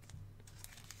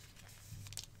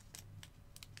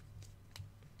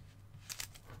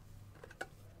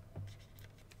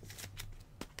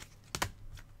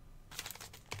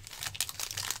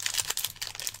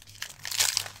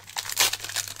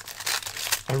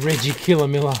 A Reggie Killer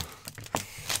Miller.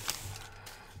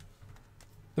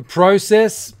 The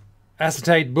Process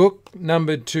acetate book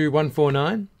numbered to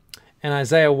 149. And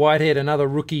Isaiah Whitehead, another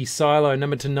rookie silo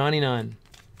numbered to 99.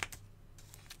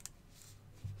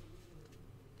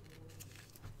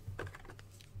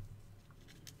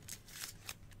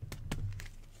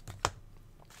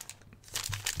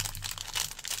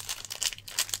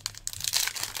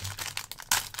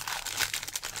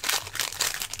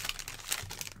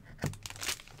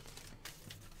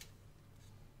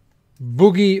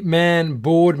 Boogie Man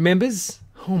board members.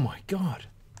 Oh my God.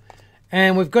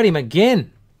 And we've got him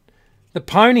again. The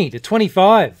Pony to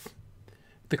 25.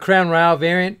 The Crown Royale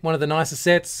variant, one of the nicer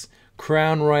sets.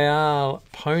 Crown Royale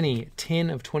Pony,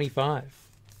 10 of 25.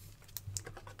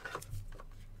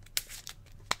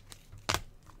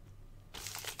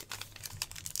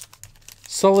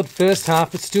 Solid first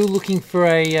half, but still looking for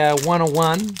a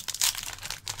 101.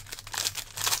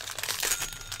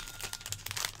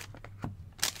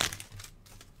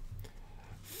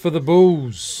 For the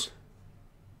Bulls,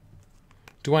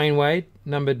 Dwayne Wade,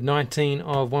 numbered 19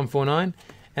 of 149,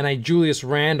 and a Julius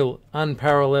Randle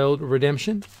unparalleled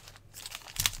redemption.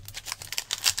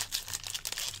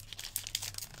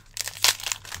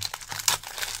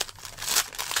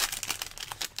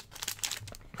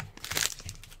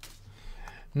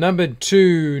 Numbered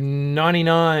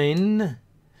 299,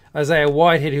 Isaiah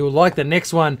Whitehead, who will like the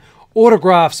next one.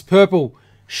 Autographs, purple,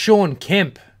 Sean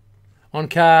Kemp on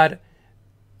card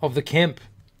of the Kemp.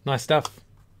 Nice stuff.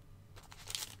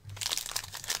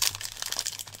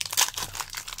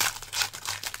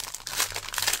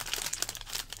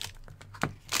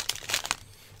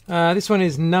 This one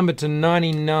is numbered to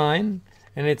 99,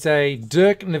 and it's a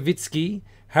Dirk Nowitzki,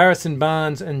 Harrison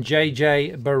Barnes, and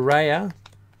JJ Barea.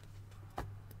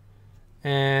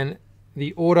 And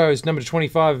the auto is number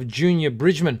 25, Junior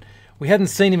Bridgman. We hadn't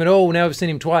seen him at all. Now we've seen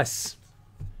him twice.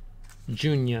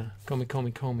 Junior. Call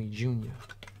me, Junior.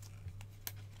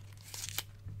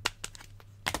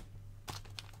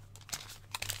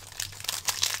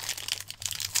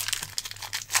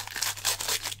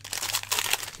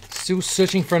 Still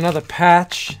searching for another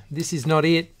patch. This is not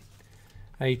it.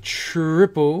 A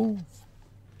triple.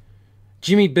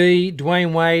 Jimmy B,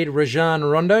 Dwayne Wade, Rajon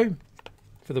Rondo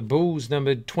for the Bulls,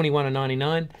 numbered 21 and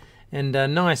 99. And a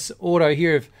nice auto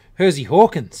here of Hersey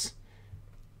Hawkins.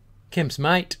 Kemp's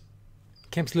mate.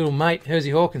 Kemp's little mate, Hersey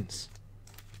Hawkins.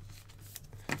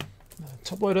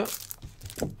 Top loader.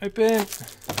 Open.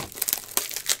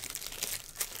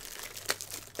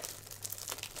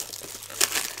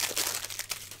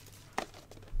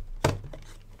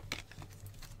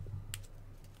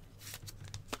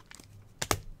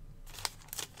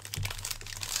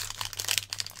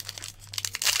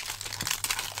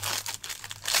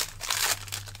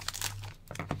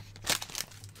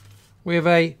 We have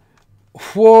a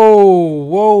whoa,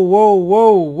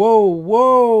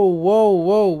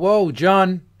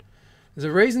 John. There's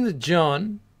a reason that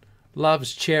John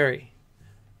loves cherry.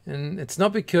 And it's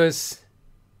not because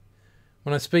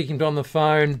when I speak to him on the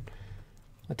phone,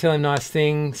 I tell him nice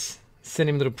things, send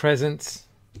him little presents,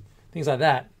 things like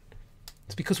that.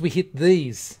 It's because we hit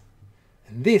these.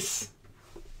 And this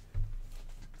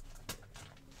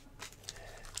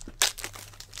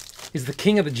is the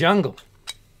king of the jungle.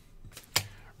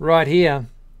 Right here,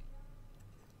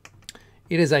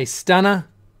 it is a stunner.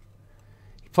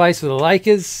 He plays for the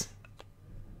Lakers.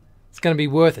 It's going to be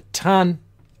worth a ton.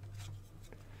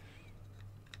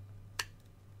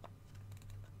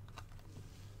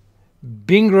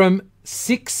 Bingram,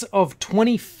 6 of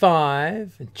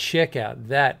 25. And check out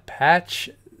that patch,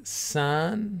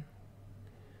 son.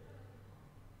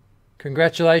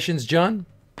 Congratulations, John.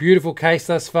 Beautiful case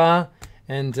thus far.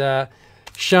 And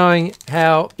showing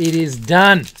how it is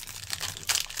done.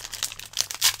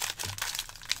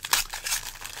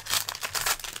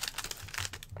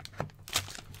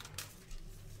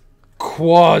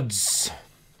 Quads.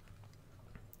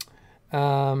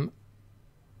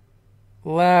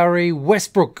 Lowry,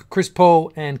 Westbrook, Chris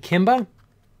Paul, and Kemba.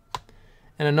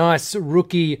 And a nice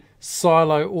rookie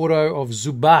silo auto of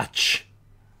Zubac.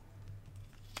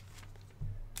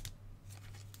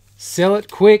 Sell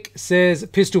it quick, says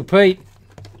Pistol Pete.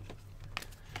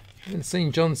 Haven't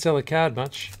seen John sell a card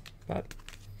much, but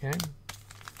you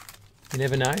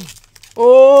never know.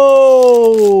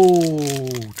 Oh,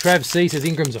 Trav C says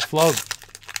Ingram's a flog.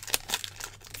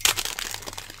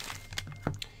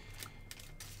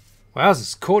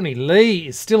 Wowzers, Courtney Lee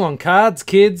is still on cards,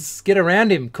 kids. Get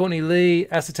around him. Courtney Lee,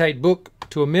 acetate book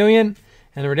to 1,000,000.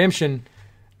 And the redemption,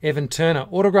 Evan Turner.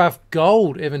 Autograph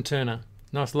gold, Evan Turner.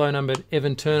 Nice low numbered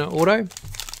Evan Turner auto.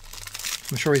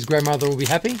 I'm sure his grandmother will be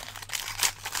happy.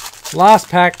 Last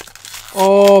pack.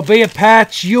 Oh, be a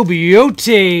patch. You'll be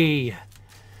beauty.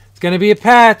 It's going to be a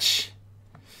patch.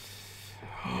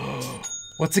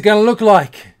 What's it going to look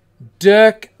like?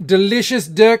 Dirk, delicious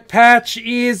Dirk patch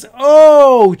is...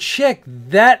 Oh, check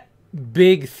that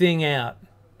big thing out.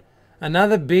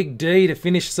 Another big D to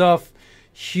finish us off.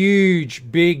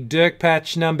 Huge, big Dirk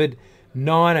patch numbered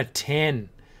 9 of 10.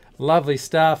 Lovely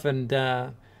stuff. And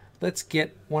let's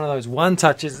get one of those one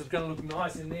touches. It's going to look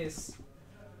nice in this.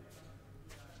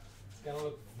 It's going to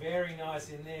look very nice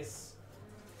in this.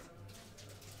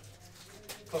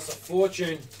 Costs a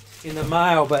fortune in the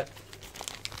mail, but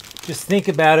just think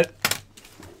about it.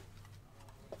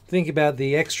 Think about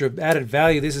the extra added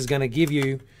value this is going to give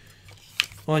you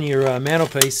on your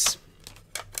mantelpiece.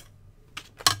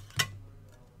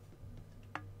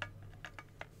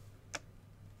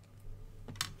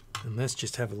 And let's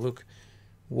just have a look.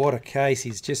 What a case.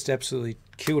 He's just absolutely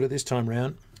killed it this time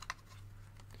round.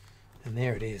 And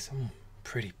there it is.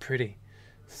 Pretty, pretty.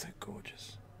 So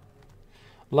gorgeous.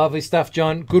 Lovely stuff,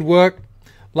 John. Good work.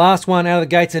 Last one out of the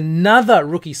gates. Another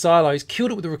rookie silo. He's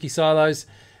killed it with the rookie silos.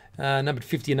 Numbered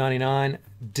 50 and 99.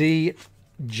 D.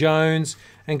 Jones.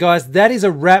 And guys, that is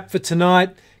a wrap for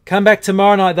tonight. Come back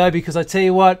tomorrow night, though, because I tell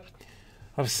you what,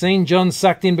 I've seen John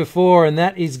sucked in before, and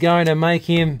that is going to make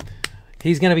him...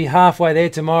 He's going to be halfway there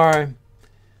tomorrow.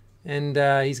 And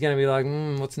he's going to be like,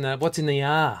 what's in that? What's in the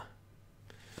R?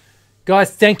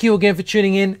 Guys, thank you again for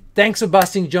tuning in. Thanks for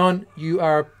busting, John. You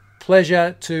are a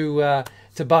pleasure to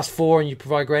bust for, and you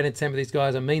provide great entertainment with these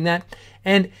guys. I mean that.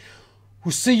 And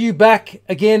we'll see you back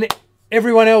again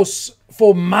Everyone else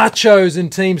for machos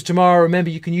and teams tomorrow, remember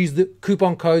you can use the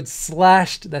coupon code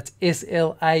SLASHED, that's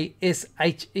SLASHED,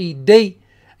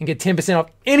 and get 10%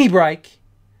 off any break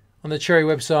on the Cherry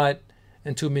website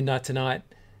until midnight tonight.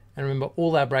 And remember,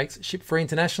 all our breaks ship free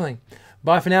internationally.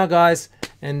 Bye for now, guys,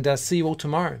 and see you all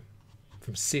tomorrow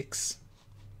from 6.